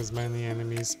collect as many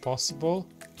enemies possible.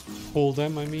 Pull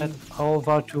them, I mean. Head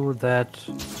over to that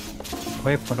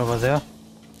waypoint over there.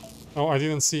 Oh, I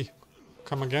didn't see.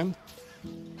 Come again?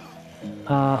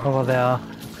 Over there,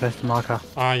 place the marker.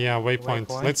 Ah, yeah, waypoint.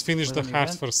 Waypoint Let's finish the with an heart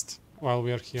event? first while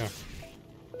we are here.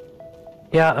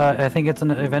 Yeah, I think it's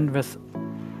an event with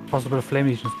possible flame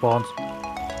legion spawns.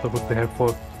 That would be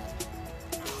helpful.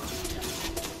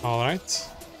 Alright.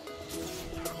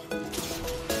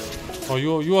 Oh,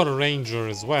 you are a ranger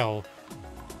as well.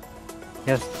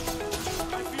 Yes.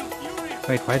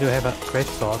 Wait, why do I have a great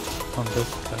sword on this?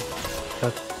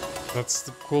 That's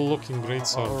the cool looking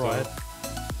greatsword. Alright.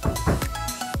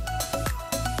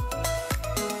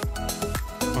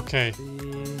 Okay.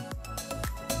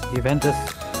 The event is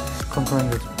conquering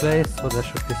this place, so there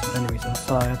should be some enemies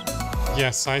inside.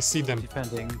 Yes, I see them.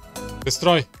 Defending.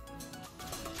 Destroy.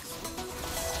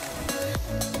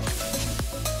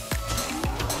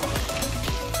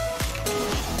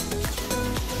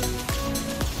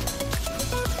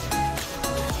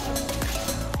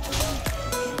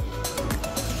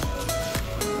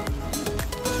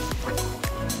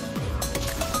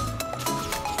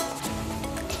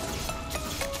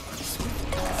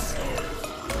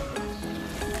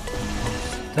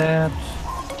 That.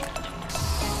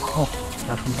 Oh,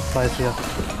 there are some supplies here.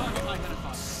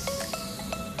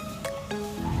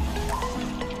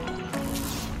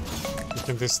 You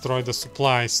can destroy the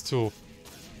supplies too.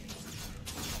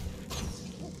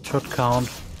 Should count.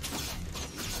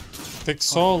 It takes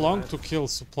so long to kill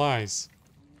supplies.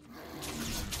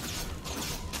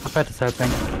 I bet it's helping.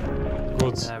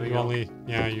 Good. There we You go. only.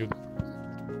 Yeah, you.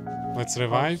 Let's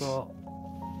revive. Also,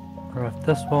 revive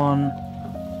this one.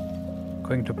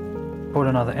 Going to pull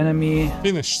another enemy.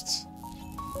 Finished.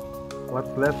 What's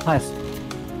left? Nice.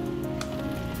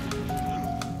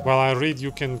 While I read,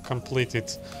 you can complete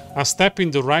it. A step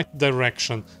in the right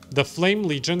direction. The Flame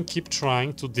Legion keep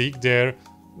trying to dig their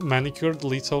manicured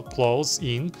little claws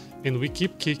in, and we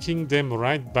keep kicking them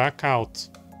right back out.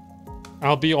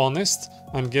 I'll be honest,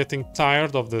 I'm getting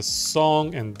tired of the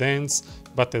song and dance,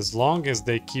 but as long as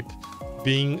they keep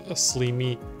being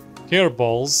slimy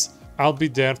hairballs, I'll be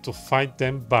there to fight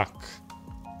them back.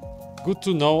 Good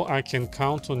to know I can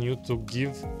count on you to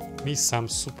give me some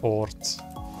support.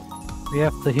 We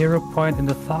have the hero point in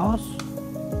the south.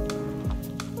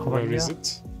 Over Where here. is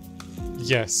it?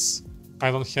 Yes,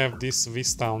 I don't have this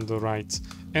vista on the right.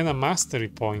 And a mastery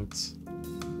point.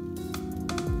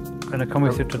 Gonna come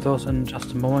with you to those in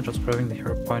just a moment. Just grabbing the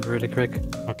hero point really quick.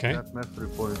 Okay. That mastery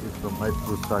point is from Ice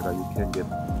Blue Saga, you can get.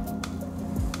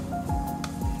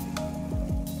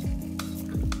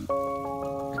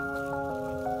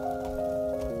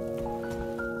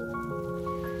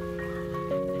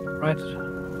 Right.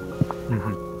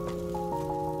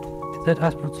 Is that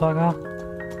Aspen Saga?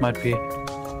 Might be.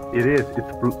 It is,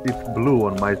 it's blue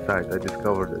on my side, I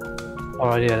discovered it.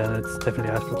 Alright, yeah, then it's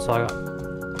definitely Aspen Saga.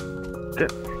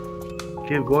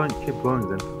 Keep going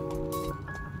then.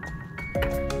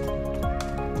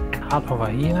 Card over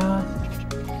here.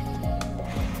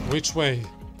 Which way?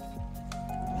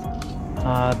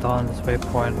 Down this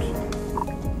waypoint.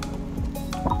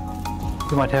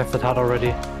 You might have that hut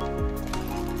already.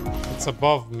 It's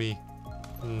above me.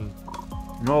 Hmm.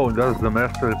 No, that's the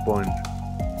mastery point.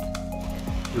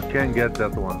 You can get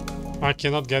that one. I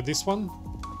cannot get this one?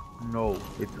 No,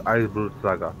 it's Ice Blue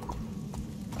Saga.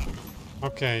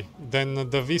 Okay, then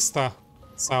the vista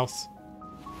south.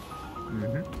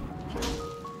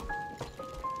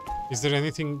 Is there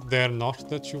anything there north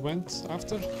that you went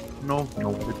after? No,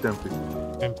 it's empty.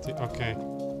 Empty, okay.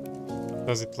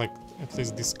 Does it like at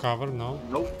least discover? No?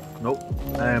 Nope.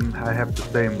 I have the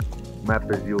same map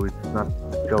as you, it's not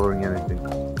covering anything.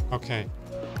 Okay.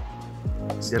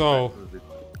 Get So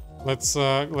back to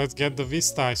it. let's get the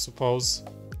vista, I suppose.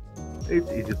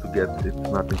 It's easy to get, it's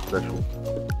nothing special.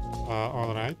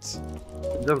 All right.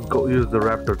 Just go use the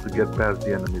raptor to get past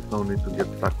the enemies, no need to get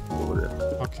stuck over there.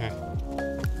 Okay.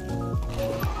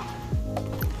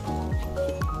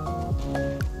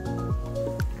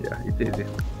 Yeah, it's easy.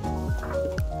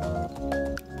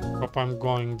 Hope I'm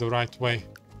going the right way.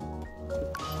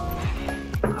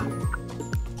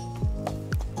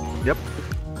 Yep.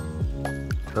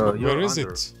 Where is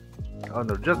under. it?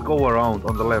 Under. Just go around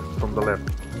on the left, from the left.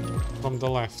 From the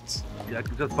left. Yeah,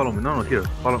 just follow me. No, here.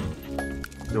 Follow me.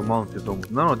 Your mount is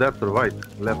almost. No, that's the right.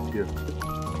 Left here.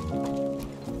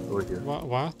 Over here.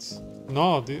 What?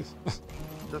 No, this.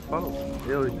 Just follow me.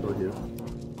 Here it's over here.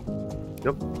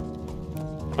 Yep.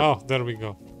 Oh, there we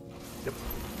go.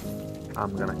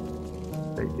 I'm gonna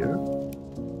stay here.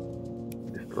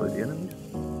 Destroy the enemies.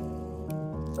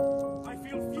 I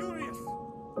feel furious.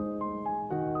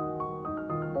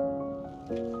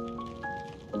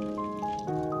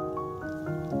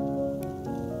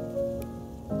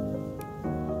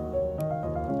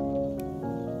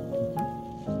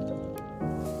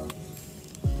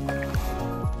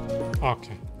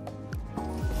 Okay.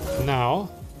 Now,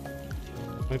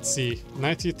 let's see,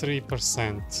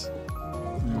 93%.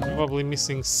 Probably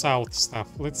missing south stuff.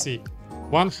 Let's see,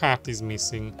 one heart is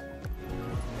missing.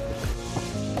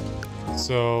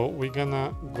 So we're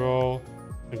gonna go,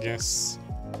 I guess.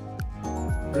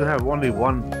 You have only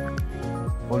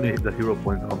the hero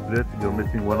points complete. You're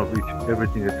missing one of each,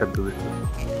 everything except the list.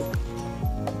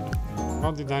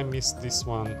 How did I miss this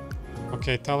one?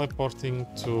 Okay, teleporting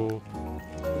to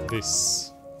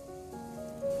this.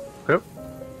 Okay.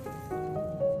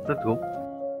 Let's go.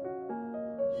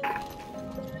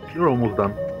 You're almost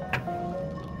done.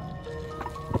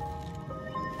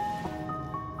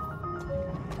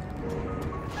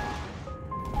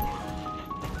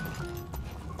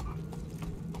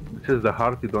 This is the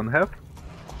heart you don't have?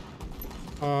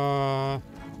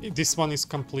 This one is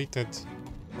completed.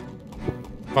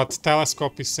 But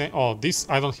telescope is saying, oh, this,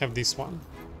 I don't have this one.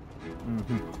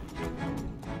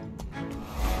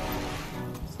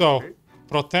 So,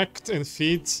 protect and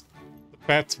feed the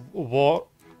pet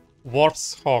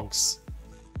warthogs.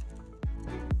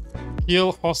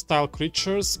 Kill hostile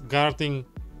creatures guarding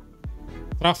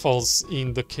truffles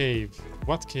in the cave.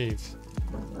 What cave?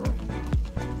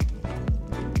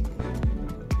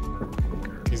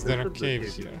 Is there a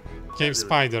cave here? Cave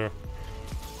spider.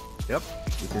 Yep,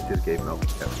 you can see the cave now.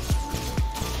 Yep.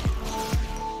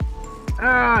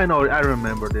 Ah, I know, I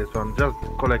remember this one. Just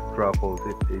collect truffles,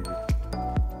 it's easy.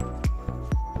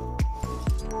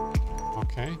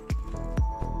 Okay.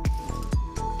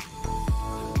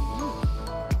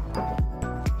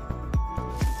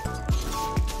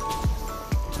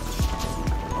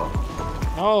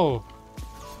 Oh!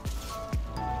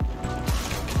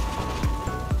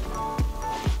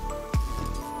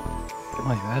 Oh,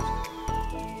 you had?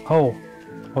 Oh,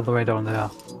 all the way down there.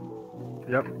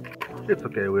 Yep, it's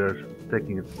okay, we're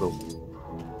taking it slow.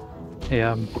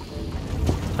 Yeah,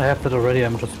 I have that already.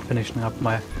 I'm just finishing up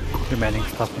my remaining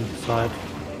stuff inside.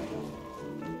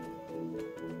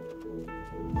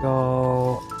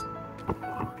 Go.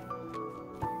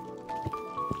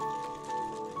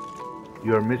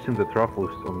 You are missing the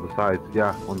truffles on the sides.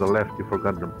 Yeah, on the left, you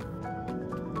forgot them.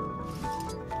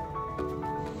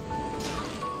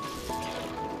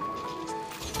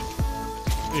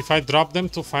 If I drop them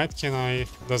to fight, can I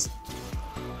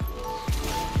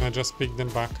just pick them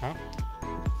back up?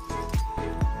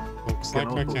 Looks like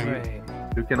I can. Great.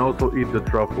 You can also eat the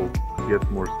truffle to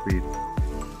get more speed.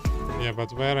 Yeah,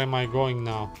 but where am I going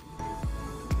now?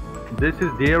 This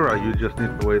is the area, you just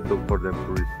need to wait for them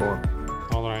to respawn.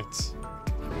 Alright.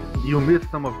 You missed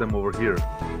some of them over here,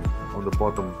 on the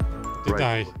bottom. Did right,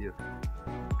 I? over here.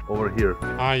 Over here.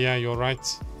 Ah, yeah, you're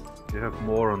right. You have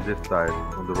more on this side,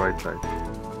 on the right side.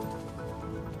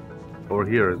 Over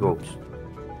here as well.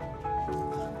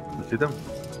 You see them?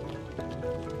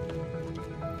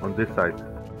 On this side,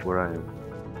 where I am.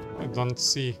 I don't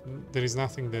see. There is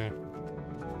nothing there.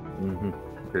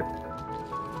 Okay.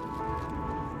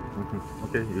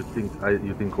 Okay, you think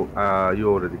you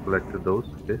already collected those,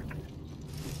 okay?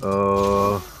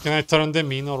 Can I turn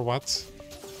them in or what?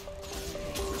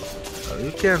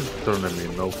 You can turn them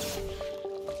in, no.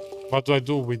 What do I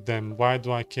do with them? Why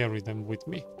do I carry them with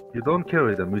me? You don't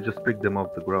carry them, you just pick them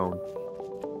off the ground.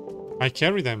 I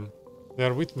carry them.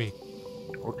 They're with me.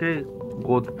 Okay,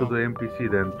 go to the NPC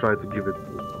then, try to give it.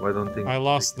 I don't think I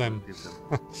lost them.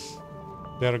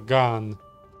 They're gone.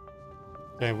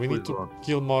 Okay, we need to gone?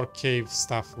 kill more cave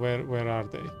stuff. Where are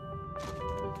they?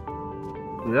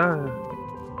 Yeah.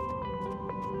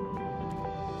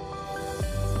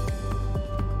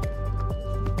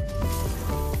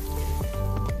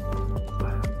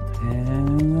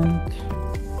 And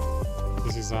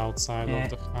This is outside of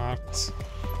the heart.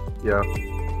 Yeah.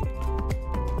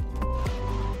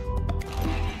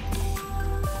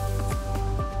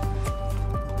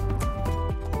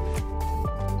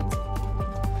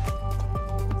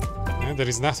 There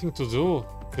is nothing to do.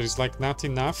 There is like not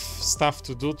enough stuff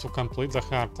to do to complete the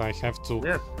heart. I have to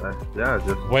Yes. Yeah.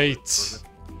 Just wait.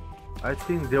 I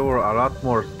think there were a lot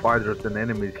more spiders and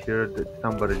enemies here that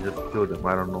somebody just killed them.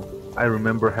 I don't know. I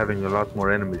remember having a lot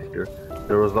more enemies here.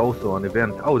 There was also an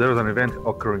event. Oh, there was an event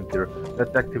occurring here.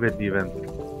 Let's activate the event.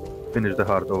 Finish the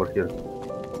heart over here.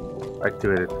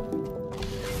 Activate it.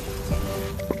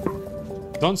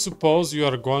 Don't suppose you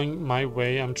are going my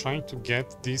way. I'm trying to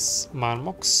get these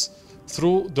marmots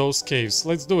through those caves.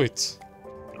 Let's do it.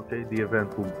 Okay, the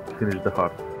event will finish the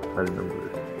heart. I remember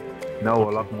this. Now a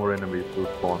lot more enemies will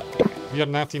spawn. We are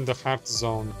not in the heart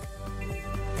zone.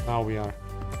 Now we are.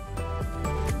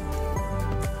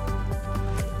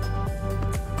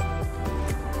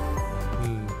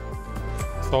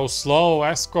 So slow,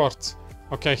 escort.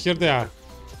 Okay, here they are.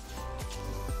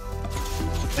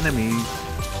 Enemies.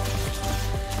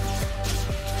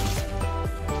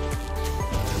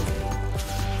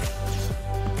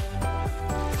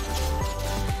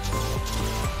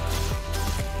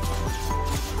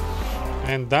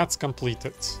 And that's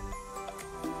completed.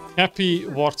 Happy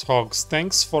warthogs.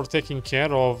 Thanks for taking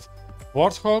care of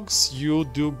warthogs. You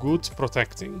do good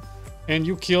protecting. And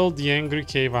you killed the angry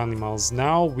cave animals.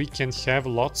 Now we can have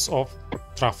lots of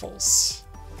truffles.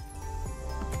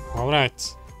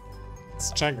 Alright.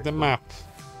 Let's check the map.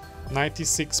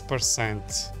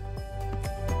 96%.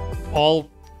 All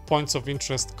points of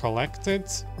interest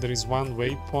collected. There is one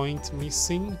waypoint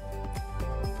missing.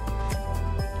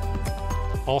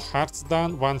 All hearts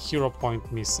done, one hero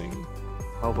point missing.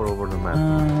 Hover over the map.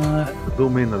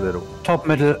 Zoom in a little. Top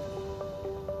middle.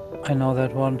 I know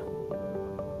that one.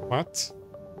 What?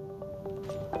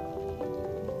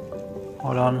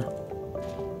 Hold on.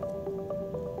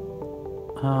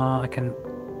 I can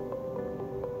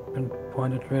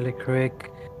point it really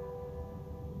quick.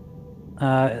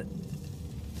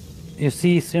 You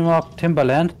see Simok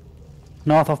Timberland?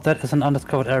 North of that is an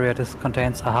undiscovered area. This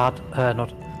contains a heart,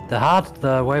 not the heart,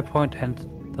 the waypoint, and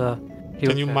the...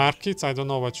 Can you mark it? I don't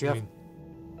know what you mean.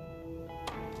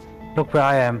 Look where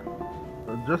I am.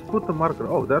 Just put the marker.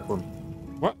 Oh, that one.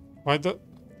 What? Why the...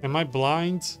 Am I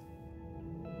blind?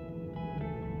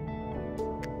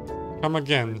 Come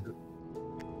again.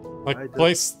 Like,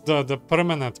 place the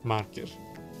permanent marker.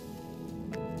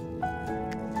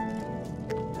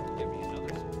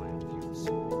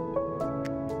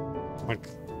 Like,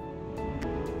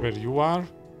 where you are?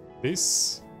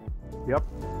 This? Yep.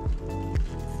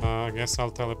 I guess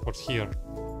I'll teleport here.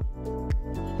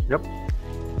 Yep.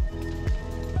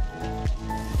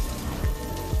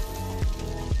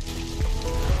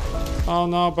 Oh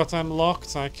no, but I'm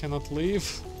locked. I cannot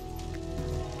leave.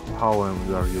 How are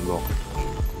you locked?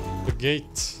 The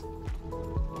gate.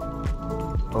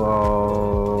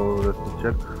 Let me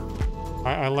check.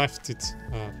 I left it.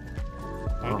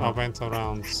 I went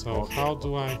around. So how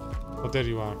do I... Oh, there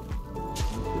you are.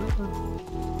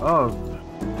 Oh,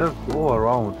 just go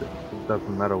around. It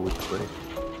doesn't matter which way.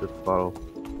 Just follow.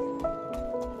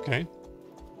 Okay.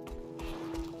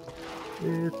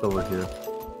 It's over here.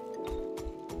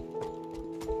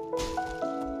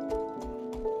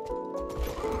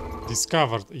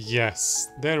 Discovered. Yes.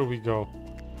 There we go.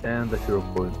 And the hero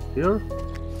point here.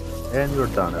 And you're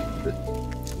done at this.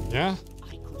 Yeah?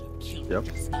 Yep.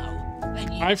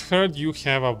 I've heard you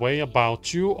have a way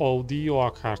about you, O.D.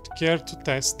 Lockhart. Care to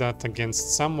test that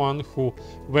against someone who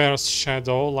wears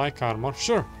shadow-like armor?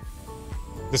 Sure.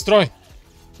 Destroy!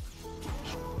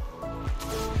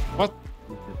 What?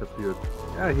 He disappeared.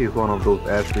 Yeah, he's one of those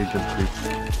ass Legion creeps.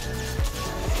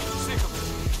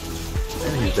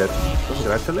 And he's dead.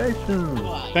 Congratulations!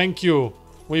 Thank you.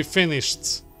 We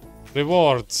finished.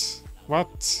 Reward.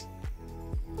 What?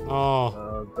 Oh.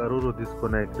 Garuru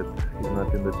disconnected. He's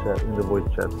not in the chat, in the voice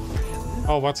chat.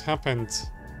 Oh, what happened?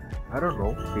 I don't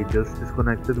know. He just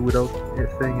disconnected without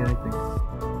saying anything.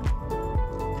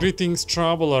 Greetings,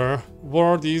 traveler.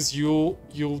 Word is you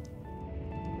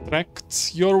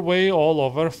trekked your way all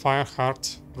over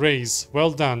Fireheart Raise.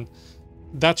 Well done.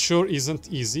 That sure isn't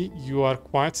easy. You are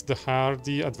quite the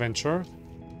hardy adventurer.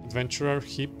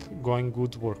 Hip, doing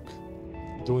good work.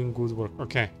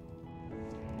 Okay.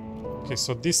 Okay,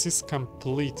 so this is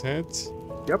completed.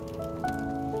 Yep.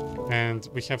 And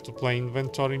we have to play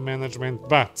inventory management,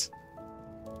 but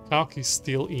Hulk is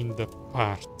still in the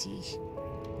party.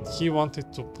 He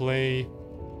wanted to play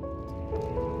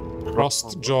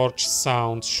Frost George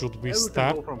Sound. Should we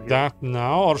start that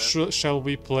now, or shall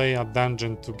we play a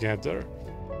dungeon together?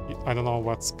 I don't know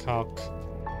what's Kalk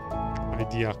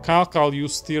idea. Kalk, I'll you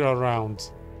steer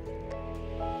around.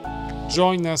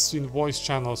 Join us in voice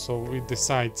channel so we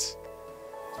decide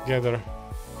together.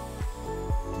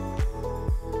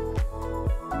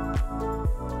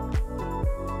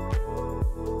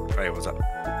 Hey, what's up?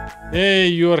 Hey,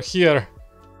 you're here.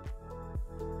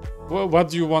 What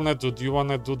do you want to do? Do you want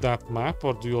to do that map,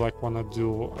 or do you like want to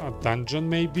do a dungeon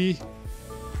maybe?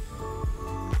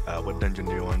 What dungeon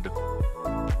do you want to do?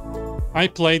 I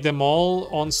played them all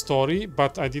on story,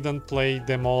 but I didn't play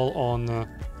them all on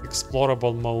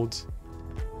explorable mode.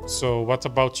 So what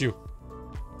about you?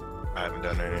 I haven't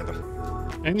done any of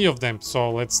them. Any of them.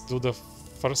 So let's do the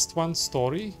first one,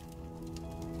 story.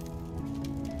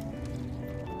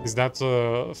 Is that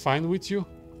fine with you?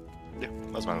 Yeah,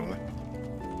 that's fine with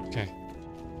me. Okay.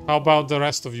 How about the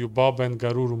rest of you, Bob and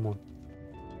Garurumun?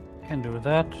 Can do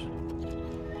that.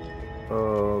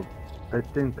 I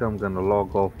think I'm gonna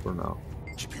log off for now.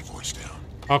 Keep your voice down.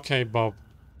 Okay, Bob.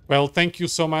 Well, thank you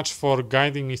so much for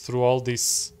guiding me through all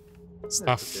this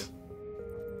stuff. Okay.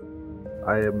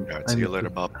 I am. Alright, I see you need later,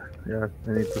 to- Bob. Yeah,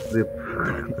 I need to sleep.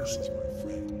 This is my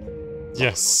friend.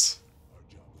 Yes.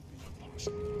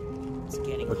 It's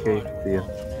getting Okay, harder see ya. with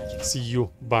all the magic See you.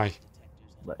 Bye.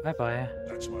 Bye bye.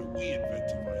 That's why we invent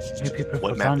devices. New people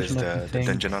What for map is dungeon, let me the think.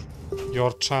 dungeon on?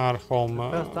 Your char home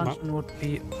First map. dungeon would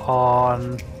be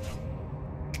on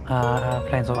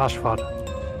Plains of Ashford,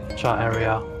 Char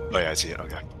area. Oh yeah, I see it.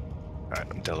 Okay. Alright,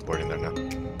 I'm teleporting there now.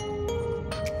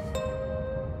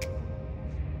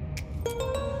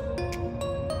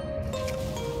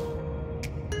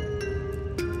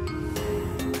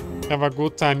 Have a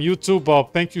good time. You too,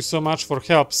 Bob. Thank you so much for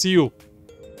help. See you.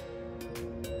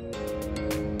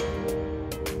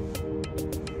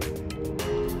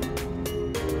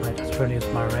 I just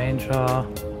released my ranger.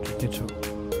 Just need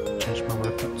to change my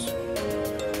weapons.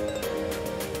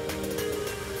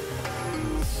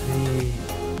 Let's see.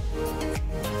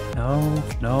 No,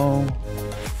 no.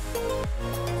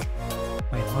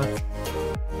 Wait, what?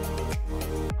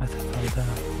 I thought I was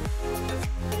there.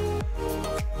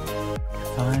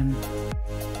 Fine.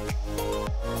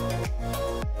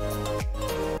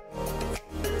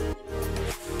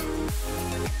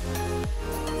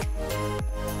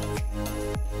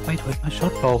 Wait, where's my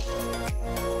short bow?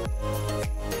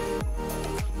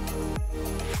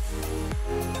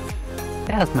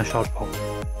 There's my short bow.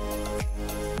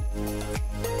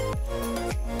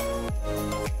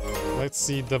 Let's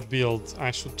see the build.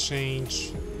 I should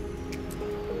change.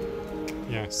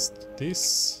 Yes,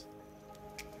 this.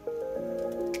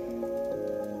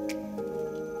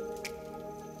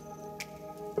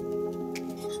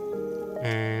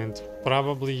 And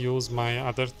probably use my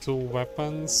other two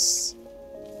weapons.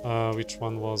 Which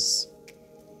one was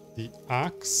the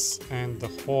axe and the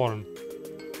horn?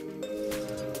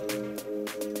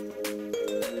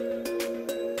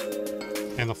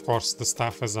 And of course the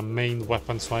staff as a main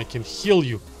weapon so I can heal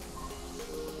you.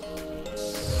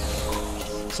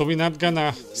 So we're not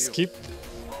gonna skip.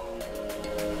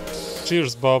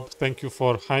 Cheers, Bob. Thank you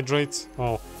for hydrate.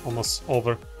 Oh, almost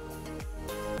over.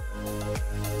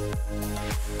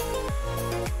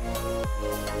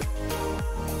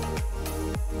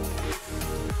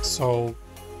 So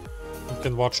you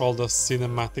can watch all the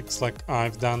cinematics like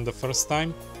I've done the first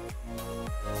time.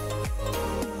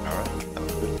 Alright, that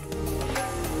was good.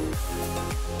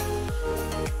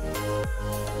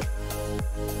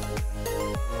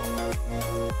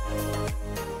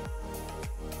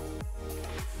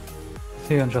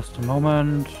 See you in just a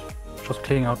moment. Just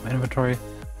cleaning out my inventory.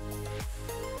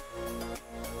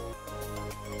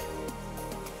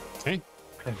 Okay.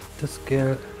 Okay, this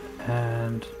skill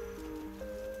and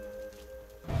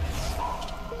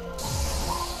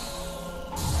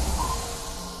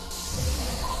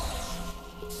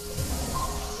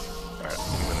Alright,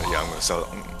 I'm gonna sell,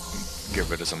 get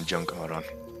rid of some junk. Hold on.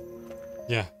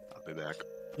 Yeah, I'll be back.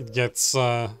 it gets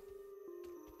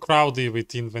crowded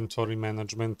with inventory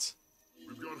management.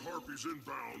 We've got harpies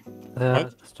inbound. the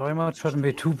What? story mode shouldn't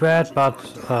be too bad, but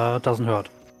it doesn't hurt.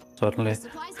 Certainly.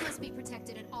 Supplies must be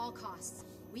protected at all costs.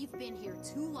 We've been here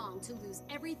too long to lose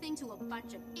everything to a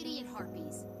bunch of idiot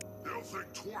harpies. They'll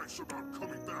think twice about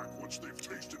coming back once they've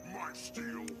tasted my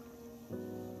steel.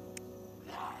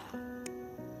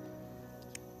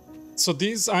 So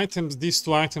these items, these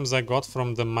two items I got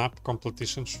from the map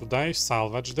competition, should I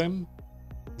salvage them?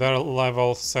 They're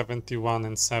level 71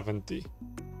 and 70.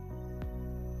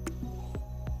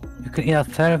 You can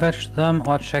either salvage them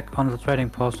or check on the trading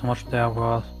post how much they are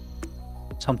worth.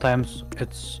 Sometimes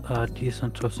it's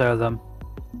decent to sell them.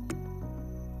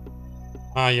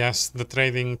 Ah yes, the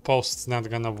trading post's not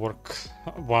gonna work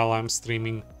while I'm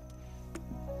streaming.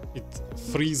 It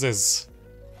freezes.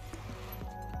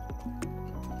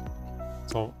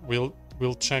 So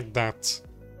we'll check that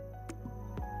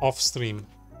off stream.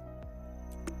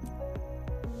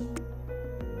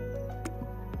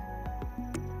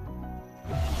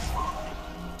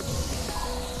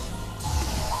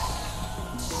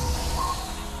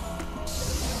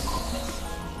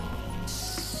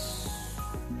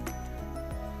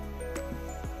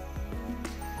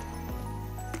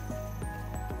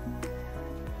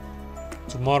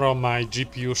 Tomorrow my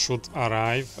GPU should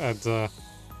arrive at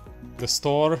the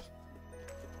store.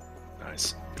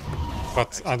 Nice.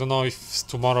 But I don't know if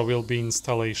tomorrow will be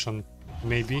installation.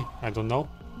 Maybe, I don't know.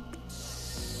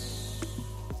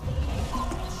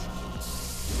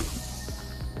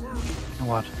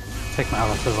 What? Take my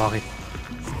other Safari.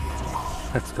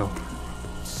 Let's go.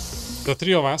 The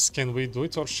three of us, can we do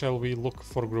it or shall we look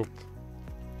for group?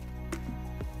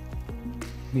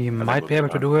 We might be able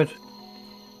to do it.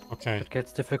 Okay. If it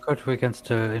gets difficult, we can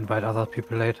still invite other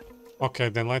people late. Okay,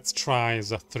 then let's try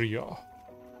the trio.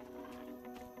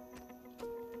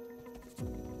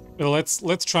 Well,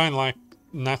 let's try and like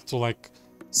not to like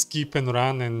skip and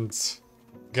run and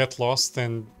get lost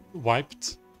and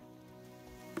wiped.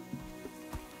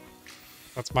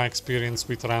 That's my experience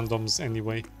with randoms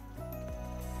anyway.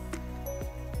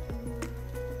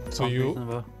 So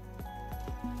Reasonable.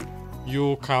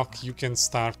 you Kalk, you can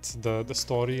start the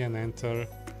story and enter,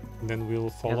 and then we'll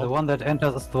Yeah, follow. the one that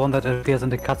enters is the one that appears in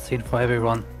the cutscene for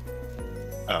everyone.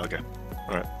 Oh, okay.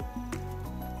 Alright.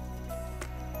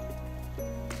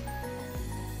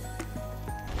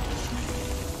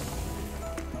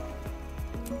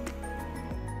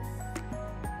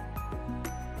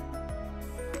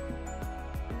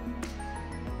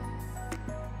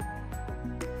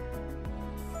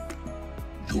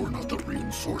 You're not the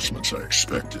reinforcements I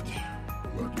expected,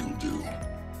 but you'll do.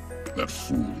 That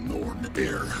fool Norn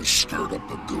Air has stirred up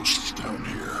the ghosts down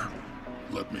here.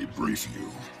 Let me brief you.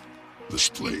 This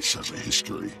place has a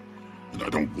history, and I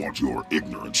don't want your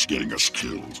ignorance getting us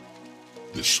killed.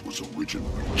 This was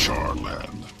originally Char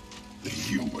land. The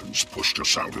humans pushed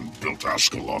us out and built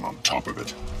Ascalon on top of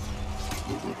it.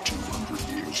 Over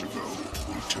 200 years ago,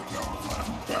 we took our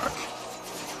land back.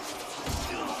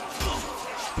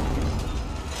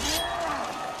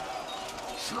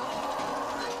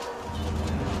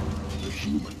 The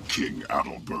human king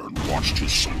Adalbern watched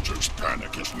his soldiers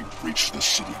panic as we breached the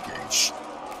city gates.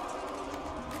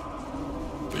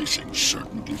 Facing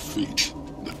certain defeat,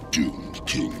 the doomed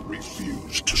king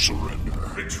refused to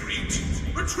surrender. Retreat?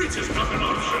 Retreat is not an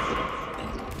option!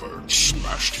 Adalbern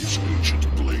smashed his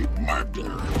ancient blade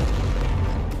Magder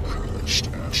and cursed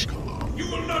Ascalon. You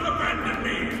will not abandon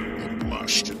me! The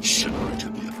blast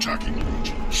incinerated the attacking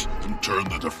legions and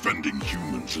turned the defending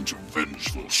humans into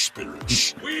vengeful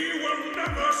spirits. We will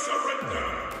never surrender!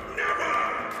 Never!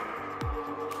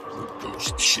 The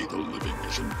ghosts see the living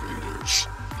as invaders.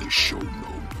 They show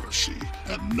no mercy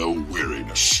and no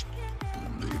weariness.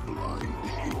 Only blind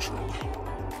hatred.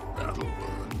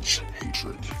 Adalbern's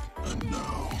hatred. And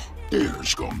now,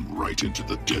 Air's gone right into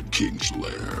the dead king's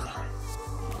lair.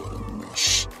 What a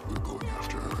mess. We're going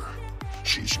after her.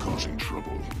 She's causing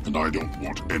trouble, and I don't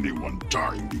want anyone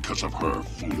dying because of her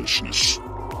foolishness.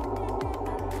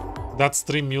 That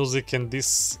stream music and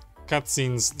these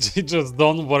cutscenes, they just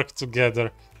don't work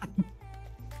together.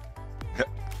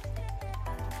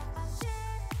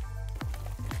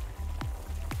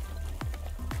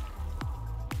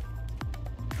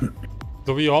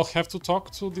 Do we all have to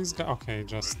talk to this guy? Okay,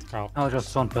 just Kalk. Oh,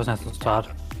 just one person has to start.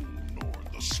 Norn,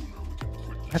 the sooner we can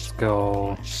quit this. Let's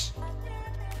go.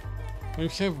 You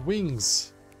have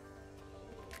wings.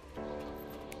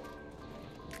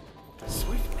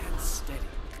 Swift and steady.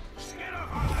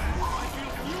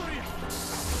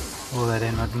 Oh, they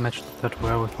did not match that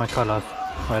well with my colors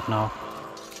right now.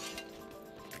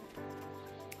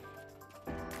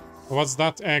 What's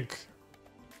that egg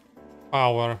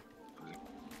power?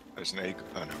 There's an egg.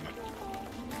 Oh, never mind.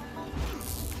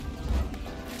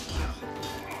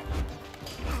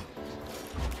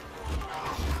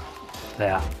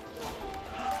 There.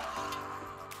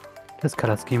 This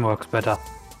color scheme works better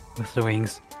with the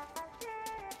wings.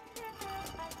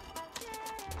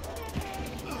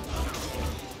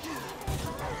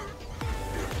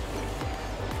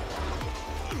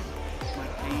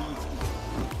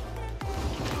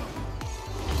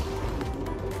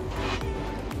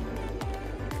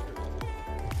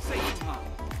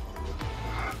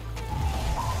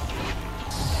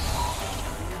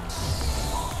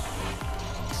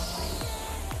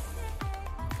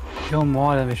 Kill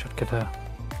more, then we should get a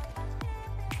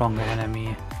stronger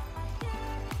enemy.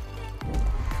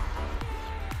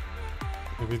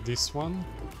 Maybe this one?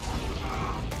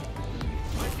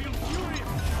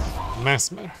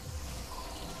 Mesmer.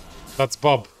 That's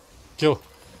Bob. Kill.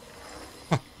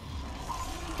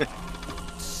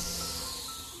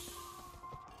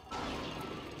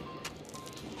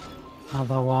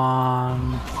 Another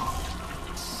one.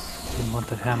 Didn't want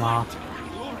that hammer.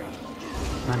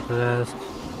 Mentalist.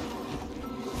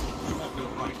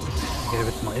 Get a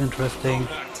bit more interesting.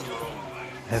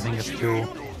 Having a few.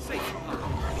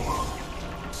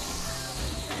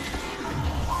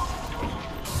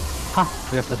 Ha!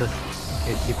 We have the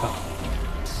gatekeeper.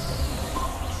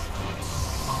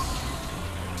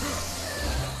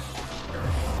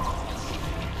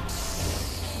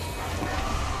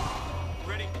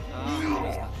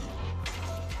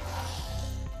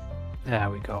 There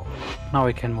we go. Now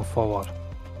we can move forward.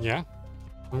 Yeah.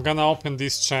 I'm gonna open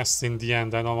these chests in the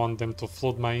end. I don't want them to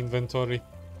flood my inventory.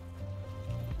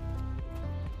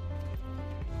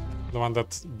 The one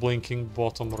that's blinking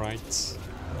bottom right.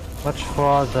 Watch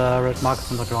for the red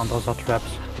marks on the ground, those are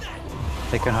traps.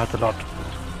 They can hurt a lot.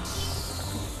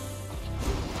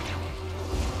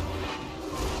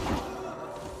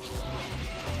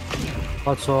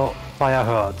 Also,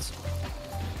 Firehearts.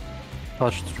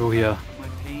 Dodge through here.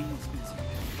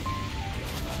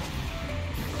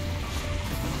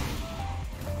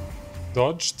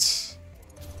 Dodged.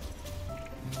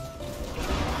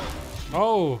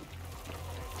 Oh!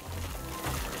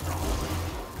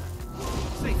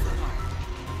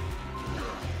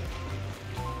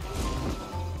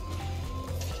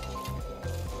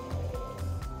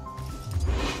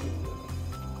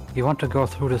 You want to go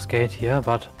through this gate here,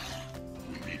 but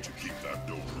We need to keep that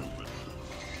door open.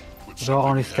 Put the door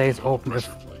only something stays heavy on the open if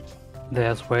pressure plate.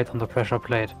 there's weight on the pressure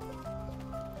plate.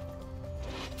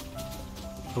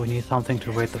 So we need something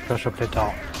to weight the pressure plate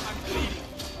down.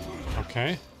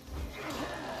 Okay.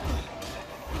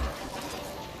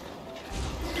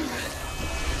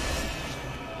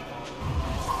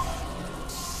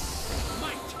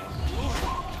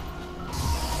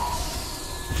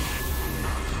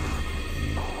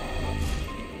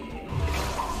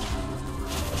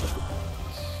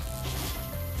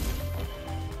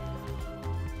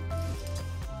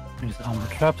 These armor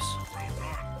traps.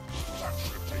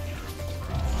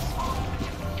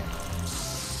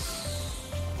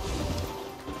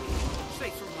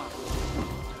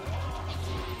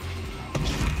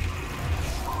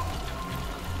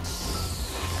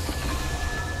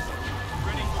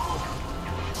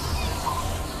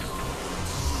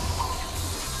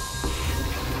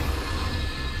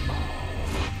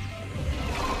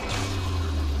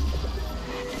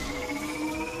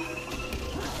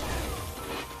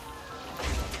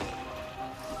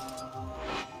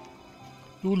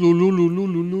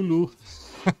 Lulu.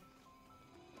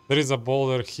 There is a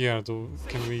boulder here.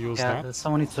 Can we use Yeah, that?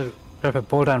 someone needs to grab a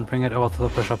boulder and bring it over to the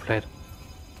pressure plate.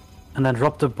 And then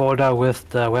drop the boulder with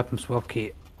the weapon swap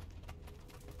key.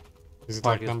 Is it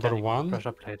while like you're number standing on the 1?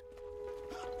 Pressure plate.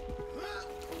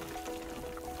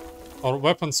 Or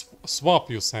weapon swap,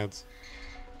 you said?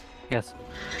 Yes.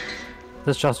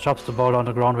 This just drops the boulder on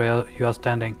the ground where you are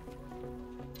standing.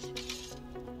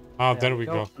 Ah, there we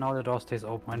go. Now the door stays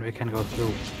open and we can go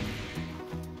through.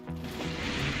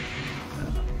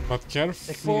 But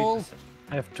careful.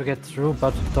 I have to get through,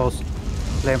 but those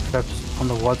flame traps on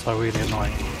the walls are really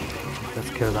annoying. Let's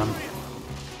kill them.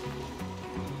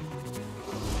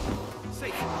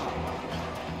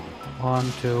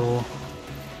 One, two.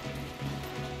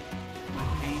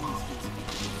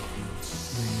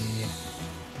 Three.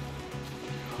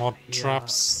 More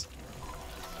traps.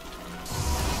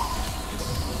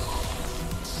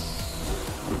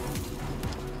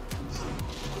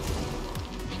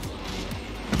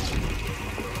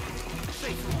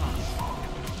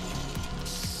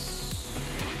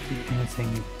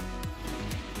 Anything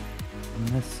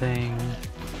missing?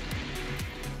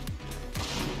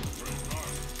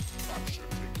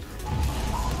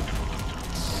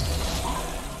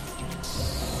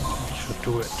 That should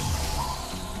do it.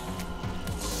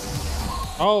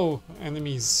 Oh,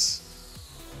 enemies.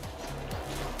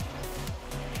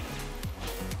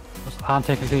 Those aren't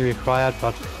technically required,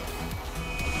 but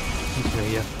since we're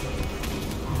here.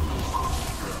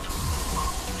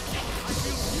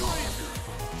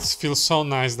 It feels so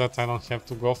nice that I don't have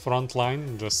to go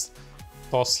frontline, just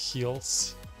toss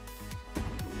heals.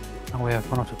 Now we have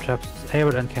one of the traps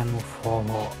disabled and can move forward.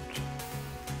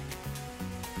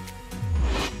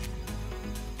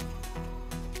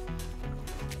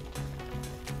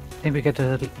 I think we get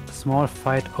a small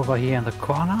fight over here in the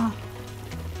corner.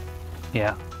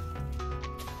 Yeah.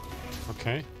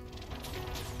 Okay.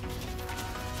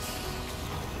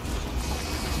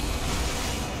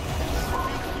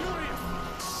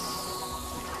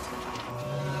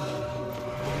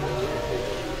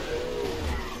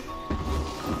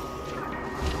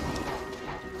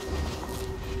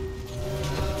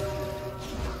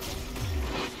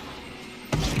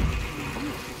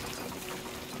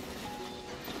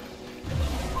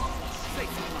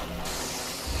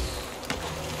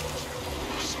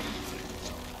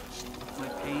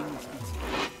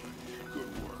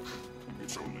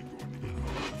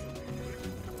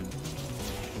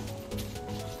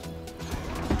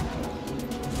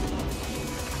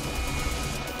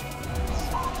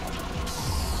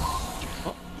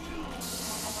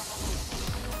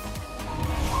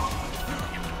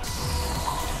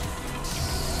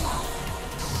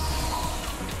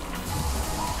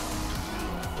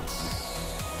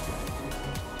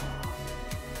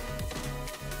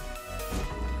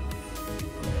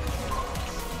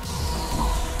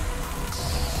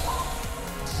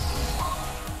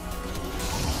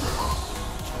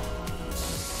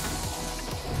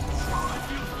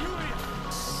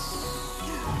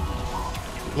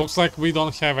 Looks like we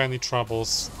don't have any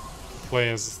troubles to play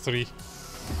as 3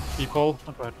 people.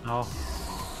 Not right now.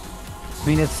 I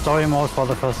mean, it's story mode for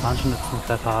the first dungeon, it's not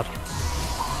that hard.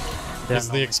 It's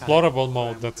the explorable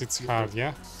mode that it's hard,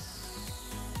 yeah?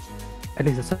 At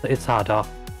least it's harder.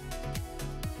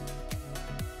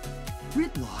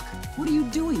 Gridlock, what are you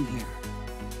doing here?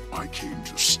 I came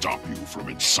to stop you from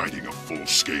inciting a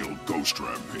full-scale ghost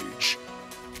rampage.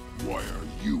 Why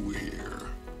are you here?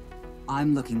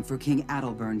 I'm looking for King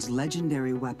Adalbern's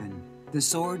legendary weapon, the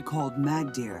sword called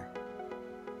Magdir.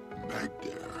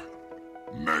 Magdir?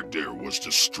 Magdir was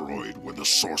destroyed when the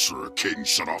Sorcerer King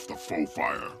set off the foe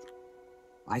fire.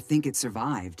 I think it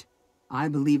survived. I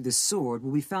believe the sword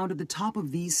will be found at the top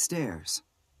of these stairs.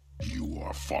 You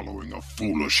are following a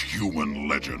foolish human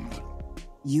legend.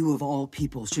 You of all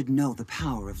people should know the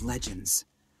power of legends.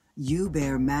 You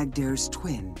bear Magdir's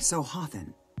twin,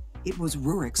 Sohathan. It was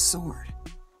Rurik's sword.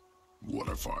 What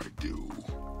if I do?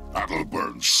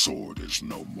 Adalbern's sword is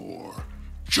no more,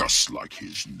 just like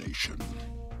his nation.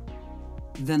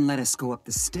 Then let us go up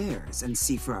the stairs and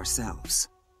see for ourselves.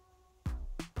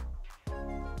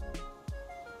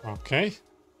 Okay.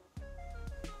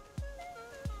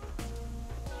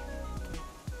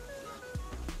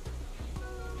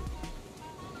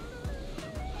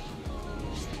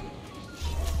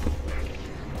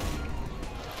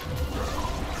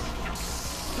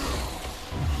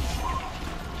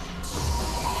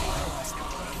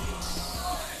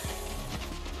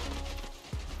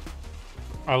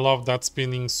 I love that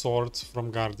spinning sword from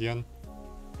Guardian.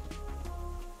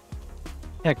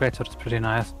 Yeah, greatsword is pretty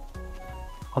nice.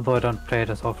 Although I don't play it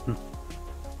as often.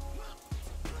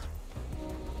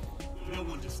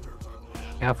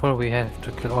 Careful, we have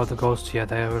to kill all the ghosts here,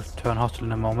 they will turn hostile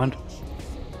in a moment.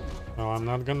 No, I'm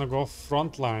not gonna go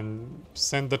frontline.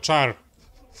 Send the char.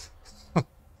 I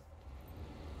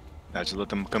just let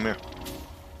them come here.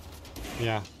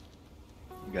 Yeah.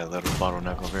 You got a little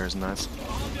bottleneck over here is nice.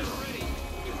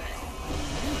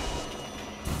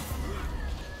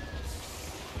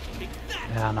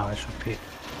 Yeah, now it should be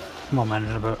more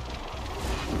manageable.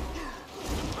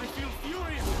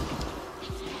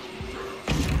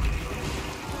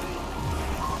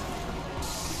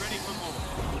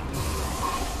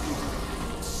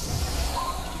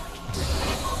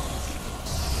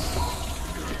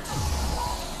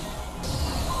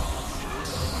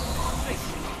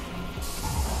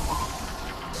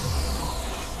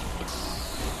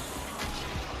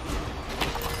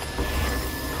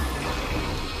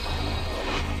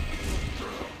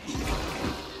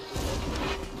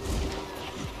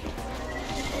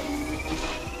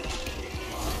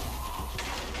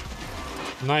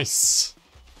 Nice.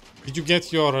 Did you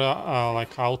get your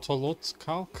like auto loot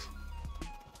calc?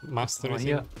 Master it?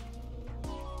 Yeah.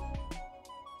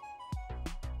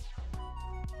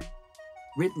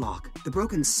 Ritlock, the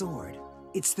broken sword.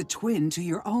 It's the twin to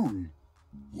your own.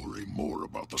 Worry more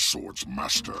about the sword's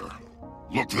master.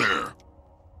 Look there!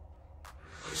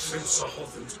 I sense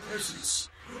Sahothan's presence.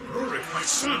 Rurik, my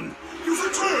son, you've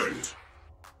returned!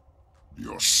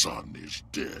 Your son is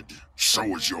dead.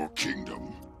 So is your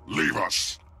kingdom. Leave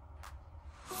us!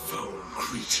 Foul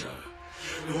creature,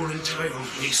 your entire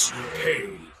race will pay.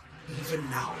 Even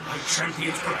now, my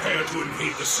champions prepare to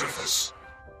invade the surface.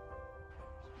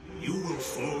 You will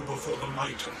fall before the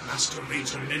might of Master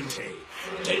Major Nente,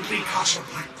 deadly Kasha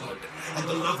Blackblood, and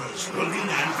the lovers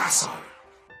Rolina and Vassar.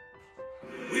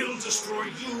 We'll destroy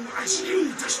you as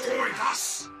you destroyed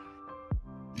us!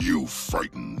 You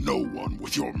frighten no one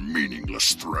with your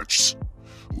meaningless threats.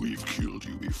 We've killed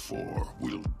you before.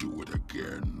 We'll do it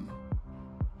again.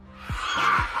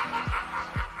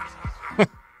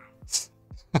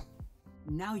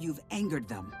 Now you've angered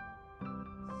them.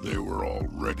 They were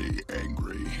already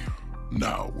angry.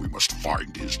 Now we must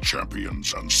find his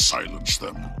champions and silence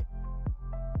them.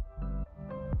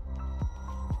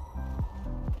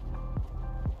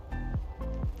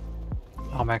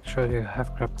 I'll make sure you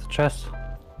have grabbed the chest.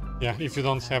 Yeah, if you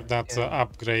don't have that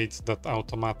upgrade that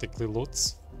automatically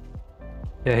loots.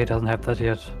 Yeah, he doesn't have that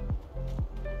yet.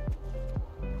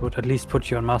 Would at least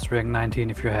put you on Master Rank 19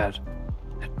 if you had,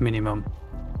 at minimum.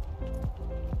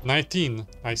 19,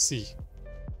 I see.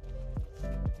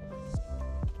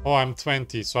 Oh, I'm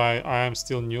 20, so I am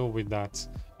still new with that.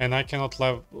 And I cannot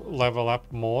level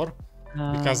up more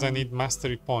because I need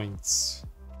mastery points.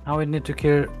 Now we need to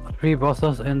kill 3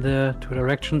 bosses in the 2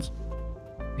 directions.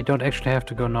 We don't actually have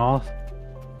to go north.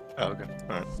 Oh, okay.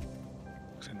 Alright.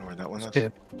 I know where that one is. Yeah,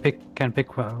 can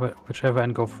pick whichever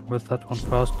and go with that one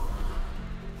first.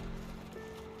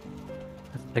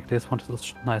 Let's take this one,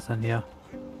 it's nice in here.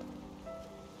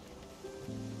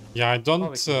 Yeah, I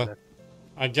don't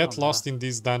I get lost in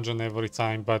this dungeon every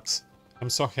time, but I'm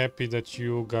so happy that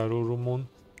you, Garurumun,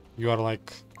 you are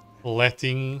like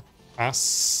letting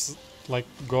us like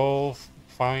go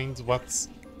find what's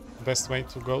the best way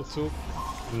to go to,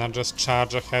 and not just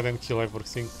charge ahead and kill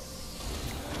everything.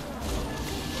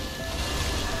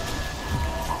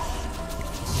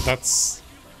 That's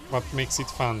what makes it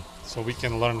fun, so we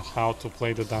can learn how to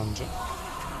play the dungeon.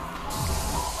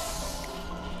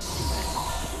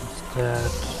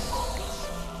 That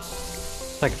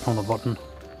take it from the bottom.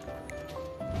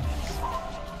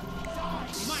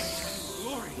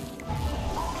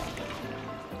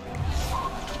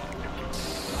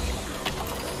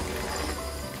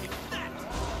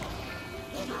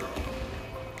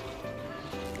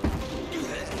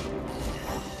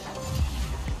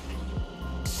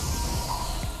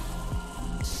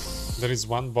 There is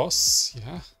one boss,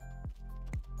 yeah.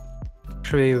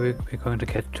 Actually, we're going to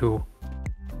get 2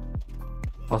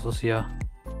 bosses here.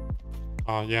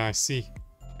 Oh, yeah, I see.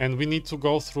 And we need to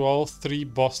go through all 3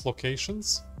 boss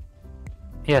locations?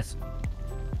 Yes.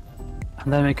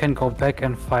 And then we can go back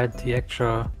and fight the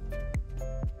actual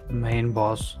main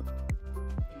boss.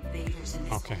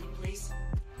 Okay.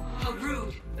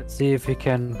 Let's see if we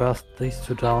can burst these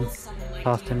 2 down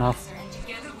fast enough.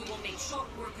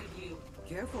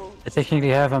 They technically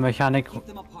have a mechanic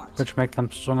which makes them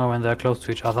stronger when they're close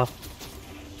to each other.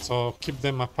 So keep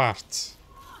them apart.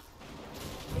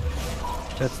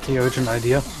 That's the original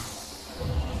idea.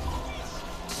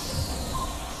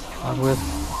 And with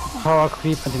power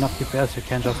creep and enough DPS you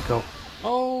can just go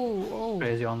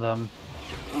crazy on them.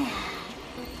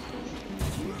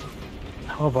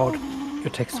 How about you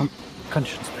take some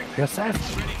conditions back for yourself?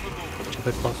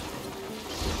 Stupid boss.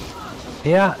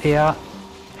 Yeah.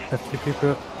 The 3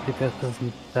 people DPS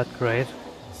isn't that great.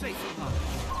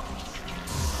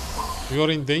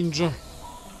 You're in danger.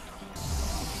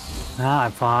 Nah,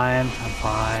 I'm fine.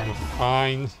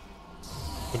 Fine.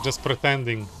 We're just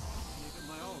pretending.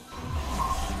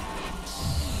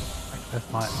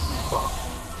 That's my...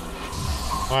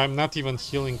 Oh, I'm not even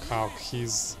healing Kalk.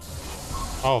 He's...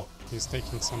 Oh, he's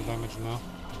taking some damage now.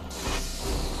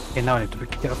 Okay, now I need to be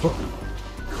careful.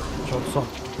 Drop some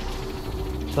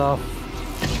stuff.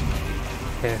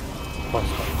 Okay, boss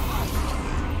fight.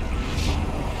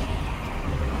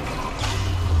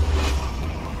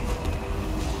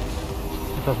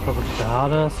 It was probably the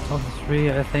hardest of the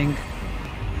 3, I think.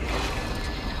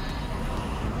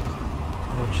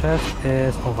 The chest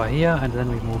is over here, and then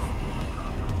we move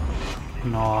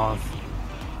north.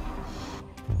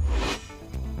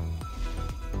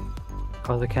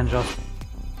 Because we can just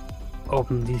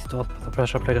open these doors with the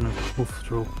pressure plate and move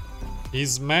through.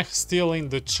 Is Mech still in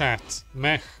the chat?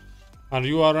 Mech, are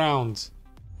you around?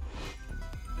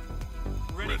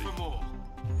 Ready for more.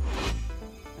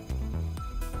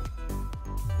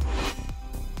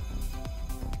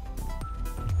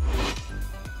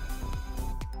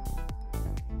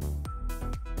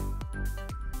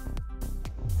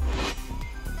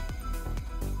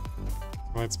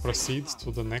 Let's proceed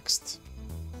to the next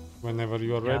whenever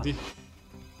you are ready.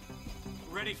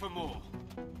 Ready for more.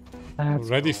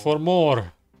 Ready for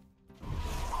more.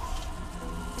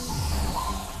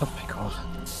 Just because.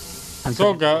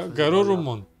 So,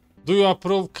 Garurumun, do you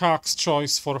approve Kak's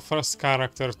choice for first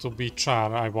character to be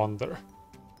Char, I wonder?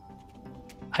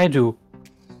 I do.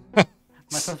 My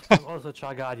first was also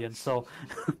Char Guardian, so...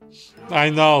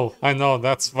 I know,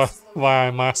 that's why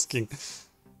I'm asking.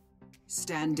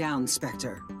 Stand down,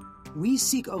 Spectre. We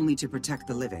seek only to protect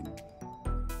the living.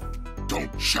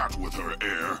 Don't chat with her,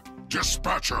 heir.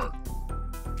 Dispatch her.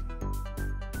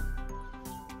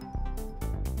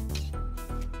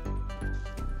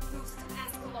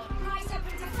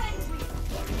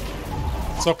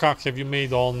 So, Kak, have you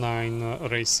made all 9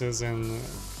 races and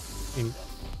in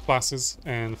classes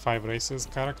and 5 races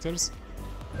characters?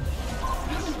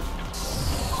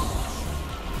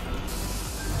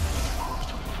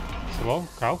 Hello,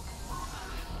 Cal?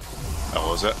 That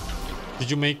was it.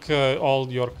 Did you make all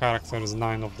your characters,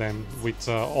 9 of them, with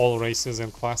all races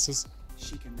and classes?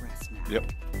 She can rest now.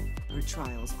 Yep. Her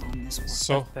trials on this one.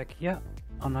 So, Back here,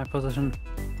 on my position.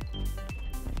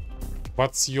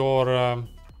 what's your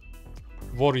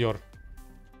warrior?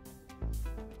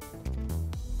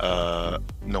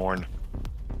 Norn.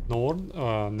 Norn?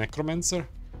 Necromancer?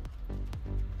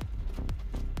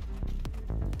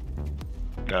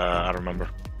 I don't remember.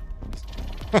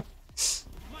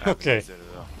 Okay.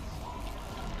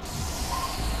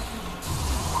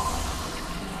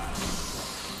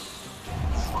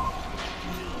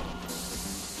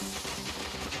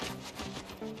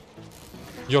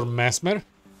 You're Mesmer?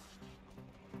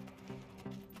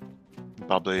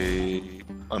 Probably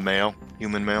a male.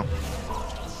 Human male.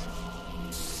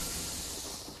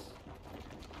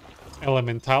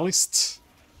 Elementalist.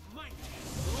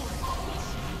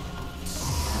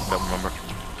 Don't remember.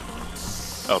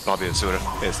 Oh, probably Azura.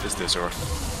 Is the Azura.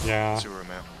 Yeah. Azura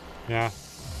male. Yeah.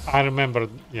 I remember.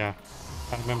 Yeah.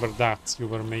 I remember that you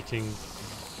were making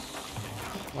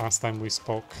last time we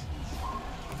spoke.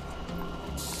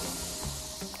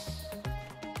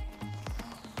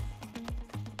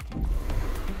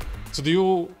 So do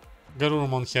you,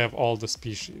 Garurumon, have all the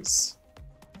species?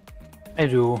 I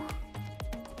do.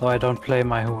 Though I don't play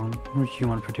my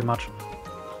human pretty much.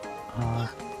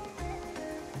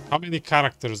 How many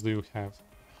characters do you have?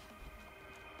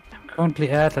 I'm currently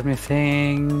at, let me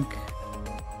think...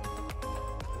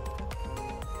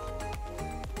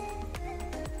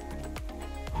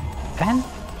 10,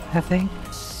 I think.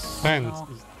 10. No.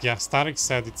 Yeah, Starik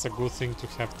said it's a good thing to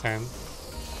have 10.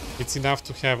 It's enough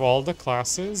to have all the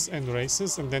classes and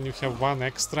races, and then you have one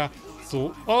extra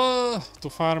to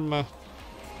farm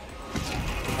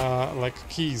like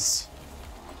keys.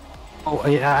 Oh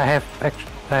yeah, I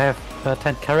have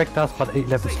 10 characters, but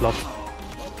 11 slots.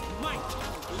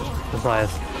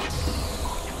 Besides.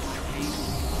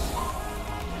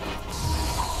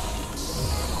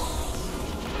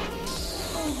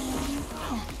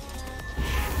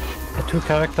 The 2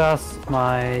 characters,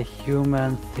 my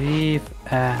human thief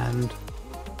and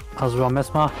Azura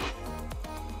Mesmer,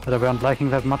 but I weren't liking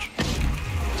that much.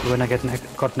 So when I got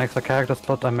an extra character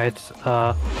slot, I made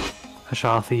a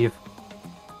Shah thief.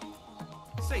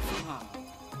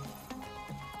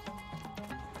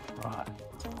 Right.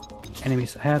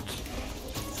 Enemies ahead.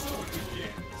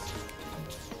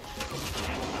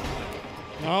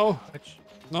 No.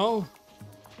 No.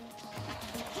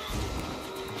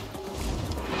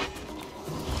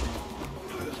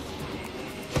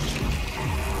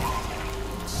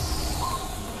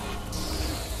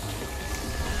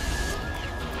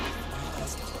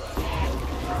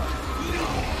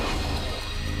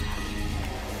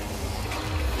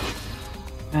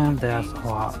 And there's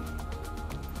our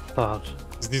third.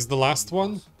 Is this the last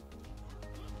one?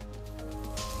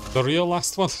 The real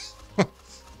last one?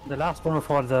 The last one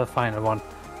before the final one.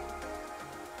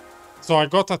 So I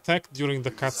got attacked during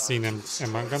the cutscene.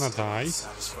 Am I gonna die?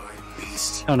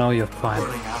 Oh no, you're fine.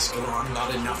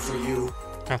 Not enough for you.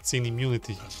 Cutscene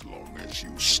immunity. As long as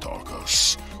you stalk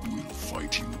us, we'll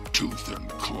fight you tooth and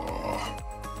claw.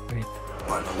 Wait.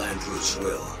 By Melandru's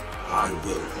will, I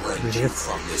will rend Really? you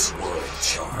from this world,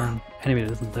 Char. Enemy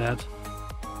isn't dead.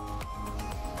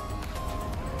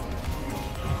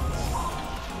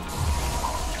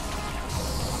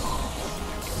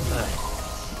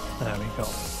 There we go.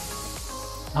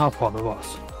 Now for the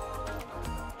boss.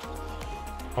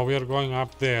 Oh, we are going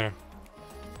up there.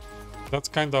 That's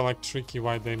kind of like tricky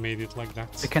why they made it like that.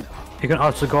 You can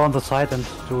also go on the side and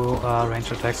do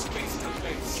range attacks.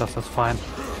 Just as fine.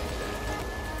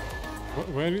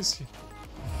 Where is he?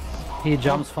 He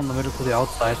jumps from the middle to the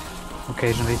outside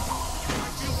occasionally.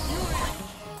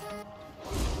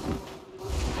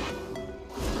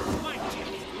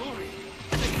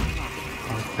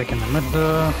 Back in the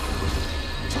middle.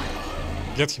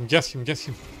 Get him, get him, get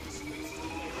him.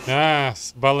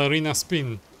 Yes, ballerina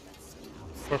spin.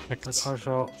 Perfect. Let's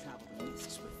also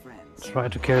try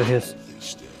to kill his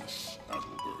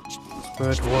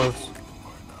spirit wolves.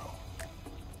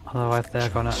 Otherwise they're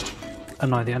gonna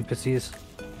annoy the NPCs.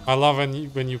 I love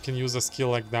when you can use a skill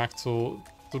like that to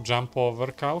jump over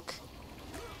Calc.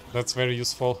 That's very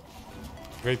useful.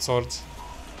 Great sword.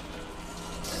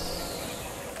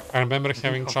 I remember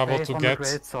having trouble to get...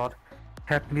 Great sword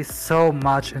helped me so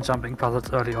much in jumping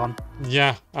puzzles early on.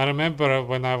 Yeah, I remember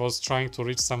when I was trying to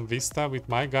reach some Vista with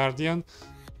my Guardian,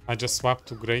 I just swapped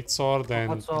to Greatsword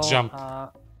and Also, jump.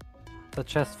 The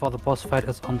chest for the boss fight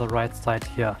is on the right side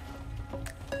here.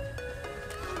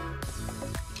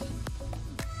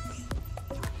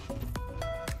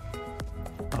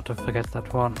 Not to forget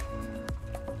that one.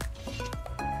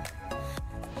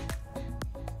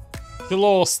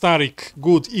 Hello, Starik.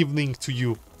 Good evening to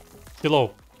you.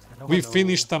 Hello. We hello.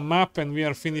 finished a map and we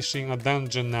are finishing a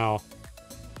dungeon now.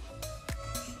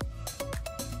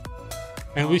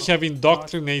 And we have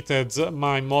indoctrinated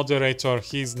my moderator.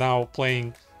 He's now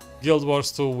playing Guild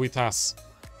Wars 2 with us.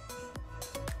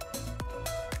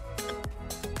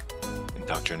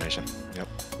 Indoctrination. Yep.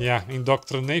 Yeah,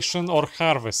 indoctrination or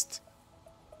harvest.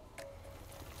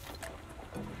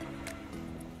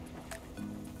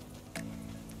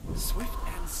 Swift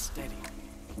and steady.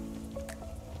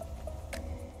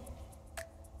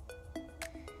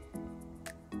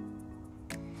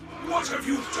 What have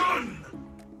you done?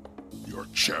 Your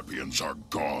champions are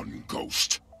gone,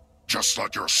 Ghost. just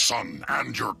like your son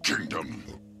and your kingdom.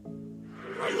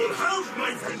 I will have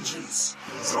my vengeance.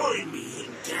 Join me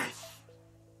in death.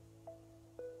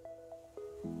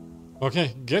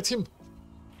 Okay, get him.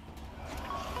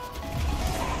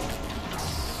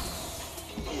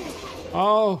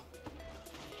 Oh.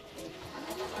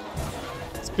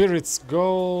 Spirits,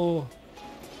 go.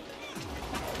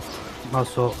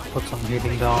 Also put some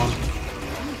healing down.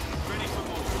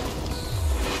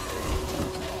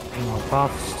 More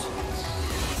buffs.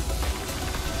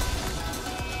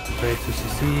 Great to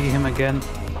see him again.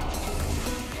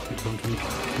 Don't do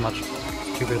too much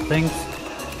stupid things.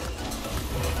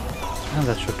 And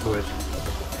that should do it.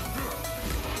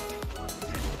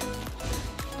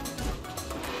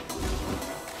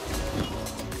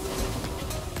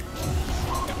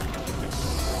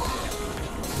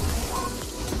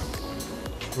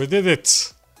 We did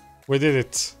it! We did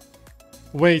it.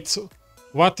 Wait,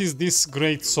 what is this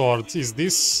great sword? Is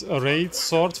this a raid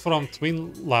sword from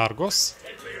Twin Largos?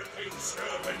 Deadlier things stir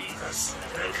beneath us.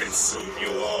 They'll consume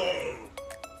you all.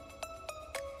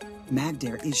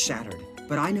 Magdare is shattered,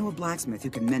 but I know a blacksmith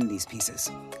who can mend these pieces.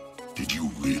 Did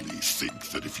you really think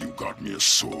that if you got me a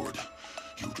sword,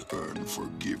 you'd earn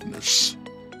forgiveness?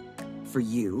 For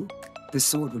you, the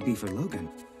sword would be for Logan.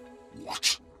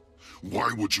 What?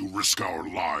 Why would you risk our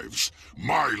lives,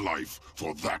 my life,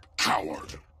 for that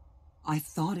coward? I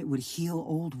thought it would heal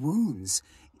old wounds.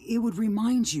 It would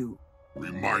remind you.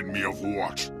 Remind me of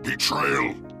what?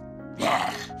 Betrayal?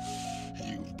 Ah,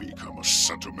 you've become a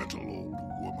sentimental old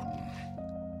woman.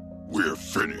 We're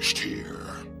finished here.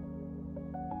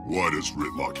 Why does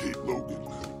Ritlock hate Logan?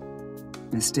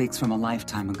 Mistakes from a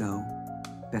lifetime ago.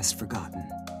 Best forgotten.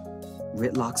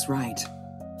 Ritlock's right.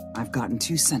 I've gotten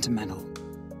too sentimental.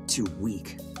 Too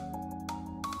weak.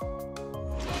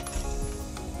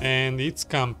 And it's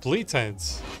completed.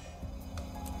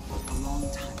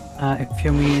 If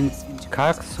you mean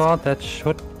Kalk's sword, that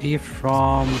should be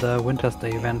from the Winter's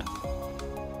Day event.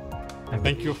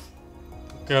 Thank you,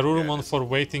 Garurumon, for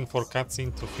waiting for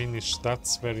cutscene to finish.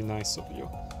 That's very nice of you.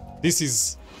 This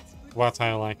is what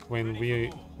I like when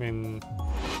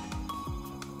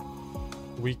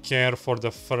we care for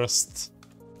the first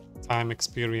time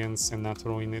experience and not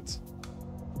ruin it.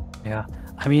 Yeah,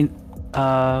 I mean,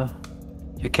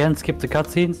 you can skip the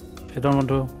cutscenes if you don't want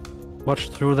to watch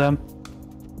through them.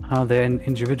 They're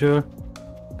individual,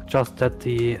 just that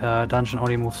the dungeon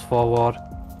only moves forward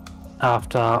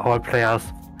after all players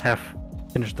have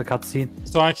finished the cutscene.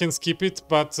 So I can skip it,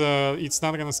 but it's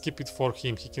not gonna skip it for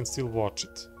him. He can still watch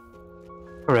it.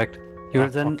 Correct. You will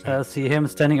then see him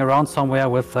standing around somewhere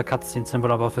with a cutscene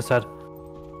symbol above his head.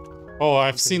 Oh,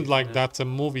 I've seen like that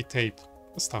movie tape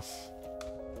stuff.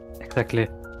 Exactly.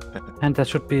 And there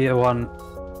should be one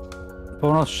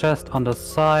bonus chest on the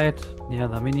side near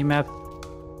the minimap,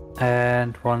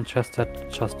 and one chest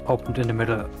that just opened in the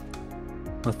middle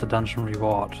with the dungeon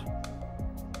reward.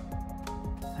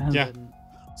 And yeah,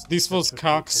 so this was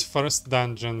Kalk's first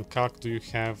dungeon. Kalk, do you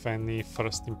have any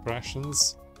first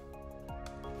impressions?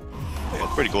 Yeah,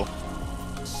 it's pretty cool.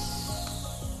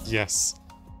 Yes.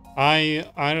 I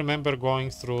remember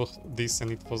going through this and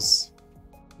it was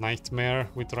nightmare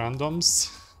with randoms.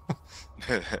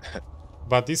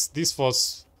 But this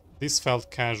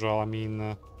felt casual. I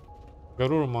mean,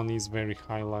 Garurumon is very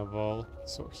high level,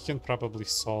 so he can probably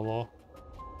solo.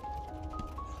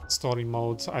 Story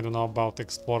mode, I don't know about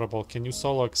explorable. Can you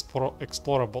solo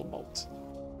explorable mode?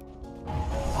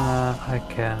 I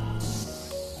can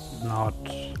not.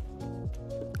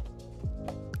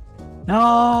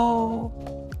 No.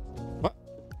 What?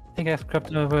 I think I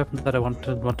scrapped a weapon that I want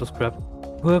to scrap.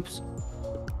 Whoops.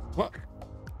 What?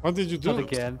 What did you do? Not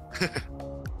again.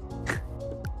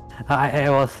 I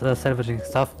was salvaging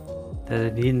stuff that I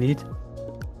didn't need,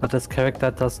 but this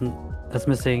character is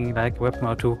missing like a weapon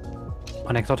or two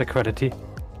on exotic quality,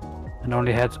 and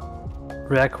only had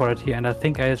rare quality, and I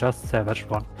think I just salvaged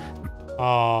one.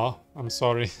 Oh, I'm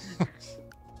sorry.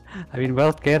 I mean,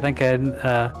 well, scared I can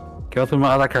go through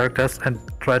my other characters and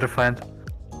try to find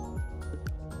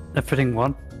a fitting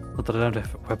one, so that I don't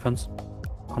have weapons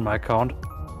on my account.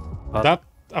 But that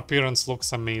appearance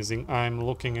looks amazing. I'm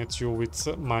looking at you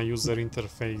with my user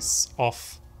interface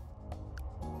off.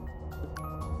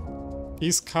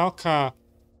 Is Kalka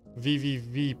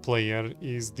VVV player?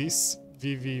 Is this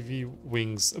VVV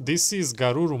Wings? This is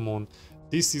Garurumon.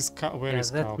 This is where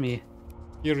is that's Kalk? me.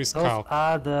 Here is Those Kalk.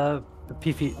 are the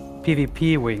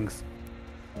PvP wings.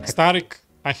 Starik,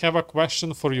 I have a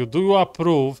question for you. Do you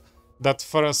approve that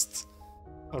first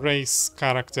race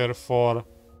character for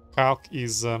Kalk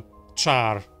is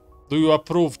Char? Do you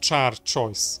approve Char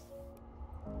choice?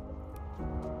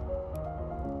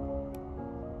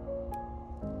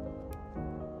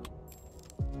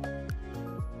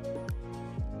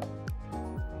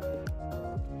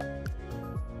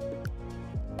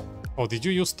 Oh, did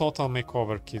you use Total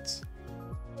Makeover Kit?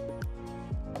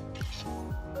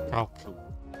 Calc.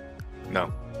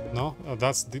 No. No?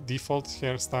 That's the default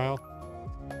hairstyle.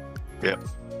 Yeah.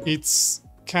 It's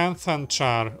Kanthan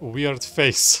Char, weird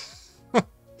face.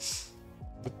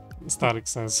 Starik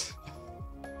says.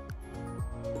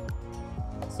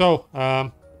 So,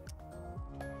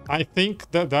 I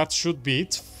think that should be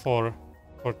it for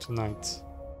tonight.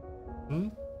 Hmm?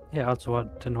 Yeah, also I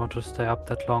didn't want to stay up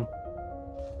that long.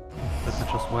 Let me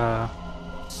just wear...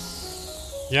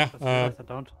 Yeah, I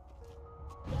don't.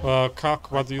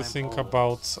 Kak, what do you Nighttime think ball.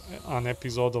 about an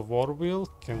episode of Warwheel?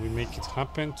 Can we make it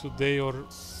happen today, or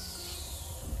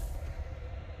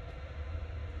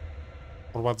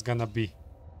what's gonna be?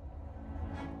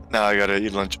 Now I gotta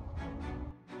eat lunch.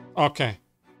 Okay,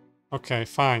 okay,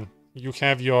 fine. You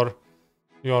have your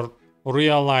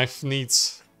real life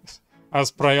needs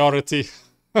as priority.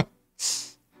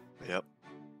 Yep.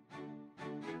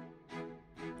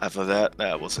 After that,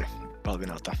 we'll see. Probably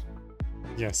not though.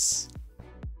 Yes.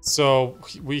 So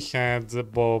we had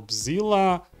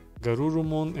Bobzilla,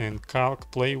 Garurumun, and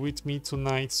Kalk play with me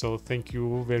tonight. So thank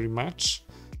you very much.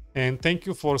 And thank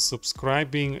you for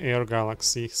subscribing, Air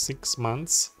Galaxy, 6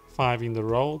 months, 5 in a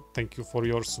row. Thank you for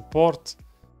your support.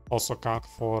 Also Kalk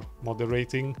for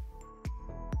moderating.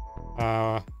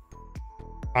 I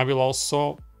will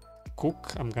also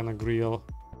cook. I'm gonna grill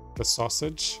the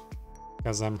sausage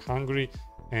because I'm hungry.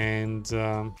 And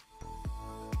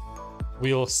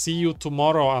we'll see you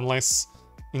tomorrow unless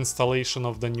installation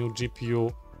of the new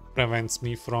GPU prevents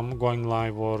me from going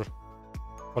live, or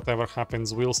whatever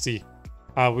happens, we'll see.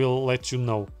 I will let you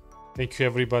know. Thank you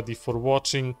everybody for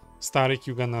watching. Starik,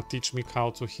 you're gonna teach me how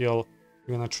to heal.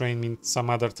 You're gonna train me some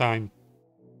other time.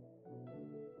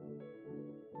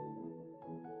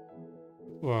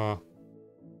 I'm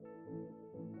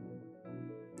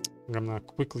gonna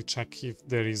quickly check if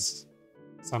there is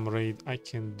some raid I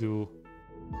can do.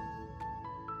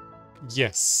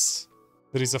 Yes,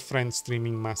 there is a friend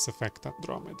streaming Mass Effect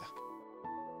Andromeda.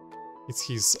 It's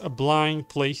his blind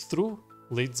playthrough,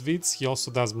 Leads Vids. He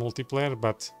also does multiplayer,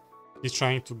 but he's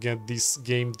trying to get this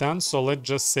game done. So let's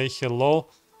just say hello,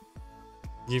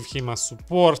 give him a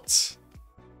support.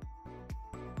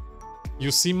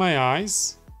 You see my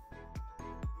eyes?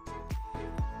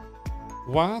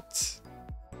 What?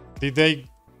 Did they...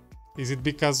 Is it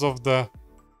because of the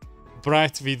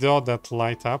bright video that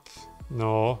light up?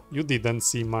 No, you didn't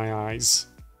see my eyes.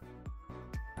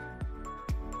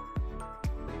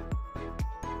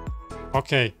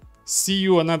 Okay, see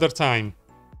you another time.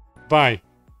 Bye.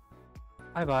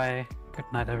 Bye bye. Good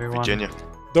night, everyone. Virginia.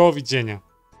 Do widzenia.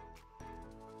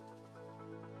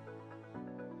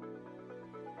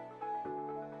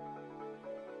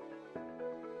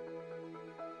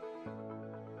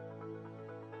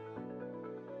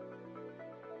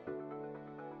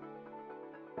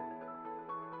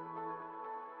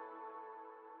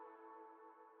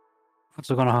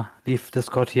 Also gonna leave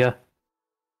Discord here.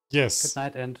 Yes. Good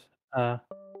night and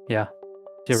yeah.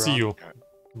 See you See around. you.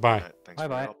 Bye. All right, thanks Bye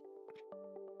for your bye. help.